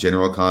talked in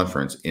General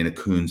Conference in a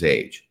coon's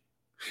age.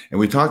 And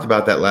we talked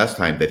about that last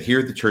time, that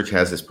here the church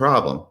has this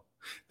problem,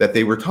 that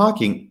they were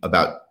talking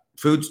about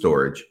food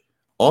storage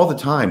all the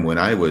time when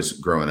I was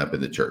growing up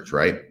in the church,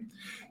 right?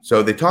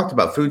 So they talked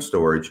about food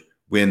storage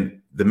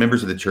when the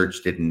members of the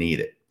church didn't need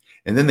it.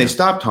 And then they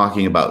stopped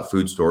talking about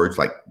food storage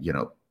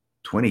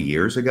 20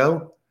 years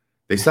ago.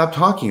 They stopped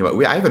talking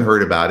about I haven't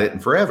heard about it in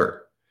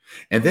forever.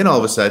 And then all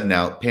of a sudden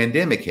now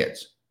pandemic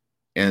hits.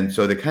 And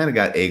so they kind of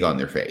got egg on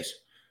their face.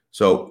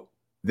 So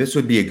this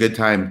would be a good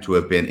time to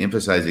have been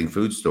emphasizing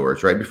food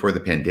storage right before the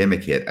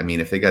pandemic hit. I mean,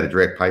 if they got a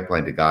direct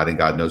pipeline to God and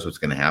God knows what's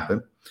going to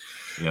happen.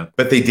 Yeah.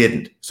 But they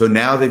didn't. So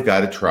now they've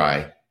got to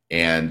try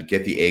and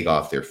get the egg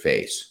off their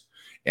face.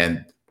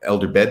 And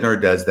Elder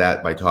Bednar does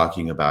that by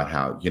talking about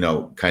how,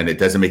 kind of it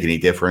doesn't make any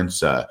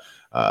difference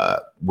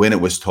when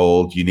it was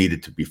told you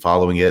needed to be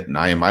following it. And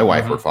I and my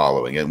wife were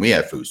following it. And we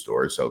have food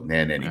stores, so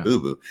nanny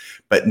boo-boo.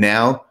 But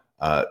now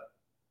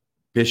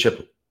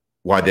Bishop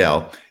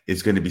Waddell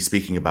is going to be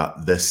speaking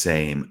about the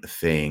same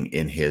thing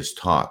in his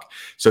talk.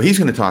 So he's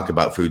going to talk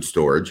about food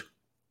storage.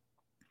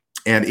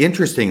 And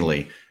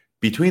interestingly,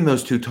 between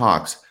those two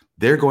talks,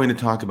 they're going to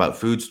talk about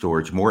food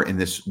storage more in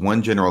this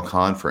one General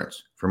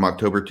Conference from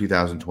October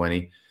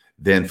 2020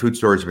 than food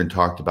storage has been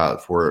talked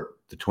about for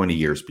the 20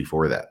 years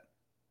before that.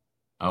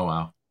 Oh,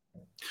 wow.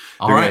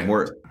 All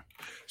right.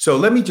 So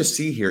let me just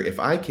see here if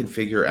I can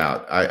figure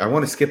out. I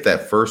want to skip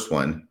that first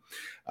one,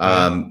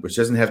 which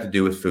doesn't have to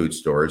do with food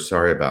storage.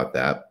 Sorry about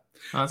that.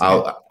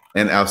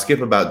 I'll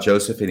skip about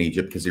Joseph in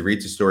Egypt because he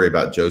reads a story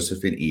about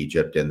Joseph in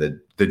Egypt and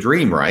the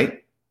dream, right?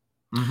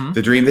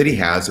 The dream that he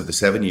has of the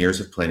 7 years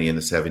of plenty and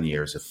the 7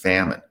 years of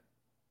famine.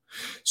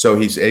 So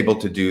he's able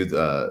to do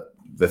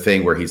the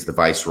thing where he's the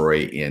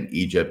viceroy in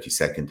Egypt. He's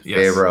second to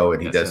Pharaoh,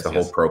 and he does the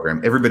whole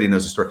program. Everybody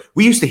knows the story.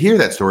 We used to hear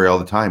that story all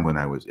the time when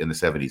I was in the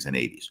 70s and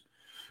 80s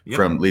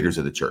from leaders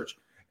of the church,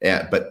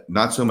 but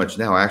not so much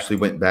now. I actually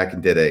went back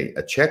and did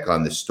a check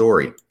on this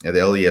story at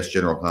the LES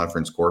General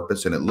Conference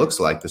Corpus, and it looks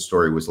like the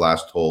story was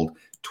last told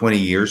 20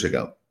 years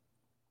ago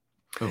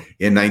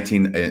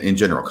in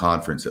General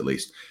Conference, at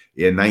least.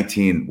 In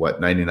 99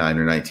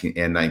 or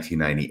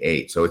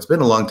 1998. So it's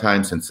been a long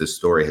time since this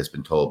story has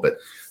been told, but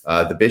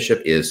the bishop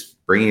is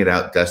bringing it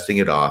out, dusting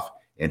it off,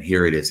 and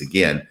here it is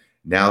again.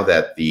 Now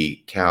that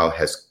the cow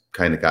has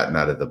kind of gotten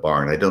out of the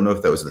barn. I don't know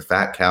if that was the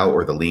fat cow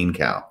or the lean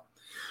cow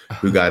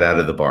who got out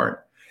of the barn.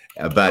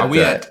 But are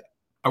we at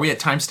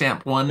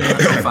timestamp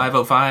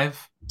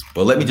 10505?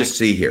 Well, let me just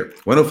see here.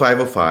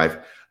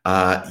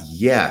 10505.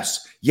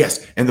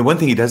 Yes. And the one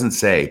thing he doesn't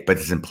say, but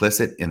it's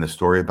implicit in the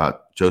story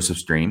about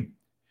Joseph's dream,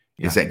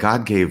 is that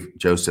God gave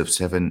Joseph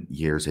 7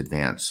 years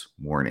advance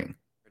warning.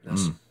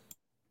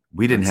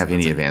 We didn't have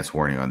any advance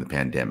warning on the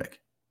pandemic.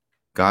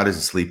 God is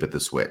asleep at the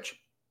switch.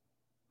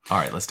 All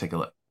right, let's take a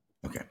look.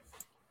 Okay.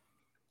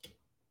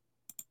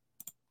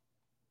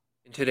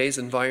 In today's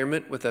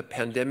environment, with a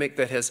pandemic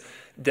that has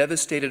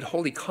devastated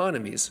whole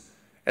economies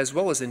as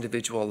well as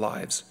individual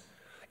lives,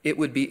 it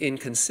would be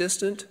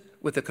inconsistent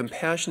with a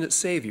compassionate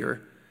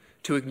Savior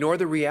to ignore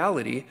the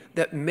reality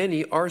that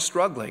many are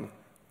struggling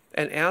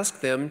and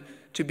ask them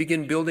to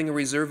begin building a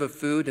reserve of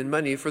food and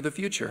money for the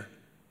future.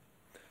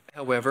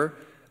 However,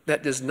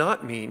 that does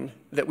not mean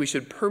that we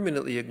should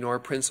permanently ignore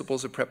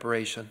principles of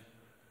preparation,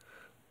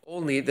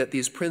 only that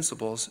these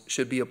principles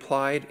should be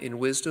applied in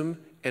wisdom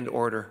and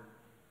order,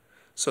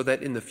 so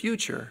that in the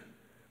future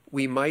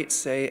we might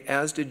say,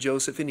 as did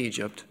Joseph in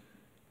Egypt,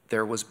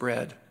 there was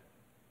bread.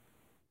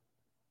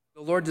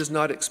 The Lord does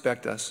not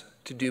expect us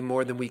to do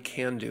more than we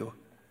can do,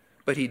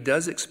 but he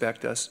does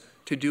expect us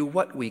to do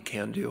what we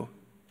can do,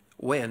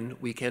 when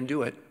we can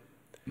do it.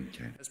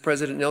 Okay. As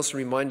President Nelson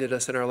reminded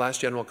us in our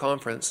last General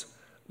Conference,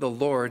 the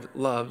Lord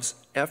loves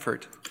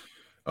effort.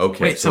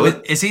 Okay. Wait, so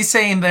is he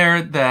saying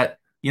there that,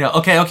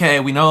 okay,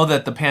 we know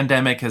that the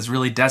pandemic has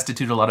really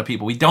destituted a lot of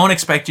people. We don't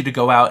expect you to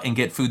go out and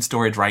get food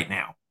storage right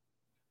now.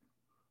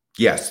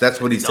 Yes,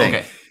 that's what he's saying.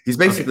 Okay. He's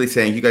basically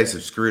saying you guys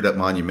have screwed up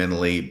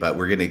monumentally, but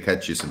we're going to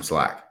cut you some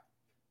slack.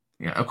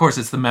 Yeah, of course,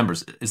 it's the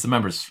members. It's the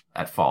members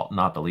at fault,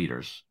 not the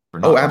leaders.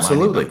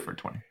 Absolutely. For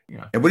 20.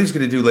 Yeah. And what he's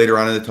going to do later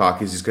on in the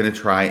talk is he's going to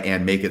try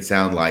and make it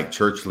sound like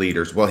church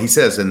leaders. Well, he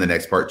says in the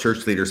next part,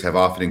 church leaders have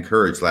often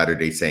encouraged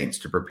Latter-day Saints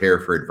to prepare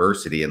for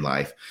adversity in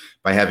life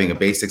by having a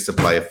basic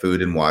supply of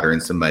food and water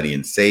and some money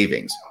in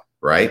savings,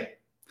 right?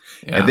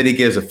 Yeah. And then he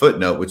gives a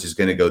footnote, which is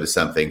going to go to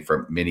something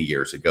from many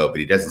years ago, but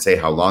he doesn't say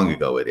how long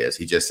ago it is.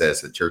 He just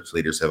says that church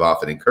leaders have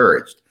often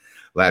encouraged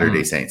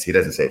Latter-day Saints. He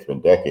doesn't say it's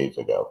been decades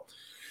ago,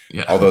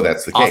 although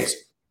that's the case.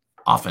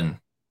 Often.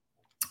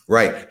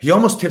 Right. He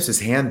almost tips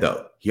his hand,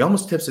 though. He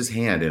almost tips his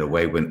hand in a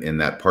way when in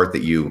that part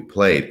that you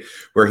played,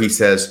 where he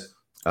says,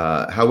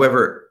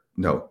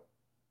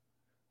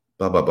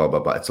 blah, blah, blah, blah,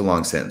 blah. It's a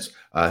long sentence.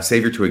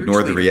 Savior to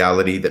ignore the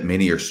reality that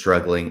many are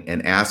struggling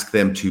and ask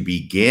them to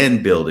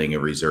begin building a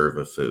reserve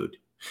of food.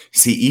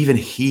 See, even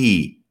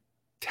he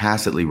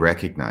tacitly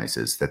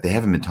recognizes that they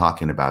haven't been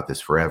talking about this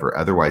forever.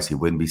 Otherwise, he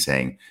wouldn't be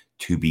saying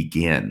to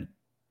begin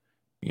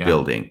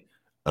building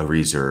a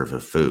reserve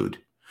of food.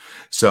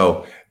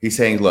 So he's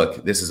saying,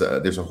 look, there's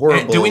a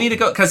horrible... And do we need to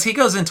go? Because he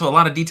goes into a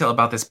lot of detail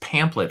about this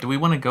pamphlet. Do we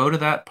want to go to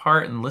that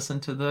part and listen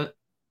to the...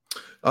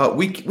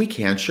 We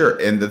can, sure.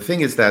 And the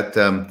thing is that,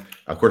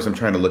 of course, I'm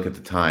trying to look at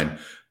the time,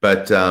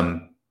 but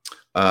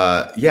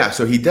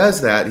so he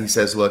does that. He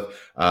says, look,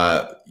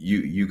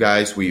 you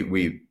guys,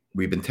 we've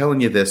been telling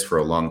you this for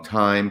a long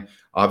time.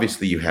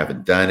 Obviously, you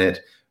haven't done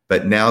it.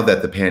 But now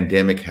that the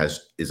pandemic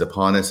is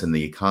upon us and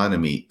the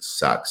economy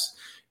sucks,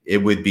 it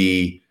would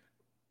be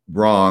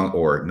wrong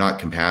or not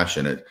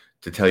compassionate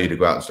to tell you to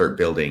go out and start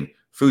building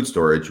food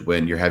storage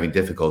when you're having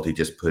difficulty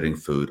just putting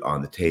food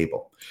on the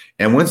table.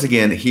 And once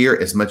again, here,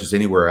 as much as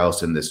anywhere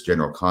else in this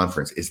general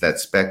conference, is that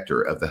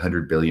specter of the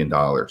 $100 billion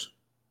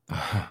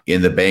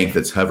in the bank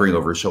that's hovering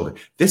over his shoulder.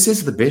 This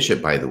is the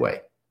bishop, by the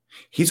way.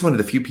 He's one of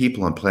the few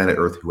people on planet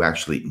Earth who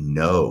actually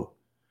know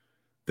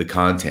the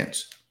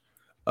contents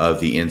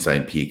of the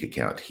Ensign Peak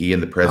account. He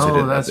and the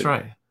president. Oh, that's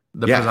right.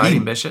 The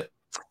presiding bishop.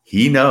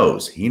 He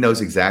knows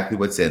exactly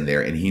what's in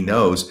there. And he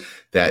knows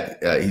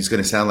that he's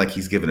going to sound like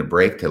he's giving a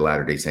break to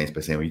Latter-day Saints by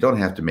saying, well, you don't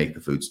have to make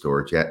the food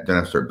storage yet. You don't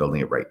have to start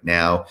building it right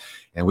now.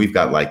 And we've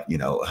got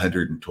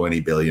 120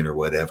 billion or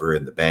whatever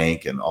in the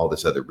bank and all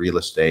this other real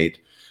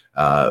estate.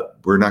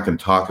 We're not going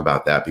to talk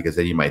about that because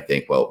then you might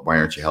think, well, why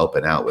aren't you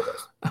helping out with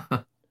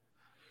us?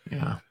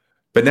 Yeah.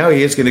 But now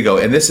he is going to go.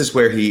 And this is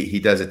where he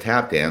does a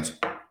tap dance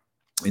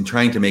in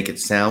trying to make it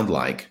sound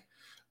like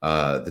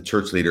the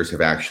church leaders have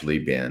actually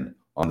been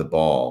on the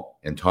ball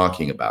and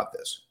talking about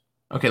this.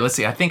 Okay, let's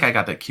see. I think I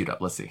got that queued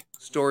up. Let's see.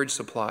 Storage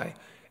supply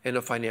and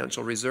a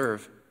financial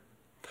reserve.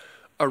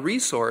 A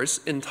resource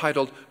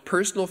entitled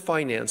Personal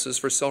Finances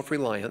for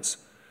Self-Reliance,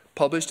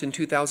 published in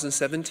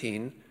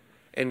 2017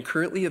 and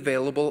currently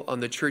available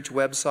on the church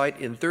website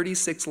in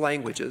 36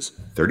 languages.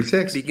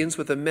 36. Begins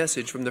with a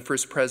message from the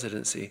First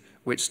Presidency,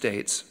 which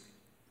states,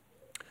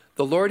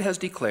 "The Lord has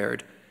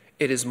declared,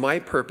 it is my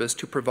purpose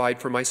to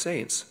provide for my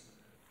saints.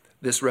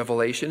 This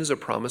revelation is a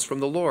promise from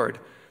the Lord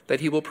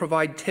that he will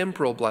provide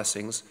temporal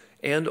blessings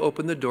and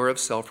open the door of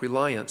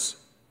self-reliance.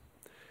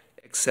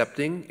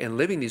 Accepting and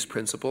living these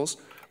principles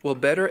will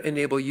better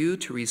enable you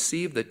to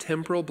receive the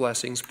temporal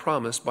blessings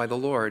promised by the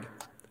Lord.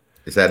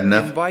 Is that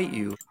enough? I invite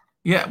you."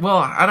 Yeah, well,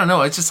 I don't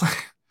know. It's just like...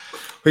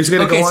 He's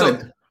going to go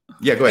on.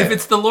 Yeah, go ahead. If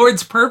it's the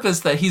Lord's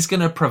purpose that he's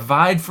going to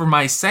provide for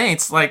my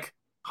saints, $100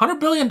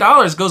 billion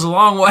goes a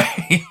long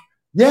way.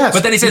 Yes.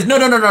 But then he says, no.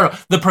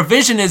 The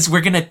provision is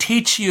we're going to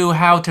teach you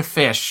how to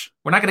fish.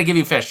 We're not going to give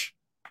you fish.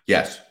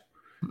 Yes,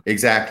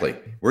 exactly.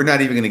 We're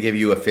not even going to give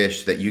you a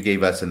fish that you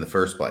gave us in the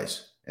first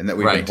place and that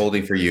we've been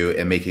holding for you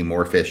and making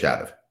more fish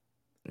out of.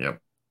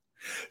 Yep.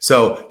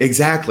 So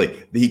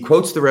exactly. He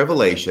quotes the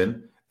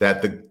revelation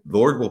that the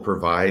Lord will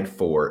provide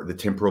for the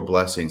temporal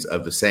blessings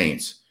of the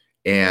saints.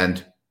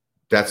 And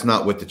that's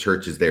not what the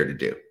church is there to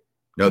do.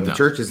 No, the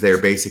church is there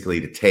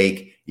basically to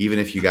take, even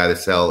if you got to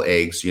sell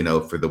eggs,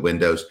 for the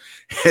windows,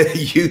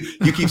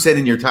 you keep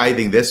sending your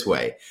tithing this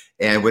way.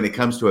 And when it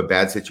comes to a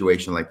bad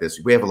situation like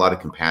this, we have a lot of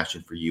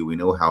compassion for you. We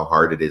know how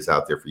hard it is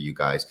out there for you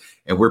guys,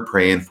 and we're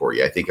praying for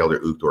you. I think Elder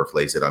Uchtdorf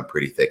lays it on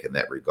pretty thick in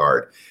that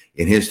regard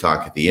in his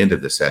talk at the end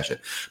of the session.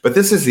 But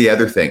this is the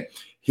other thing.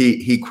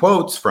 He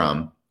quotes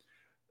from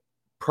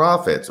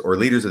prophets or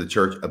leaders of the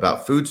church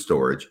about food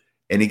storage,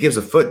 and he gives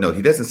a footnote.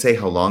 He doesn't say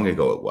how long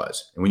ago it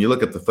was. And when you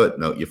look up the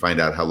footnote, you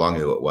find out how long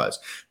ago it was.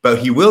 But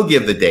he will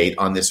give the date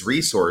on this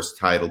resource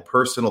titled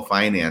Personal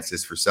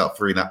Finances for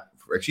Self-Reliance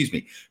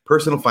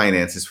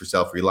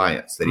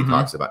that he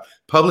talks about.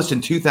 Published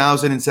in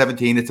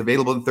 2017. It's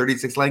available in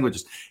 36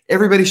 languages.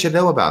 Everybody should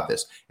know about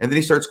this. And then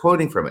he starts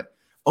quoting from it.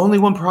 Only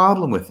one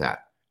problem with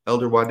that,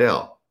 Elder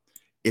Waddell.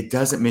 It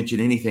doesn't mention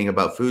anything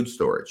about food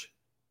storage.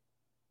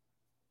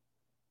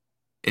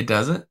 It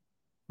doesn't?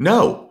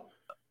 No.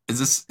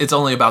 It's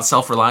only about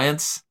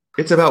self-reliance?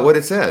 It's about what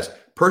it says.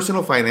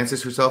 Personal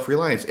finances for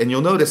self-reliance. And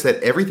you'll notice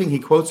that everything he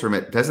quotes from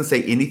it doesn't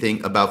say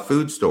anything about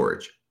food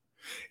storage.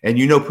 And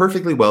you know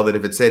perfectly well that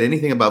if it said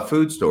anything about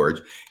food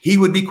storage, he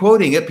would be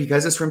quoting it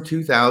because it's from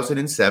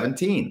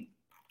 2017.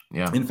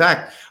 Yeah. In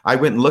fact, I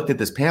went and looked at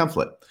this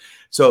pamphlet.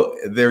 So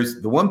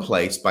there's the one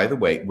place, by the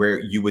way, where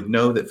you would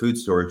know that food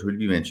storage would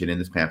be mentioned in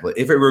this pamphlet,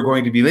 if it were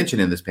going to be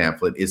mentioned in this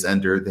pamphlet, is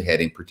under the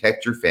heading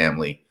Protect Your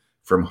Family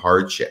from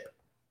Hardship.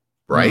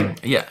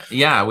 Right?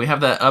 Yeah. We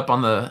have that up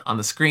on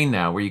the screen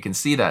now where you can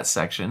see that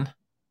section.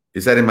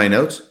 Is that in my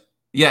notes?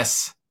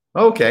 Yes.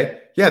 Okay.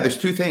 Yeah, there's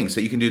two things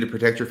that you can do to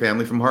protect your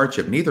family from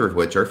hardship, neither of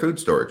which are food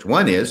storage.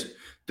 One is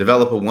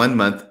develop a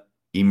 1-month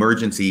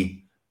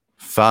emergency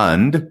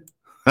fund.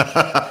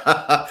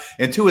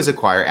 And two is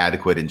acquire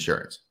adequate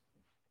insurance.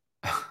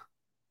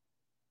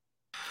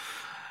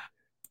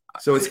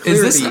 So it's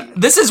clear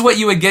this is what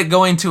you would get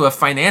going to a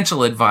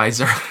financial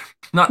advisor,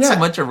 not so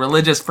much a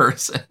religious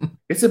person.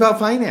 It's about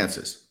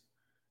finances.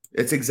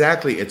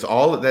 It's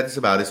all that it's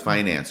about is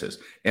finances.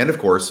 And of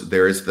course,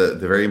 there is the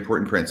very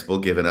important principle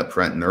given up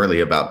front and early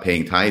about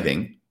paying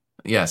tithing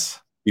Yes.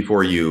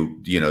 before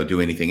you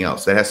do anything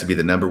else. That has to be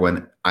the number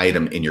one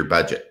item in your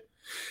budget,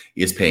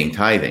 is paying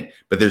tithing.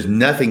 But there's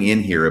nothing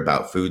in here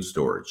about food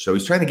storage. So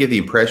he's trying to give the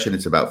impression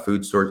it's about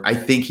food storage. I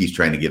think he's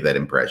trying to give that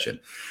impression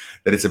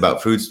that it's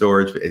about food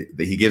storage.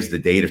 He gives the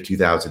date of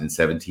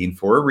 2017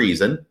 for a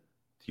reason.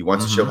 He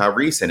wants to show how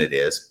recent it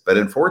is, but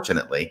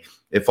unfortunately,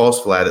 it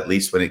falls flat, at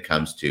least when it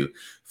comes to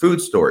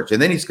food storage.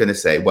 And then he's going to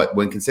say,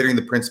 when considering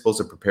the principles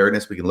of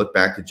preparedness, we can look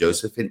back to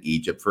Joseph in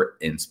Egypt for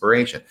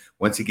inspiration.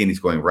 Once again, he's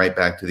going right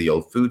back to the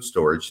old food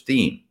storage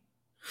theme.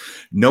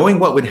 Knowing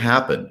what would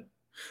happen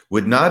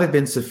would not have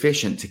been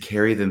sufficient to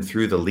carry them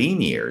through the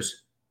lean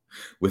years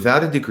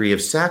without a degree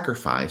of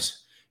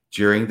sacrifice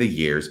during the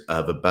years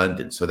of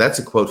abundance. So that's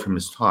a quote from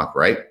his talk,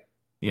 right?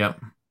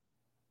 Yep.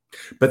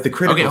 But the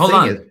critical hold thing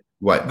on. is,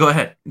 what? Go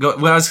ahead.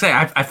 Well, I was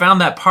saying, I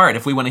found that part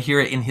if we want to hear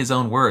it in his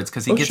own words,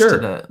 because he gets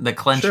to the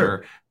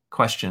clencher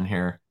question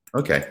here.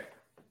 Okay.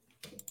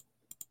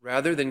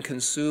 Rather than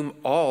consume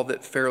all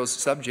that Pharaoh's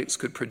subjects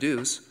could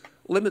produce,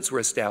 limits were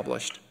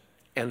established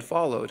and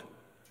followed,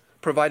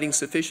 providing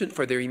sufficient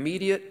for their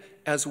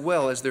immediate as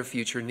well as their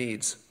future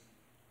needs.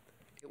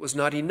 It was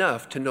not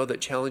enough to know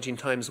that challenging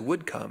times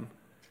would come.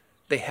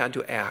 They had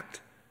to act.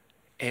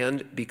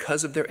 And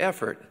because of their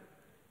effort,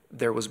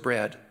 there was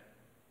bread.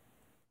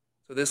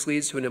 So this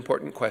leads to an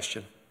important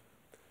question.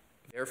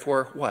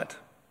 Therefore, what?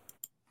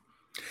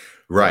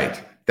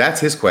 Right.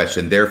 That's his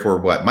question. Therefore,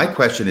 what? My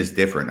question is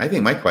different. I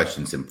think my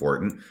question's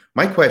important.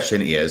 My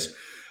question is,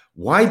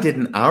 why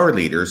didn't our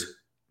leaders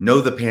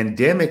know the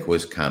pandemic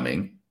was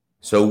coming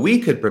so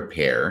we could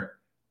prepare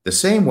the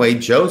same way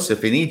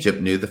Joseph in Egypt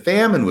knew the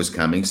famine was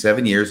coming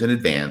 7 years in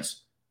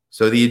advance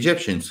so the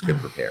Egyptians could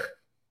prepare?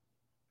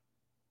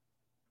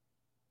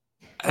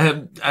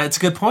 It's a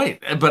good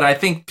point, but I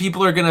think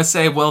people are going to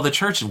say, well, the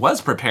church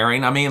was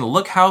preparing. I mean,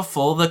 look how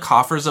full the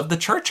coffers of the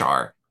church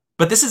are.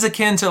 But this is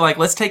akin to, like,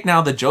 let's take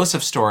now the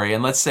Joseph story,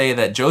 and let's say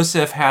that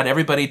Joseph had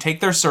everybody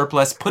take their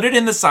surplus, put it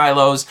in the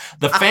silos,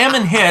 the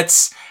famine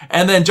hits,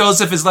 and then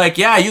Joseph is like,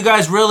 yeah, you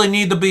guys really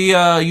need to be,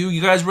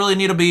 you guys really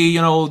need to be,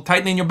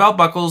 tightening your belt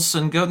buckles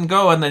and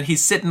go. And then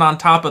he's sitting on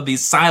top of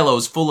these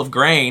silos full of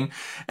grain,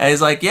 and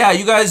he's like, yeah,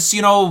 you guys,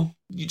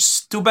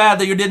 it's too bad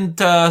that you didn't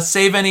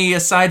save any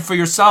aside for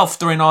yourself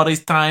during all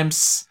these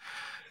times.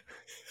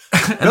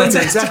 No,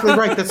 you're exactly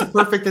right. That's a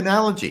perfect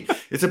analogy.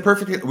 It's a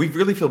perfect. We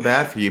really feel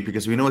bad for you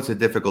because we know it's a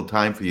difficult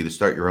time for you to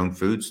start your own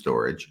food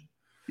storage.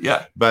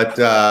 Yeah. But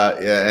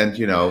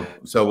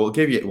so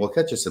we'll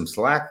cut you some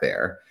slack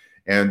there,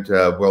 and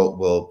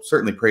we'll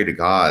certainly pray to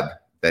God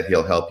that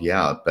He'll help you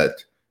out.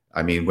 But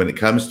I mean, when it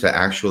comes to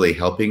actually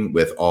helping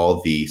with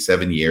all the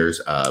 7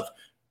 years of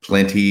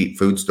plenty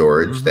food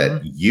storage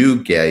that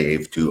you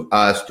gave to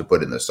us to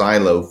put in the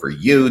silo for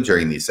you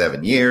during these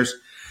 7 years,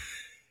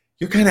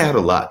 you're kind of out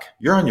of luck.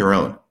 You're on your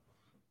own.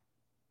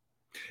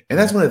 And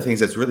that's one of the things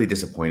that's really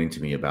disappointing to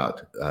me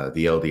about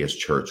the LDS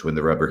Church when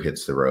the rubber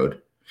hits the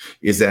road,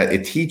 is that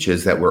it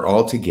teaches that we're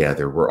all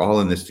together. We're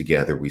all in this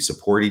together. We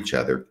support each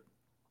other.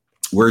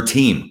 We're a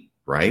team,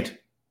 right?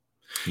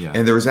 Yeah.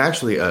 And there was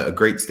actually a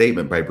great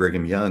statement by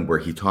Brigham Young where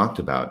he talked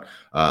about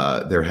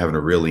they're having a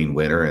real lean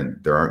winter and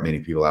there aren't many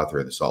people out there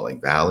in the Salt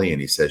Lake Valley.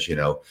 And he says,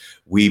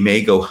 we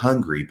may go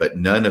hungry, but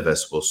none of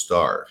us will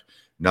starve.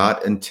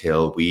 Not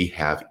until we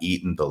have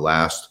eaten the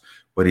last,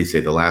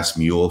 the last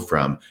mule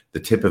from the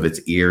tip of its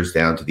ears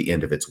down to the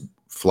end of its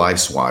fly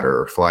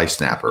swatter or fly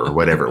snapper or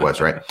whatever it was,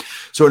 right?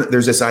 So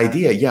there's this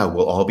idea,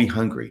 we'll all be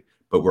hungry,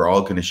 but we're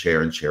all going to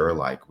share and share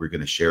alike. We're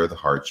going to share the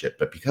hardship.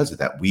 But because of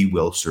that, we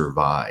will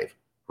survive,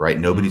 right?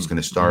 Nobody's going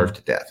to starve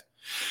to death.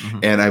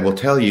 And I will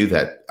tell you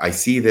that I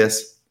see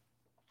this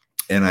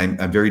and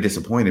I'm very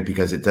disappointed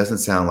because it doesn't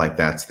sound like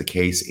that's the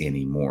case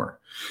anymore.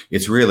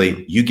 It's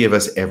really, you give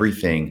us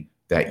everything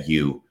that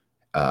you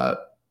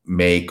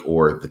make,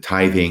 or the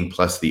tithing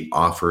plus the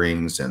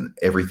offerings and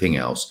everything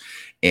else.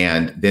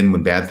 And then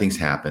when bad things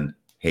happen,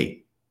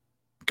 hey,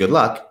 good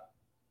luck.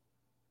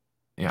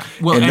 Yeah.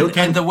 Well,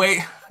 and the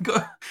way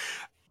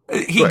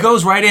he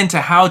goes right into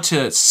how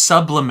to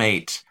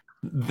sublimate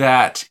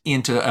that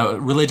into a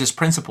religious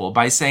principle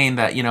by saying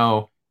that,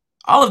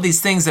 all of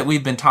these things that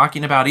we've been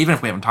talking about, even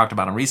if we haven't talked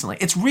about them recently,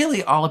 it's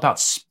really all about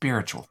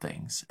spiritual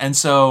things. And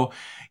so,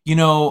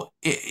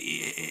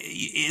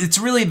 it's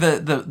really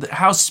the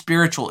how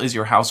spiritual is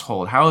your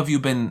household? How have you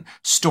been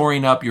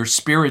storing up your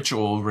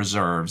spiritual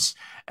reserves?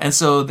 And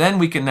so then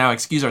we can now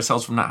excuse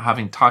ourselves from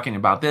not talking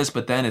about this,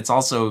 but then it's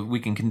also,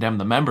 we can condemn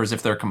the members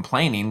if they're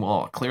complaining.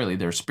 Well, clearly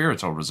their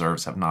spiritual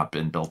reserves have not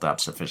been built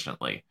up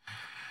sufficiently.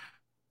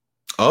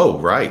 Oh,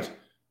 right.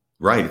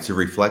 Right. It's a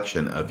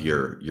reflection of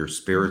your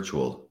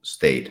spiritual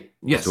state.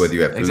 Yes. So whether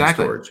you have food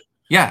storage.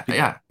 Yeah.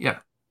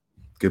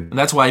 Good. And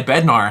that's why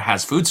Bednar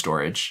has food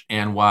storage,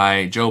 and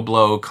why Joe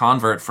Blow,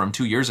 convert from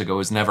 2 years ago,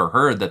 has never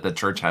heard that the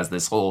church has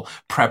this whole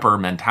prepper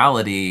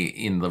mentality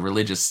in the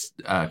religious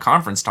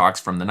conference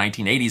talks from the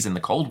 1980s in the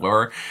Cold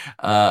War.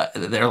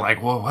 They're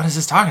like, well, what is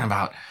this talking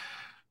about?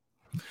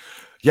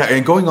 Yeah,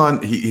 and going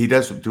on, he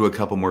does do a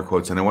couple more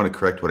quotes, and I want to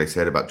correct what I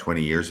said about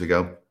 20 years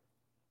ago.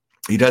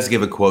 He does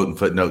give a quote in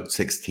footnote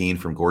 16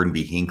 from Gordon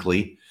B.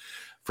 Hinckley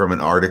from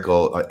an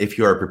article, "If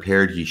you are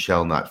prepared, ye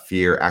shall not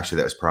fear." Actually,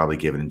 that was probably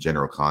given in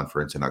General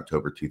Conference in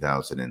October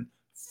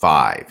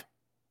 2005.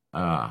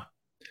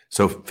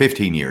 So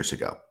 15 years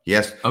ago.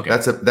 Yes, Okay.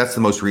 That's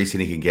the most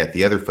recent he can get.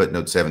 The other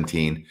footnote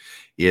 17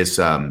 is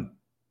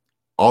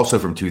also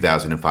from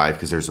 2005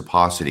 because there's a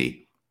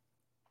paucity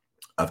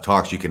of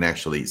talks you can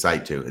actually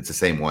cite to. It's the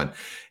same one.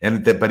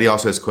 But he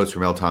also has quotes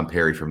from L. Tom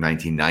Perry from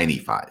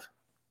 1995.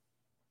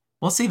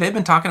 Well, see, they've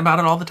been talking about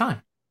it all the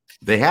time.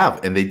 They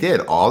have, and they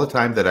did all the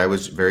time that I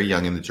was very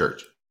young in the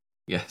church.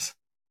 Yes.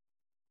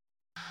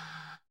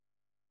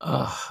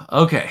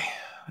 Okay.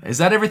 Is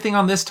that everything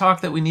on this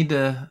talk that we need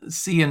to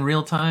see in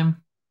real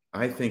time?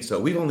 I think so.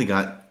 We've only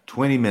got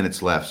 20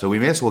 minutes left, so we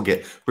may as well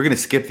we're going to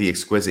skip The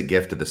Exquisite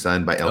Gift of the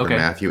Son by Elder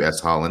Matthew S.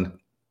 Holland.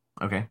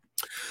 Okay.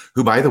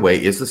 Who, by the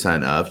way, is the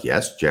son of,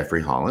 yes,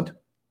 Jeffrey Holland.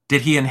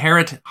 Did he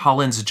inherit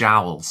Holland's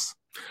jowls?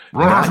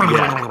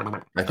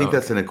 I think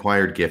that's an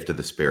acquired gift of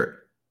the Spirit.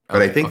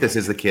 But I think this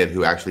is the kid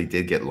who actually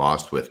did get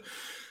lost with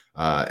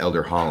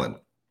Elder Holland.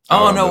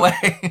 Oh, no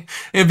way.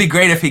 It'd be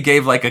great if he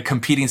gave like a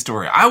competing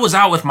story. I was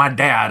out with my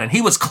dad and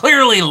he was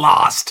clearly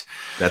lost.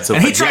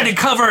 And he tried to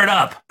cover it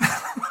up.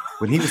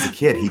 When he was a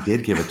kid, he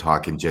did give a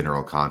talk in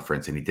General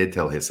Conference and he did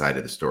tell his side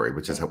of the story,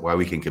 which is why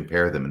we can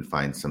compare them and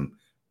find some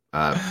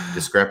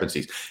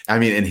discrepancies. I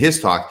mean, in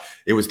his talk,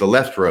 it was the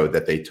left road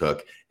that they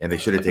took and they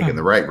should have taken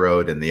the right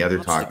road, and the other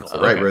talk is the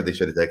right road they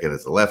should have taken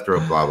as the left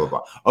road, blah, blah,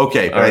 blah.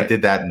 Okay, but I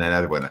did that in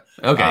another one.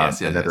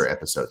 Another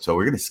episode. So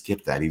we're going to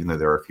skip that, even though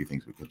there are a few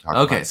things we can talk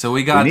about. Okay, so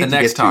we got the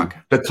next talk.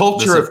 The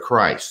Culture of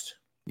Christ.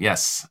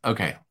 Yes.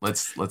 Okay.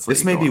 Let's.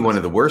 This may be one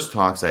of the worst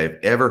talks I have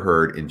ever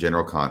heard in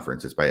General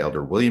Conference. It's by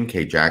Elder William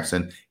K.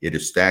 Jackson. It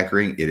is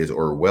staggering. It is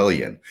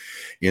Orwellian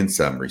in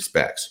some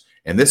respects.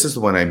 And this is the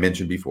one I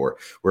mentioned before,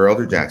 where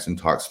Elder Jackson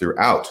talks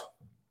throughout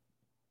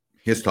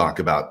his talk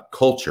about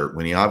culture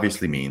when he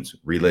obviously means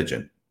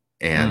religion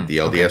and the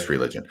LDS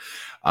religion.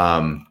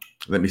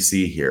 Let me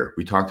see here.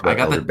 We talked about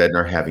Elder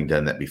Bednar having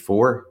done that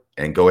before,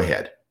 and go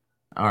ahead.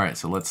 All right.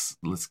 So let's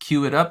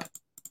cue it up.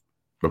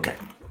 Okay.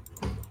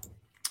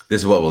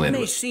 This is what we'll end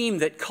with. It may seem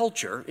that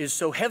culture is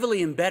so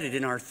heavily embedded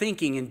in our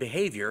thinking and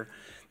behavior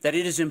that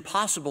it is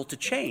impossible to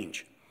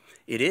change.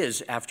 It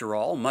is, after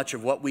all, much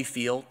of what we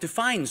feel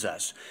defines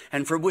us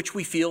and for which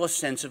we feel a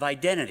sense of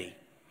identity.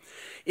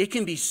 It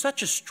can be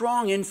such a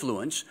strong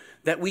influence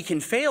that we can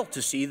fail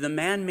to see the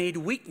man-made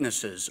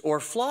weaknesses or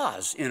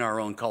flaws in our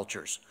own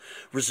cultures,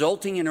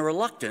 resulting in a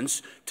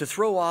reluctance to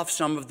throw off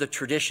some of the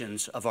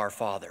traditions of our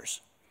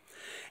fathers.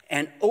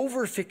 An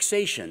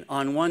overfixation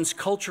on one's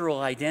cultural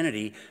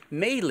identity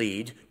may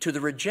lead to the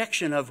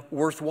rejection of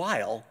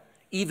worthwhile,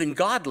 even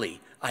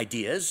godly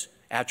ideas,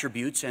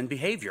 attributes, and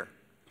behavior.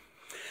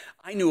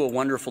 I knew a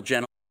wonderful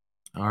gentleman.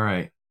 All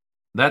right.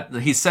 That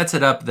he sets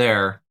it up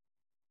there.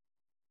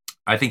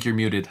 I think you're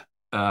muted.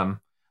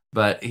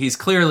 But he's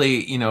clearly,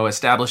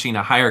 establishing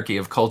a hierarchy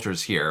of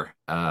cultures here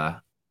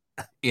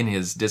in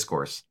his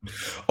discourse.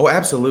 Oh,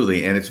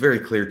 absolutely. And it's very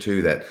clear,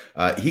 too,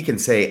 that he can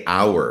say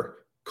our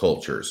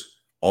cultures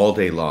all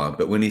day long.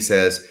 But when he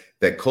says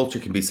that culture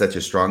can be such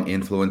a strong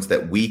influence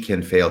that we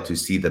can fail to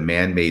see the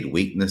man-made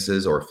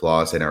weaknesses or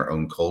flaws in our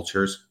own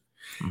cultures,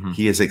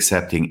 he is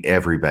accepting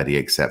everybody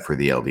except for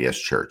the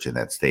LDS Church in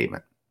that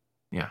statement.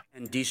 Yeah.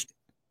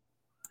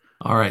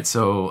 All right,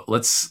 so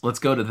let's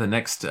go to the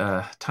next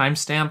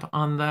timestamp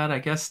on that, I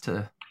guess,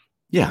 to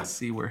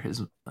see where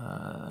his. All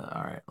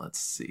right, let's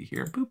see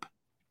here. Boop.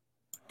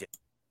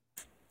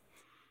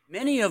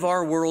 Many of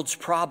our world's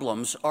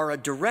problems are a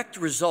direct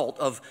result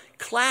of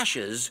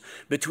clashes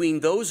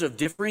between those of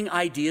differing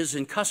ideas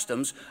and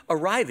customs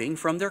arriving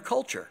from their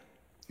culture.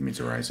 It means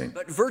arising.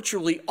 But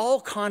virtually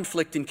all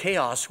conflict and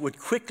chaos would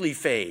quickly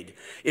fade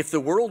if the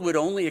world would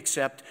only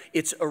accept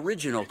its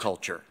original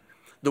culture,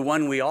 the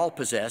one we all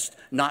possessed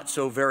not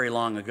so very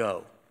long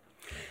ago.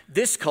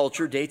 This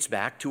culture dates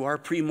back to our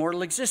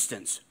premortal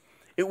existence.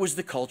 It was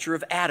the culture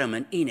of Adam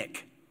and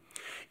Enoch.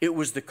 It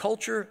was the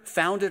culture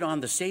founded on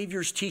the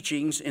Savior's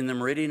teachings in the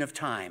meridian of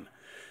time,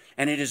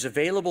 and it is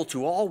available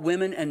to all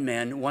women and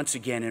men once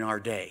again in our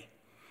day.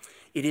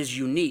 It is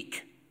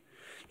unique.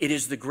 It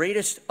is the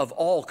greatest of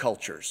all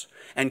cultures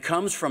and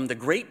comes from the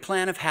great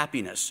plan of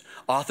happiness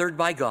authored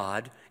by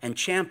God and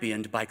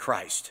championed by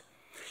Christ.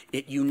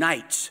 It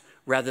unites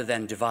rather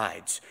than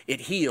divides.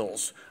 It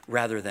heals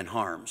rather than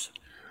harms.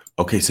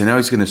 Okay, so now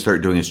he's going to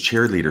start doing his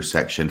cheerleader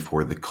section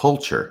for the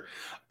culture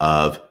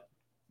of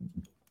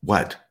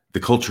what? The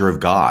culture of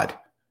God,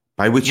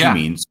 by which he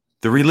means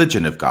the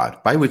religion of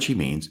God, by which he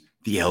means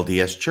the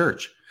LDS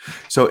Church.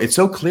 So it's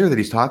so clear that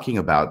he's talking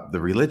about the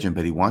religion,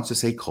 but he wants to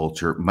say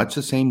culture much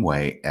the same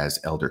way as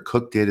Elder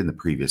Cook did in the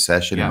previous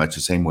session, and much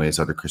the same way as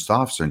Elder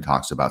Christofferson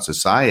talks about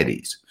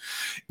societies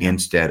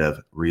instead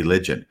of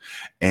religion.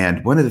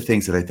 And one of the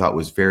things that I thought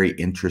was very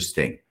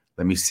interesting,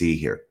 let me see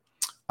here.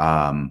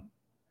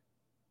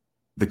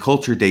 The the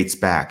culture dates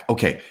back.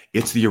 Okay,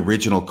 it's the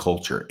original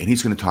culture. And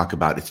he's going to talk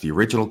about it's the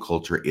original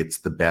culture. It's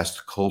the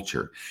best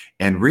culture.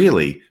 And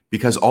really,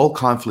 because all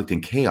conflict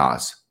and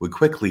chaos would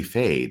quickly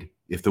fade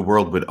if the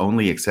world would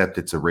only accept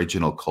its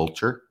original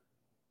culture.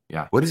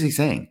 Yeah. What is he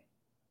saying?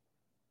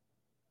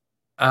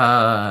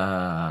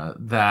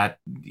 That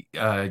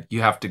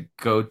you have to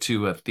go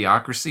to a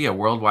theocracy, a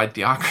worldwide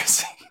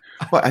theocracy.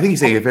 Well, I think he's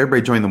saying if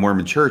everybody joined the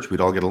Mormon church,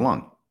 we'd all get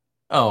along.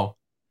 Oh,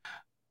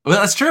 well,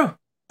 that's true.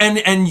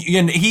 And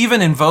he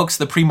even invokes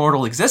the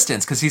premortal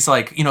existence because he's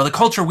like, the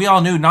culture we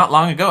all knew not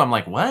long ago. I'm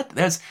like, what?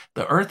 The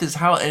earth is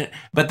how.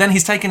 But then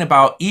he's talking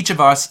about each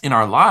of us in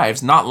our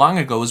lives not long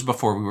ago was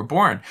before we were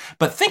born.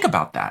 But think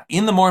about that.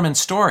 In the Mormon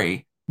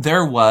story,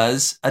 there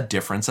was a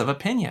difference of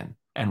opinion.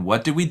 And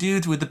what did we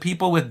do with the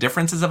people with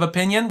differences of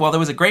opinion? Well, there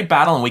was a great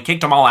battle and we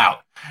kicked them all out.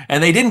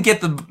 And they didn't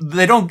get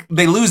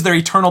they lose their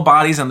eternal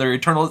bodies and their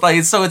eternal,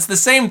 so it's the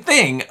same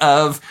thing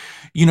of,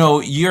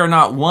 you're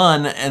not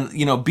one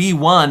and, be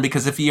one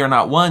because if ye are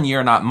not one, ye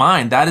are not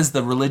mine. That is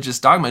the religious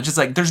dogma. It's just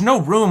like, there's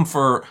no room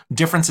for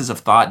differences of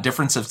thought,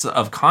 differences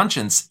of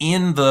conscience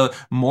in the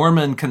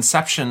Mormon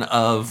conception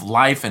of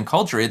life and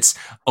culture. It's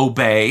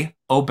obey,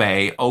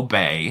 obey,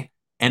 obey.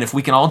 And if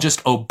we can all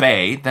just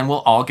obey, then we'll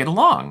all get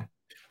along.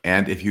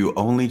 And if you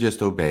only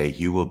just obey,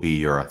 you will be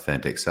your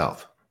authentic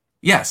self.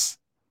 Yes.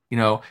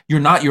 You're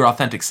not your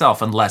authentic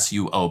self unless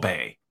you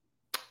obey.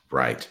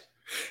 Right.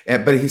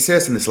 But he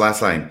says in this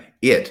last line,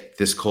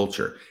 this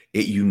culture,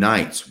 it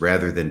unites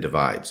rather than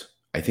divides.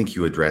 I think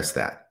you address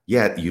that.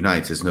 Yeah, it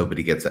unites as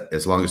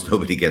long as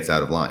nobody gets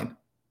out of line.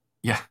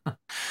 Yeah.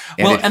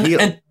 Well,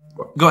 and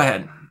go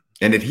ahead.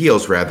 And it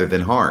heals rather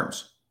than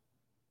harms.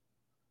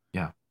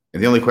 Yeah.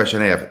 And the only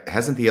question I have,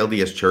 hasn't the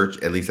LDS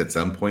Church, at least at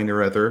some point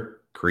or other,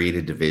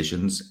 created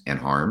divisions and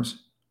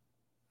harms?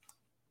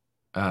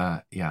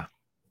 Yeah.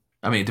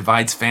 I mean, it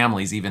divides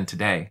families even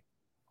today.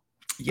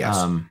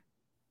 Yes.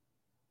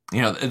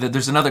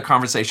 There's another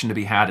conversation to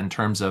be had in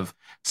terms of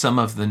some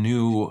of the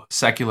new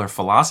secular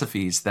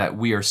philosophies that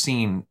we are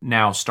seeing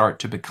now start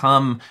to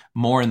become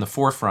more in the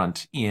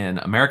forefront in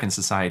American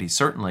society,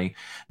 certainly,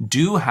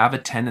 do have a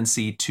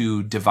tendency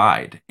to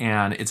divide.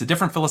 And it's a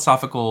different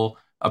philosophical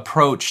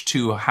approach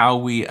to how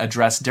we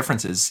address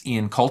differences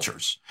in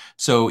cultures.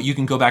 So you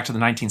can go back to the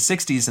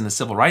 1960s and the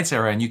civil rights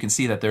era, and you can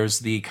see that there's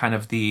the kind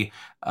of the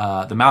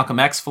Malcolm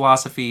X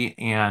philosophy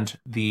and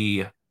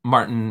the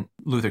Martin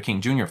Luther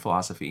King Jr.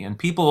 philosophy. And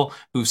people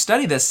who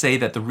study this say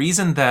that the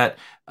reason that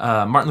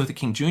Martin Luther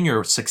King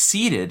Jr.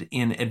 succeeded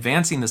in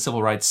advancing the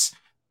civil rights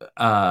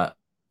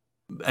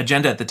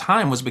agenda at the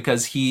time was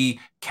because he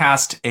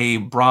cast a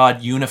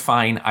broad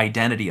unifying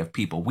identity of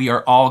people. We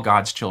are all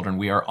God's children.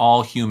 We are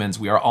all humans.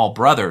 We are all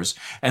brothers.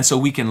 And so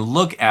we can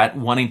look at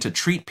wanting to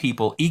treat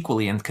people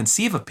equally and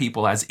conceive of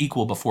people as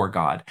equal before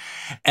God.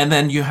 And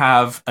then you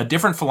have a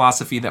different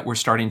philosophy that we're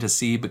starting to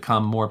see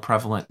become more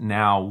prevalent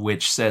now,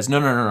 which says,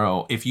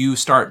 no. If you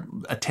start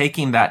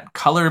taking that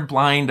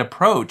colorblind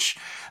approach,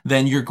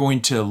 then you're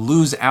going to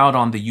lose out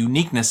on the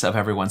uniqueness of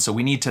everyone. So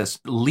we need to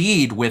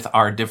lead with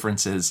our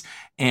differences.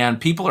 And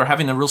people are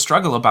having a real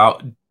struggle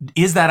about,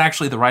 is that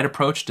actually the right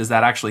approach? Does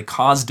that actually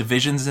cause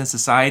divisions in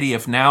society?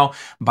 If now,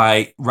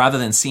 rather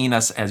than seeing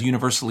us as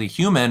universally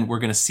human, we're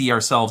going to see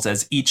ourselves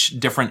as each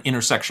different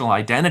intersectional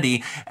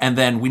identity, and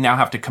then we now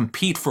have to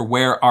compete for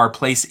where our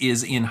place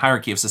is in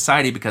hierarchy of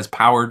society because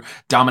power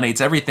dominates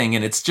everything.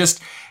 And it's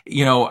just,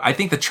 I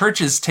think the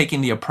church is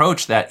taking the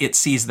approach that it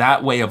sees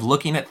that way of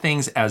looking at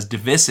things as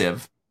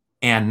divisive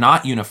and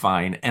not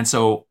unifying. And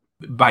so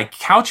by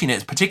couching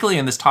it, particularly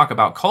in this talk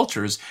about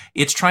cultures,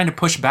 it's trying to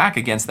push back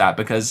against that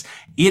because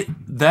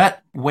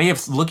that way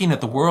of looking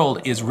at the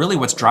world is really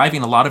what's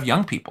driving a lot of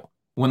young people.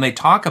 When they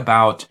talk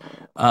about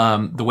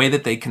the way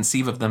that they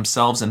conceive of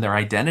themselves and their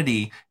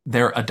identity,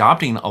 they're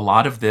adopting a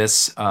lot of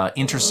this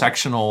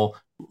intersectional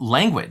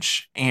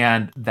language.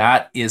 And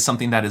that is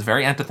something that is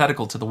very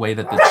antithetical to the way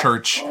that the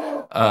church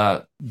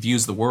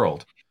views the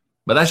world.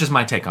 But that's just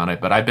my take on it.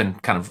 But I've been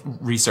kind of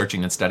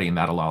researching and studying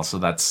that a lot, so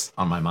that's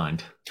on my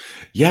mind.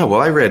 Yeah,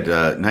 well, I read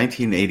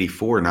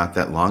 1984 not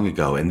that long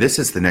ago, and this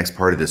is the next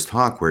part of this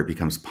talk where it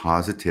becomes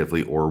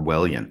positively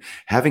Orwellian.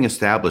 Having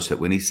established that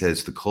when he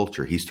says the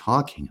culture, he's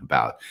talking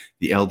about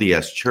the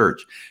LDS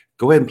Church.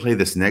 Go ahead and play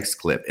this next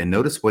clip, and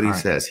notice what he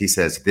says. He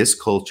says, this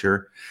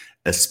culture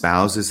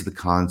espouses the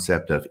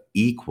concept of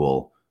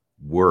equal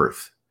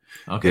worth.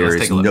 Okay,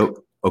 let's take a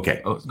look.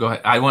 Okay. Oh, go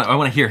ahead. I want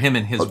to hear him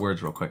in his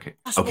words real quick. The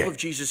gospel of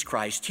Jesus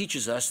Christ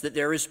teaches us that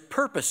there is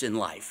purpose in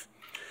life.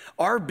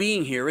 Our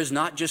being here is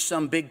not just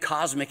some big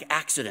cosmic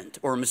accident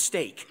or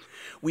mistake.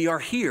 We are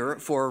here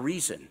for a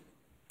reason.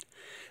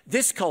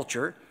 This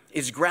culture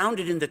is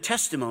grounded in the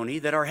testimony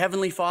that our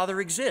Heavenly Father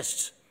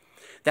exists,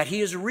 that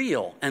He is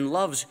real and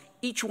loves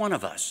each one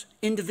of us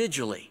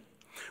individually.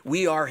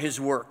 We are His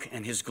work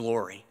and His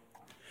glory.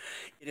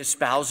 It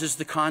espouses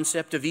the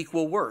concept of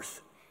equal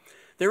worth.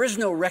 There is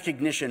no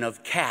recognition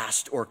of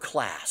caste or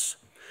class.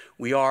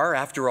 We are,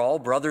 after all,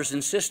 brothers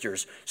and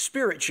sisters,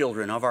 spirit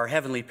children of our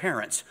heavenly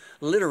parents,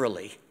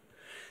 literally.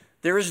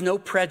 There is no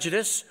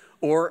prejudice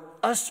or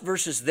us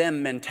versus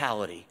them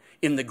mentality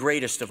in the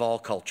greatest of all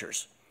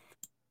cultures.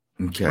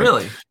 Okay.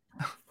 Really?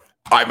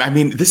 I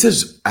mean, this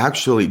is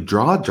actually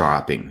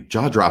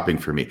jaw-dropping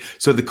for me.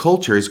 So the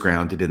culture is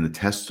grounded in the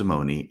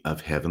testimony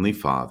of Heavenly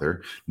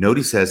Father. Note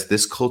he says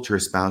this culture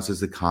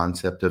espouses the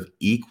concept of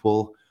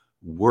equal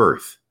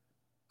worth,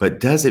 but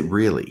does it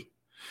really?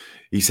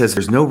 He says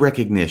there's no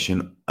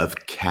recognition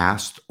of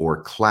caste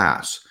or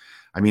class.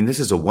 I mean, this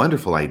is a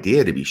wonderful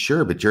idea to be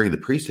sure, but during the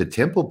priesthood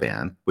temple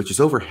ban, which is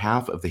over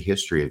half of the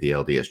history of the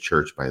LDS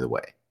Church, by the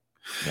way,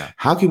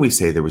 how can we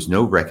say there was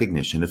no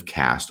recognition of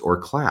caste or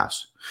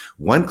class?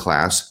 One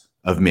class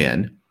of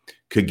men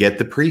could get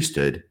the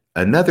priesthood,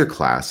 another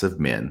class of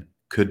men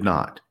could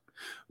not.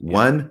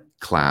 One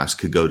class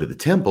could go to the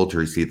temple to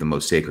receive the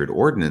most sacred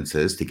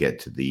ordinances to get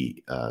to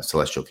the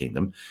celestial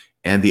kingdom,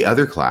 and the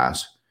other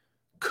class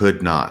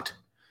could not.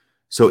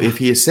 So if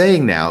he is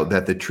saying now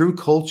that the true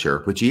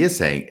culture, which he is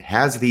saying,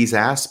 has these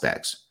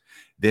aspects,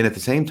 then at the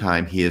same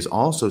time, he is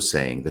also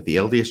saying that the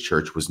LDS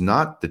Church was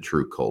not the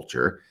true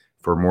culture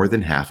for more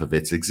than half of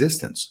its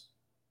existence.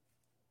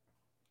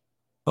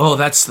 Oh,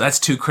 that's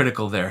too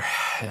critical there.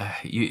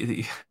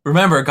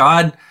 Remember,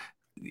 God,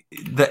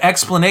 the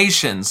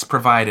explanations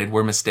provided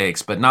were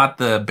mistakes, but not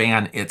the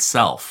ban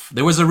itself.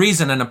 There was a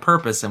reason and a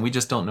purpose, and we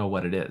just don't know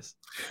what it is.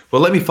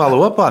 Well, let me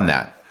follow up on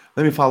that.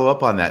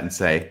 And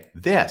say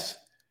this.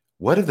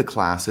 What are the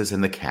classes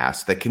and the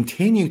castes that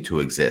continue to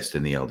exist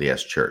in the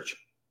LDS Church?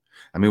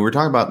 I mean, we're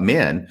talking about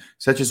men,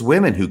 such as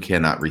women who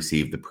cannot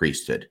receive the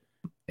priesthood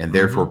and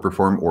therefore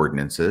perform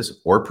ordinances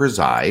or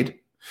preside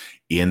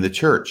in the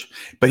church.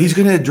 But he's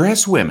going to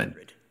address women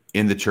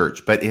in the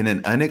church, but in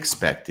an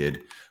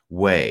unexpected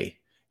way.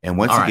 And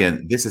once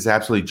again, this is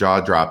absolutely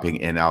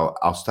jaw-dropping, and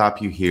I'll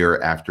stop you here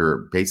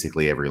after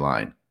basically every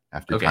line,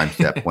 after time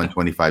step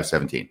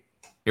 125:17.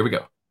 Here we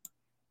go.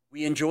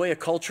 We enjoy a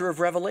culture of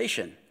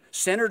revelation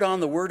centered on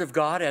the Word of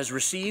God as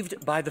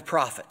received by the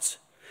prophets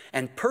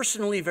and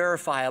personally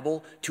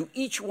verifiable to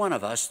each one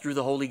of us through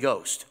the Holy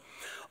Ghost.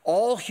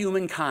 All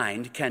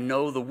humankind can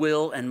know the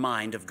will and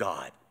mind of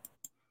God.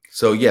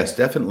 So yes,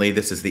 definitely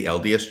this is the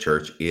LDS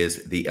Church,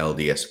 is the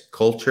LDS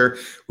culture.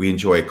 We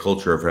enjoy a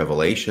culture of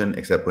revelation,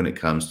 except when it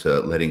comes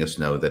to letting us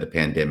know that a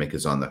pandemic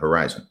is on the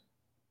horizon.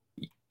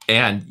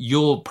 And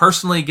you'll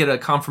personally get a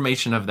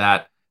confirmation of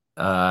that,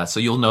 so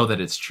you'll know that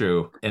it's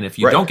true. And if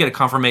you don't get a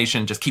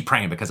confirmation, just keep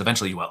praying, because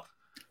eventually you will.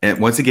 And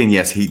once again,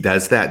 yes, he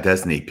does that,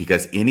 doesn't he?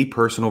 Because any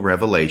personal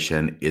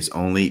revelation is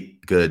only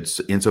good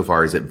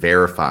insofar as it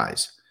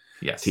verifies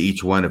to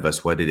each one of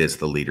us what it is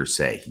the leaders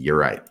say. You're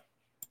right.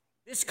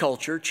 This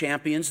culture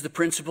champions the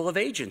principle of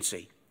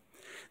agency.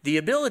 The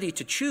ability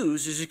to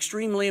choose is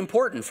extremely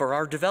important for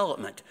our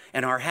development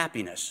and our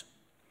happiness.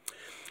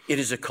 It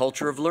is a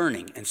culture of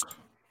learning.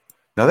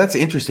 Now that's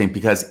interesting,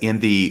 because in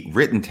the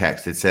written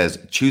text, it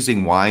says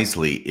choosing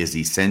wisely is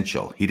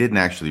essential. He didn't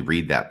actually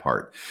read that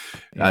part.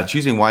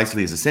 Choosing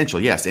wisely is essential,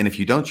 yes. And if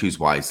you don't choose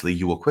wisely,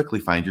 you will quickly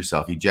find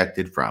yourself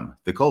ejected from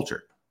the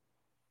culture.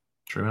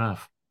 True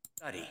enough.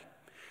 Study.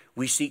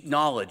 We seek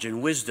knowledge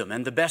and wisdom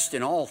and the best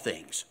in all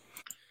things.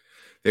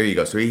 There you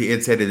go. So he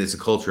had said it is a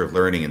culture of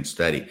learning and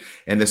study.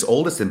 And this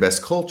oldest and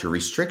best culture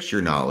restricts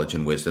your knowledge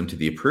and wisdom to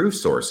the approved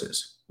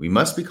sources. We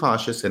must be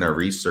cautious in our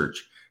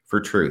research for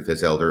truth,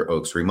 as Elder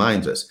Oaks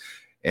reminds us.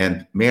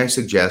 And may I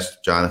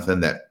suggest, Jonathan,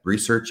 that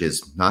research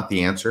is not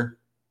the answer?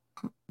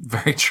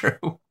 Very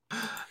true.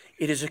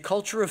 It is a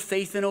culture of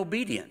faith and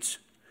obedience.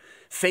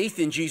 Faith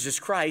in Jesus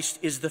Christ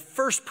is the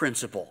first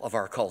principle of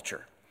our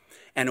culture,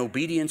 and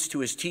obedience to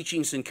his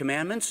teachings and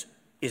commandments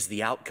is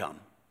the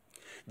outcome.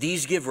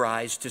 These give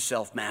rise to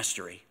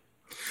self-mastery.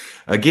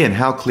 Again,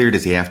 how clear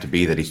does he have to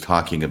be that he's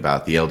talking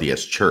about the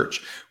LDS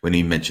Church when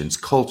he mentions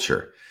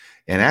culture?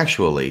 And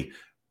actually,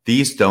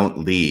 these don't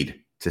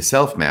lead to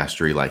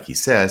self-mastery, like he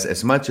says,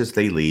 as much as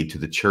they lead to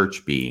the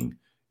church being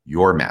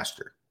your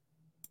master.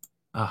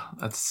 Oh,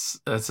 that's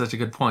such a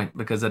good point,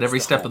 because at every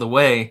step of the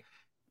way,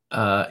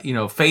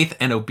 faith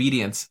and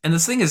obedience. And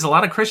this thing is, a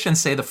lot of Christians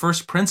say the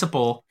first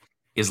principle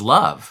is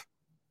love.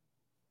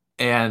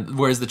 And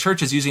whereas the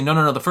church is using,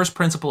 no, the first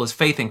principle is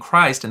faith in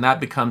Christ, and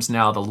that becomes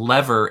now the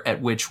lever at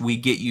which we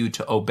get you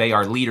to obey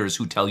our leaders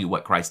who tell you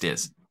what Christ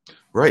is.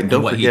 Right. And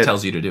don't what forget, he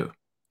tells you to do.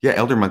 Yeah,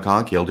 Elder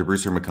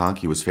Brewster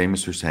McConkie was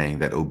famous for saying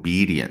that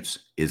obedience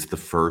is the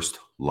first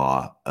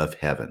law of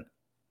heaven.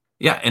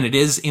 Yeah, and it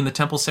is in the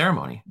temple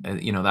ceremony.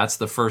 That's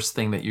the first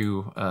thing that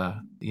you,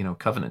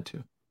 covenant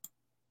to.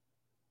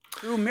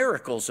 True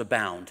miracles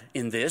abound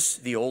in this,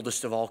 the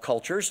oldest of all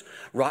cultures,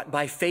 wrought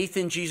by faith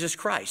in Jesus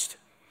Christ.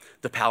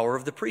 The power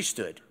of the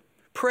priesthood,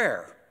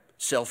 prayer,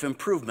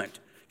 self-improvement,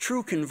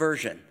 true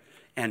conversion,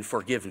 and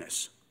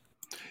forgiveness.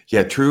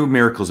 Yeah, true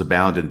miracles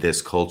abound in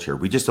this culture.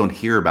 We just don't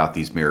hear about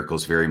these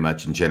miracles very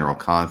much in general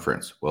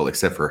conference, well,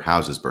 except for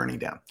houses burning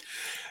down.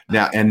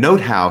 Now, and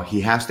note how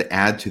he has to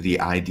add to the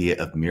idea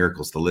of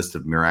miracles, the list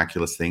of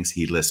miraculous things.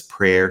 He lists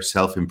prayer,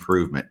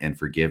 self-improvement, and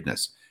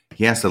forgiveness.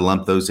 He has to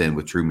lump those in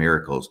with true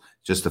miracles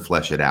just to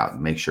flesh it out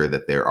and make sure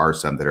that there are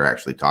some that are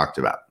actually talked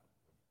about.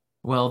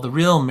 Well, the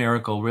real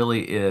miracle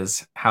really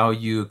is how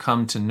you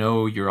come to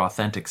know your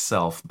authentic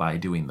self by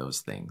doing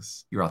those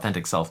things. Your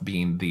authentic self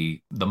being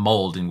the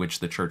mold in which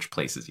the church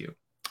places you.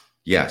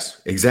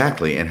 Yes,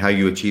 exactly. And how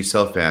you achieve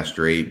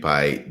self-mastery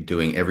by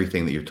doing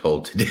everything that you're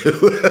told to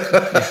do.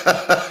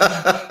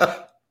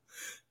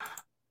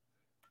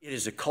 It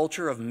is a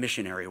culture of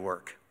missionary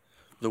work.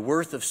 The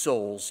worth of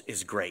souls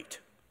is great.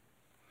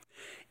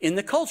 In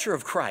the culture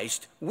of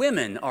Christ,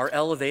 women are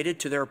elevated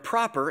to their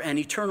proper and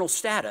eternal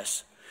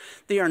status.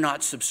 They are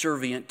not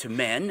subservient to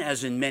men,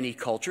 as in many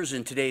cultures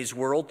in today's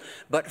world,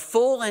 but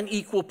full and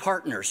equal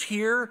partners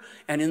here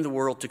and in the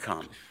world to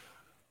come.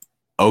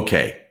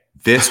 Okay,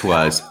 this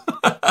was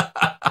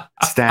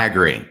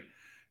staggering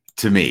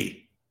to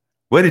me.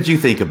 What did you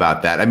think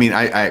about that? I mean,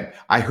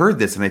 I heard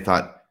this and I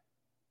thought,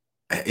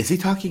 is he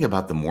talking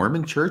about the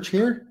Mormon church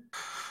here?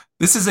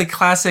 This is a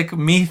classic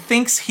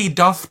methinks he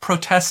doth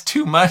protest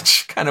too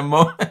much kind of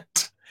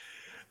moment.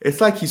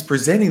 It's like he's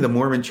presenting the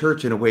Mormon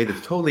church in a way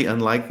that's totally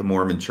unlike the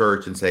Mormon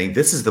church and saying,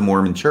 this is the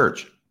Mormon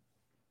church.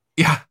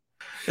 Yeah.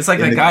 It's like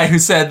the guy who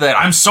said that,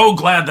 I'm so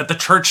glad that the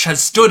church has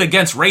stood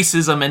against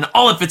racism in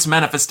all of its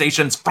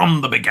manifestations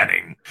from the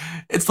beginning.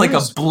 It's like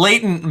a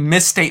blatant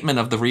misstatement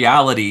of the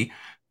reality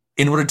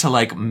in order to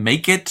like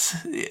make it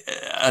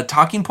a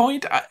talking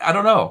point. I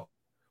don't know.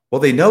 Well,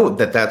 they know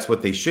that that's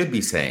what they should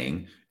be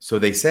saying. So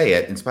they say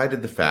it in spite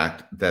of the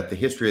fact that the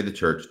history of the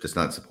church does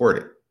not support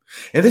it.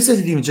 And this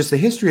isn't even just the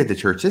history of the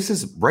church. This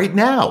is right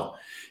now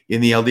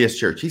in the LDS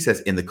church. He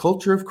says, in the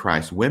culture of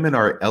Christ, women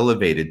are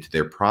elevated to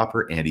their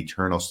proper and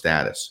eternal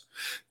status.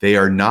 They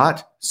are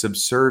not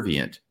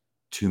subservient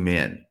to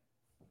men.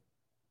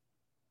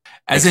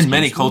 As in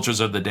many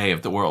cultures of the day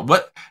of the world.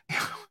 What?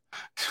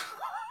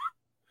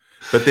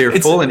 But they're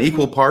full and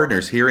equal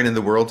partners here and in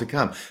the world to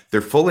come.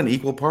 They're full and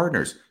equal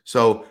partners.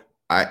 So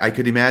I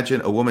could imagine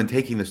a woman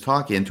taking this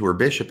talk into her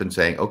bishop and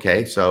saying,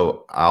 okay,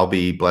 so I'll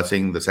be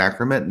blessing the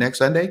sacrament next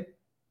Sunday?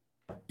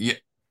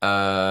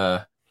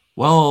 Yeah.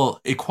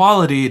 Well,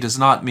 equality does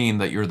not mean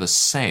that you're the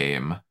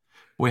same.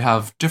 We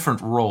have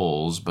different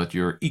roles, but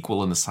you're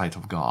equal in the sight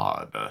of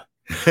God.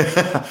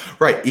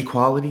 Right.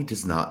 Equality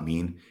does not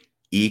mean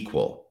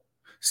equal.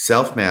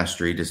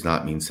 Self-mastery does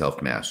not mean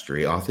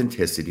self-mastery.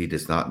 Authenticity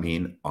does not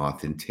mean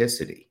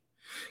authenticity.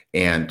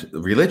 And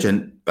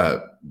religion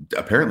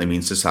apparently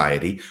means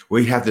society.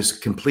 We have this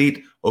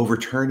complete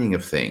overturning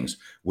of things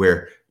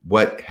where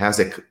words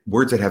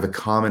that have a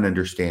common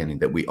understanding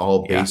that we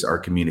all base our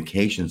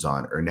communications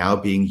on are now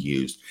being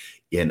used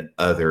in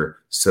other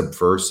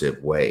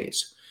subversive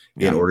ways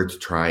in order to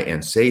try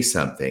and say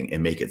something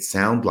and make it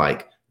sound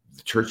like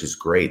the church is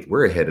great.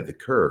 We're ahead of the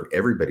curve.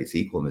 Everybody's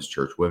equal in this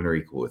church. Women are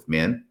equal with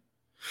men.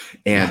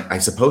 And I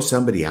suppose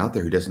somebody out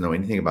there who doesn't know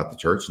anything about the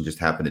church and just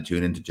happened to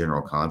tune into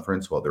General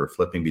Conference while they were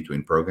flipping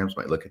between programs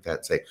might look at that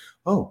and say,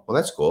 oh, well,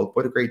 that's cool.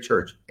 What a great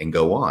church, and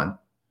go on.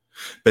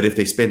 But if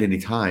they spend any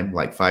time,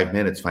 like 5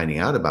 minutes, finding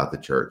out about the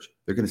church,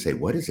 they're going to say,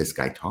 what is this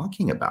guy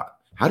talking about?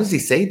 How does he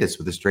say this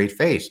with a straight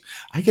face?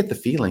 I get the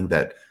feeling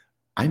that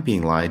I'm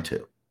being lied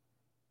to.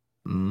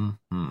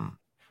 Mm-hmm.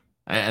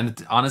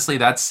 And honestly,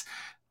 that's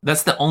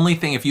the only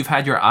thing. If you've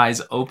had your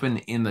eyes open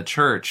in the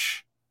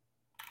church,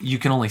 you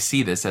can only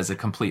see this as a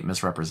complete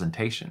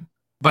misrepresentation.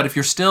 But if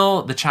you're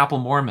still the Chapel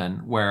Mormon,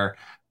 where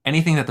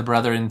anything that the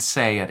brethren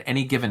say at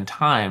any given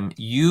time,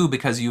 you,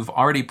 because you've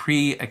already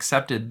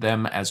pre-accepted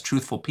them as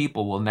truthful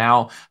people, will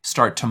now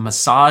start to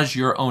massage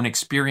your own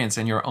experience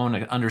and your own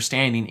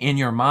understanding in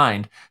your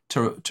mind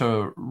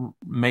to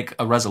make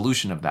a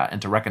resolution of that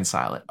and to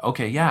reconcile it.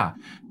 Okay,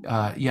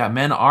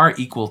 men are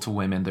equal to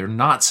women. They're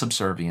not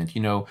subservient.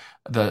 You know,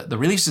 the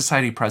Relief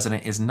Society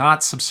president is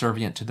not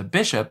subservient to the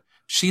bishop.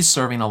 She's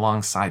serving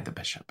alongside the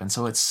bishop. And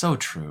so it's so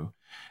true.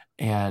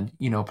 And,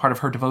 you know, part of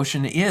her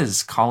devotion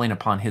is calling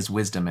upon his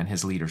wisdom and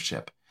his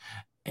leadership.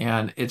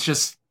 And it's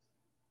just,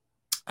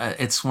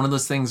 it's one of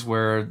those things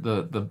where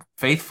the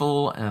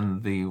faithful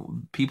and the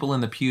people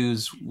in the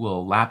pews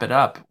will lap it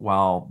up,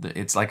 while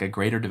it's like a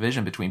greater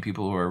division between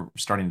people who are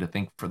starting to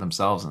think for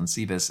themselves and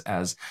see this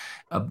as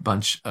a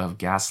bunch of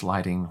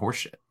gaslighting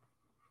horseshit.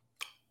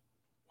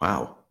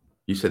 Wow.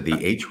 You said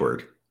the H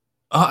word.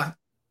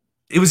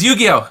 It was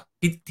Yu-Gi-Oh!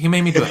 He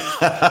made me do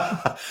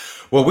it.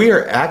 Well, we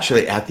are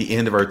actually at the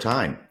end of our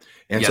time.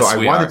 And so I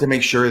wanted to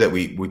make sure that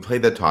we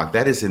played that talk.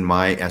 That is, in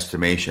my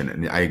estimation,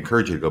 and I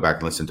encourage you to go back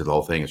and listen to the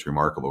whole thing. It's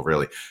remarkable,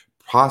 really.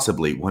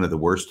 Possibly one of the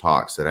worst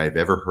talks that I've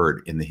ever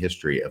heard in the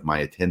history of my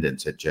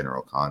attendance at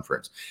General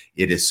Conference.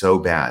 It is so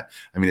bad.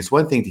 I mean, it's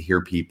one thing to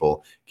hear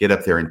people get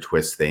up there and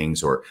twist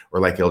things, or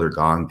like Elder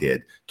Gong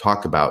did,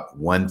 talk about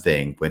one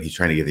thing when he's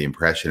trying to give the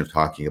impression of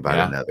talking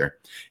about another.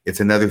 It's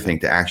another thing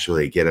to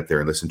actually get up there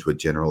and listen to a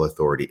general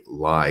authority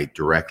lie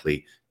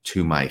directly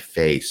to my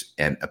face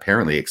and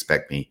apparently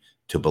expect me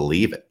to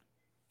believe it.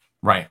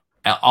 Right.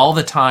 all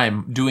the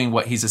time doing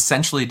what he's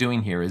essentially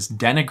doing here is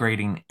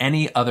denigrating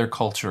any other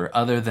culture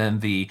other than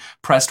the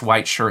pressed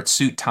white shirt,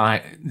 suit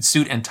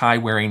and tie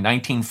wearing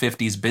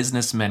 1950s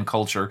businessmen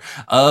culture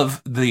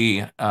of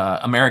the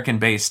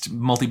American-based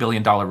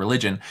multi-billion-dollar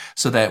religion,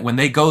 so that when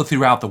they go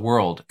throughout the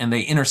world and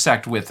they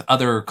intersect with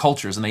other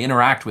cultures and they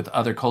interact with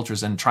other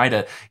cultures and try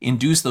to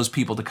induce those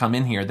people to come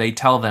in here, they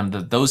tell them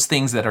that those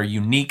things that are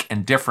unique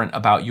and different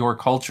about your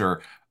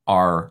culture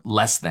are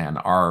less than,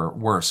 are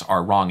worse,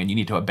 are wrong, and you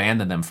need to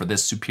abandon them for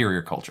this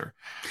superior culture.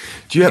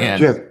 Do you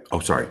have oh,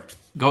 sorry.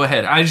 Go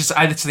ahead. I just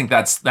think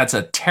that's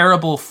a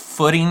terrible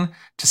footing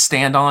to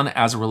stand on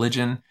as a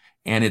religion,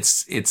 and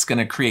it's going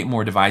to create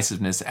more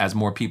divisiveness as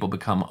more people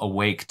become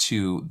awake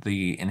to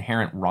the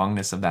inherent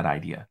wrongness of that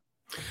idea.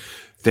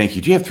 Thank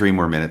you. Do you have 3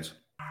 more minutes?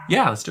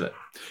 Yeah, let's do it.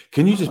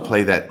 Can you just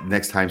play that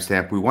next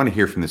timestamp? We want to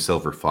hear from the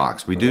Silver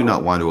Fox. We do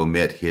not want to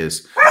omit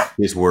his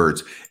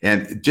words.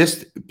 And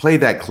just play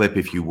that clip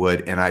if you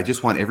would. And I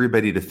just want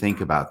everybody to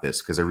think about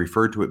this because I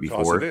referred to it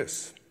before.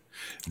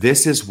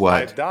 This is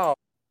what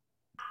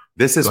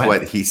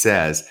he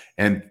says.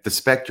 And the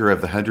specter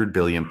of the 100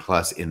 billion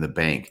plus in the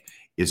bank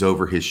is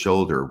over his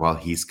shoulder while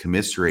he's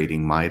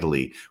commiserating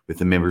mightily with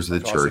the members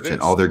of the church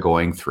and all they're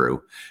going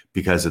through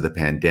because of the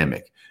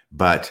pandemic.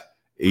 But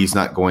he's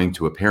not going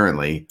to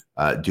apparently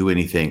do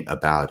anything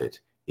about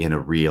it in a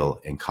real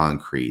and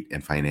concrete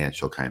and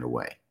financial kind of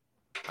way.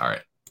 All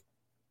right.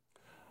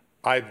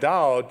 I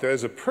doubt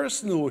there's a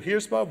person who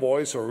hears my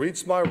voice or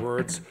reads my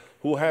words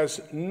who has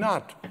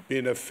not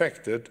been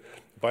affected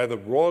by the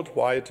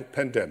worldwide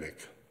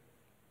pandemic.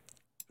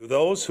 To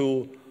those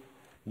who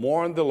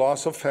mourn the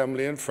loss of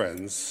family and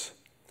friends,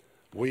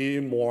 we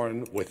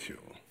mourn with you.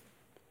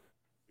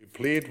 We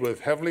plead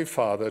with Heavenly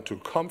Father to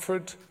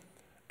comfort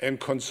and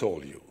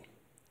console you.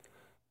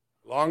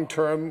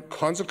 Long-term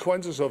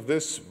consequences of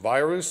this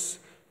virus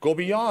go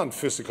beyond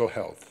physical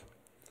health.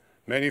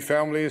 Many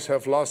families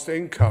have lost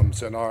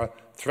incomes and are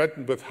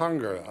threatened with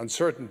hunger,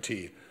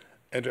 uncertainty,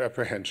 and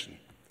apprehension.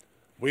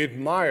 We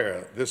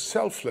admire the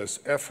selfless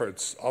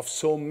efforts of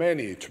so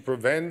many to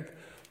prevent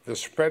the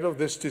spread of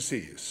this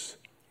disease.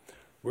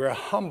 We are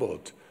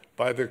humbled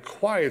by the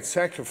quiet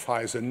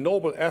sacrifice and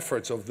noble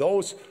efforts of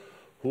those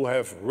who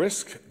have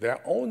risked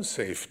their own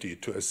safety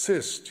to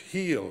assist,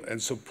 heal,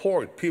 and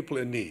support people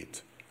in need.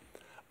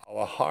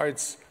 Our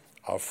hearts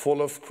are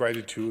full of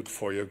gratitude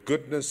for your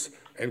goodness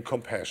and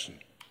compassion.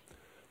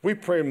 We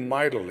pray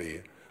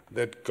mightily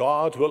that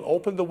God will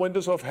open the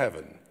windows of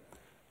heaven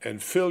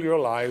and fill your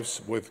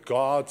lives with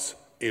God's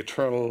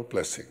eternal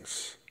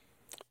blessings.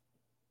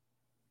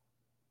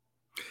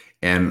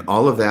 And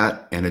all of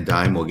that and a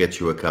dime will get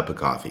you a cup of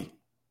coffee.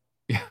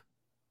 Yeah.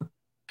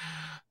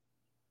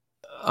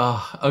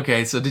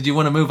 Okay. So did you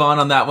want to move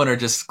on that one or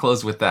just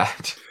close with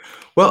that?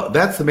 Well,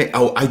 that's the main.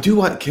 Oh, I do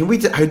want to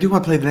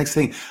play the next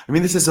thing. I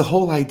mean, this is a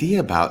whole idea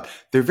about,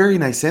 they're very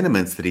nice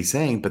sentiments that he's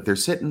saying, but they're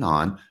sitting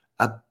on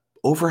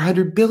over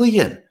 100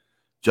 billion,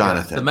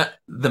 Jonathan. Yeah,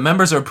 the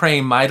members are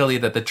praying mightily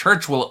that the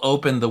church will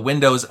open the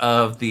windows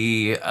of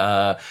the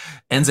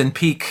Ends and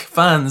Peak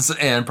funds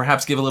and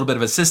perhaps give a little bit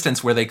of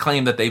assistance where they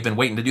claim that they've been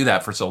waiting to do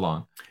that for so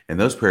long. And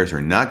those prayers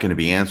are not going to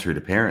be answered,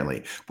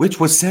 apparently,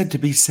 which was said to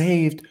be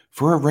saved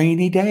for a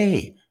rainy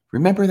day.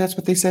 Remember, that's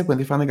what they said when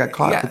they finally got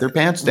caught with their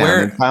pants down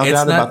and found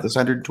out about this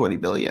 120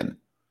 billion.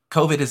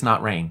 COVID is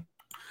not rain.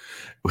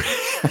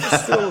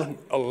 Still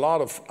a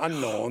lot of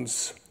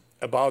unknowns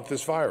about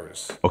this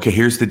virus. Okay,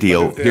 here's the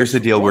deal. Here's the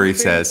deal where he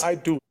says,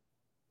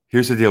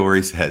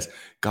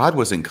 God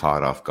wasn't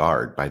caught off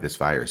guard by this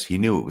virus. He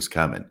knew it was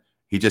coming.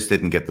 He just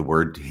didn't get the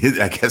word.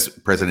 I guess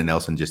President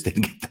Nelson just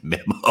didn't get the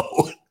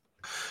memo.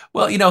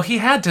 Well, he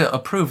had to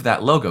approve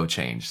that logo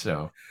change.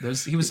 So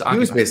he was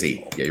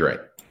busy. Yeah, you're right.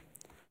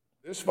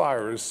 This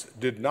virus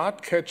did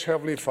not catch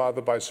Heavenly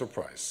Father by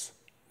surprise.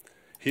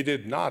 He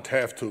did not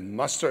have to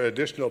muster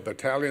additional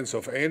battalions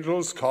of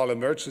angels, call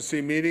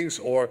emergency meetings,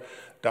 or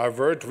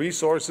divert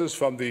resources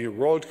from the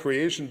World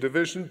Creation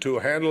Division to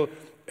handle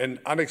an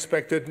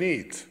unexpected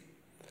need.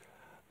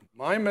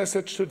 My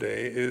message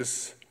today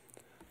is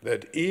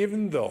that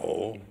even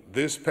though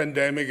this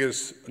pandemic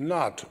is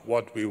not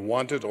what we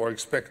wanted or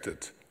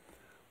expected,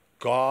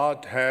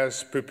 God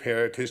has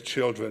prepared his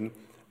children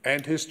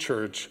and his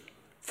church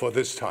for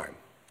this time.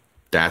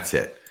 That's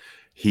it.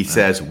 He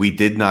says we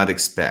did not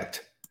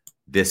expect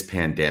this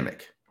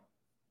pandemic.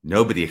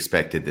 Nobody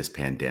expected this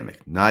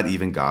pandemic, not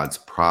even God's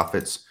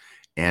prophets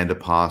and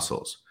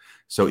apostles.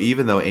 So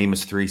even though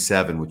Amos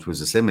 3:7, which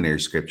was a seminary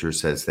scripture,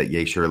 says that,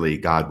 yea, surely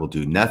God will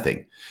do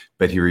nothing,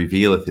 but he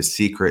revealeth his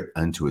secret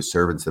unto his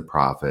servants, the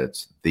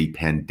prophets, the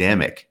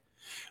pandemic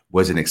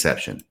was an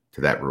exception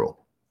to that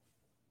rule.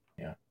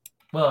 Yeah.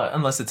 Well,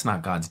 unless it's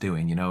not God's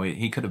doing,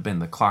 he could have been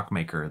the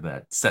clockmaker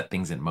that set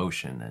things in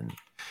motion. And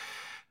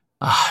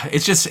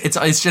it's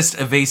just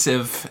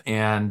evasive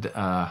and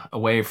a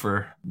way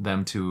for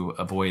them to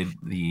avoid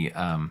the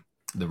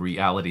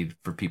reality,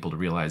 for people to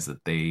realize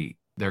that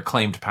their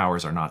claimed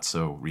powers are not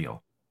so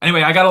real.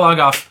 Anyway, I got to log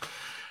off.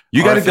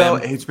 You got to go.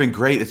 It's been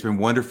great. It's been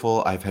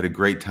wonderful. I've had a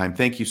great time.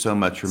 Thank you so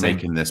much for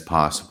making this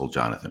possible,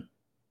 Jonathan.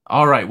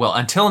 All right. Well,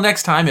 until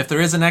next time, if there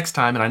is a next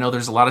time, and I know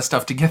there's a lot of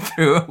stuff to get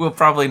through, we'll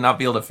probably not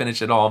be able to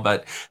finish it all,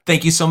 but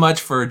thank you so much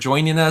for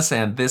joining us.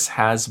 And this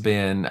has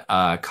been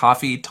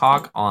Coffee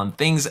Talk on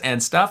Things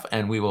and Stuff,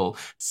 and we will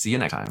see you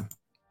next time.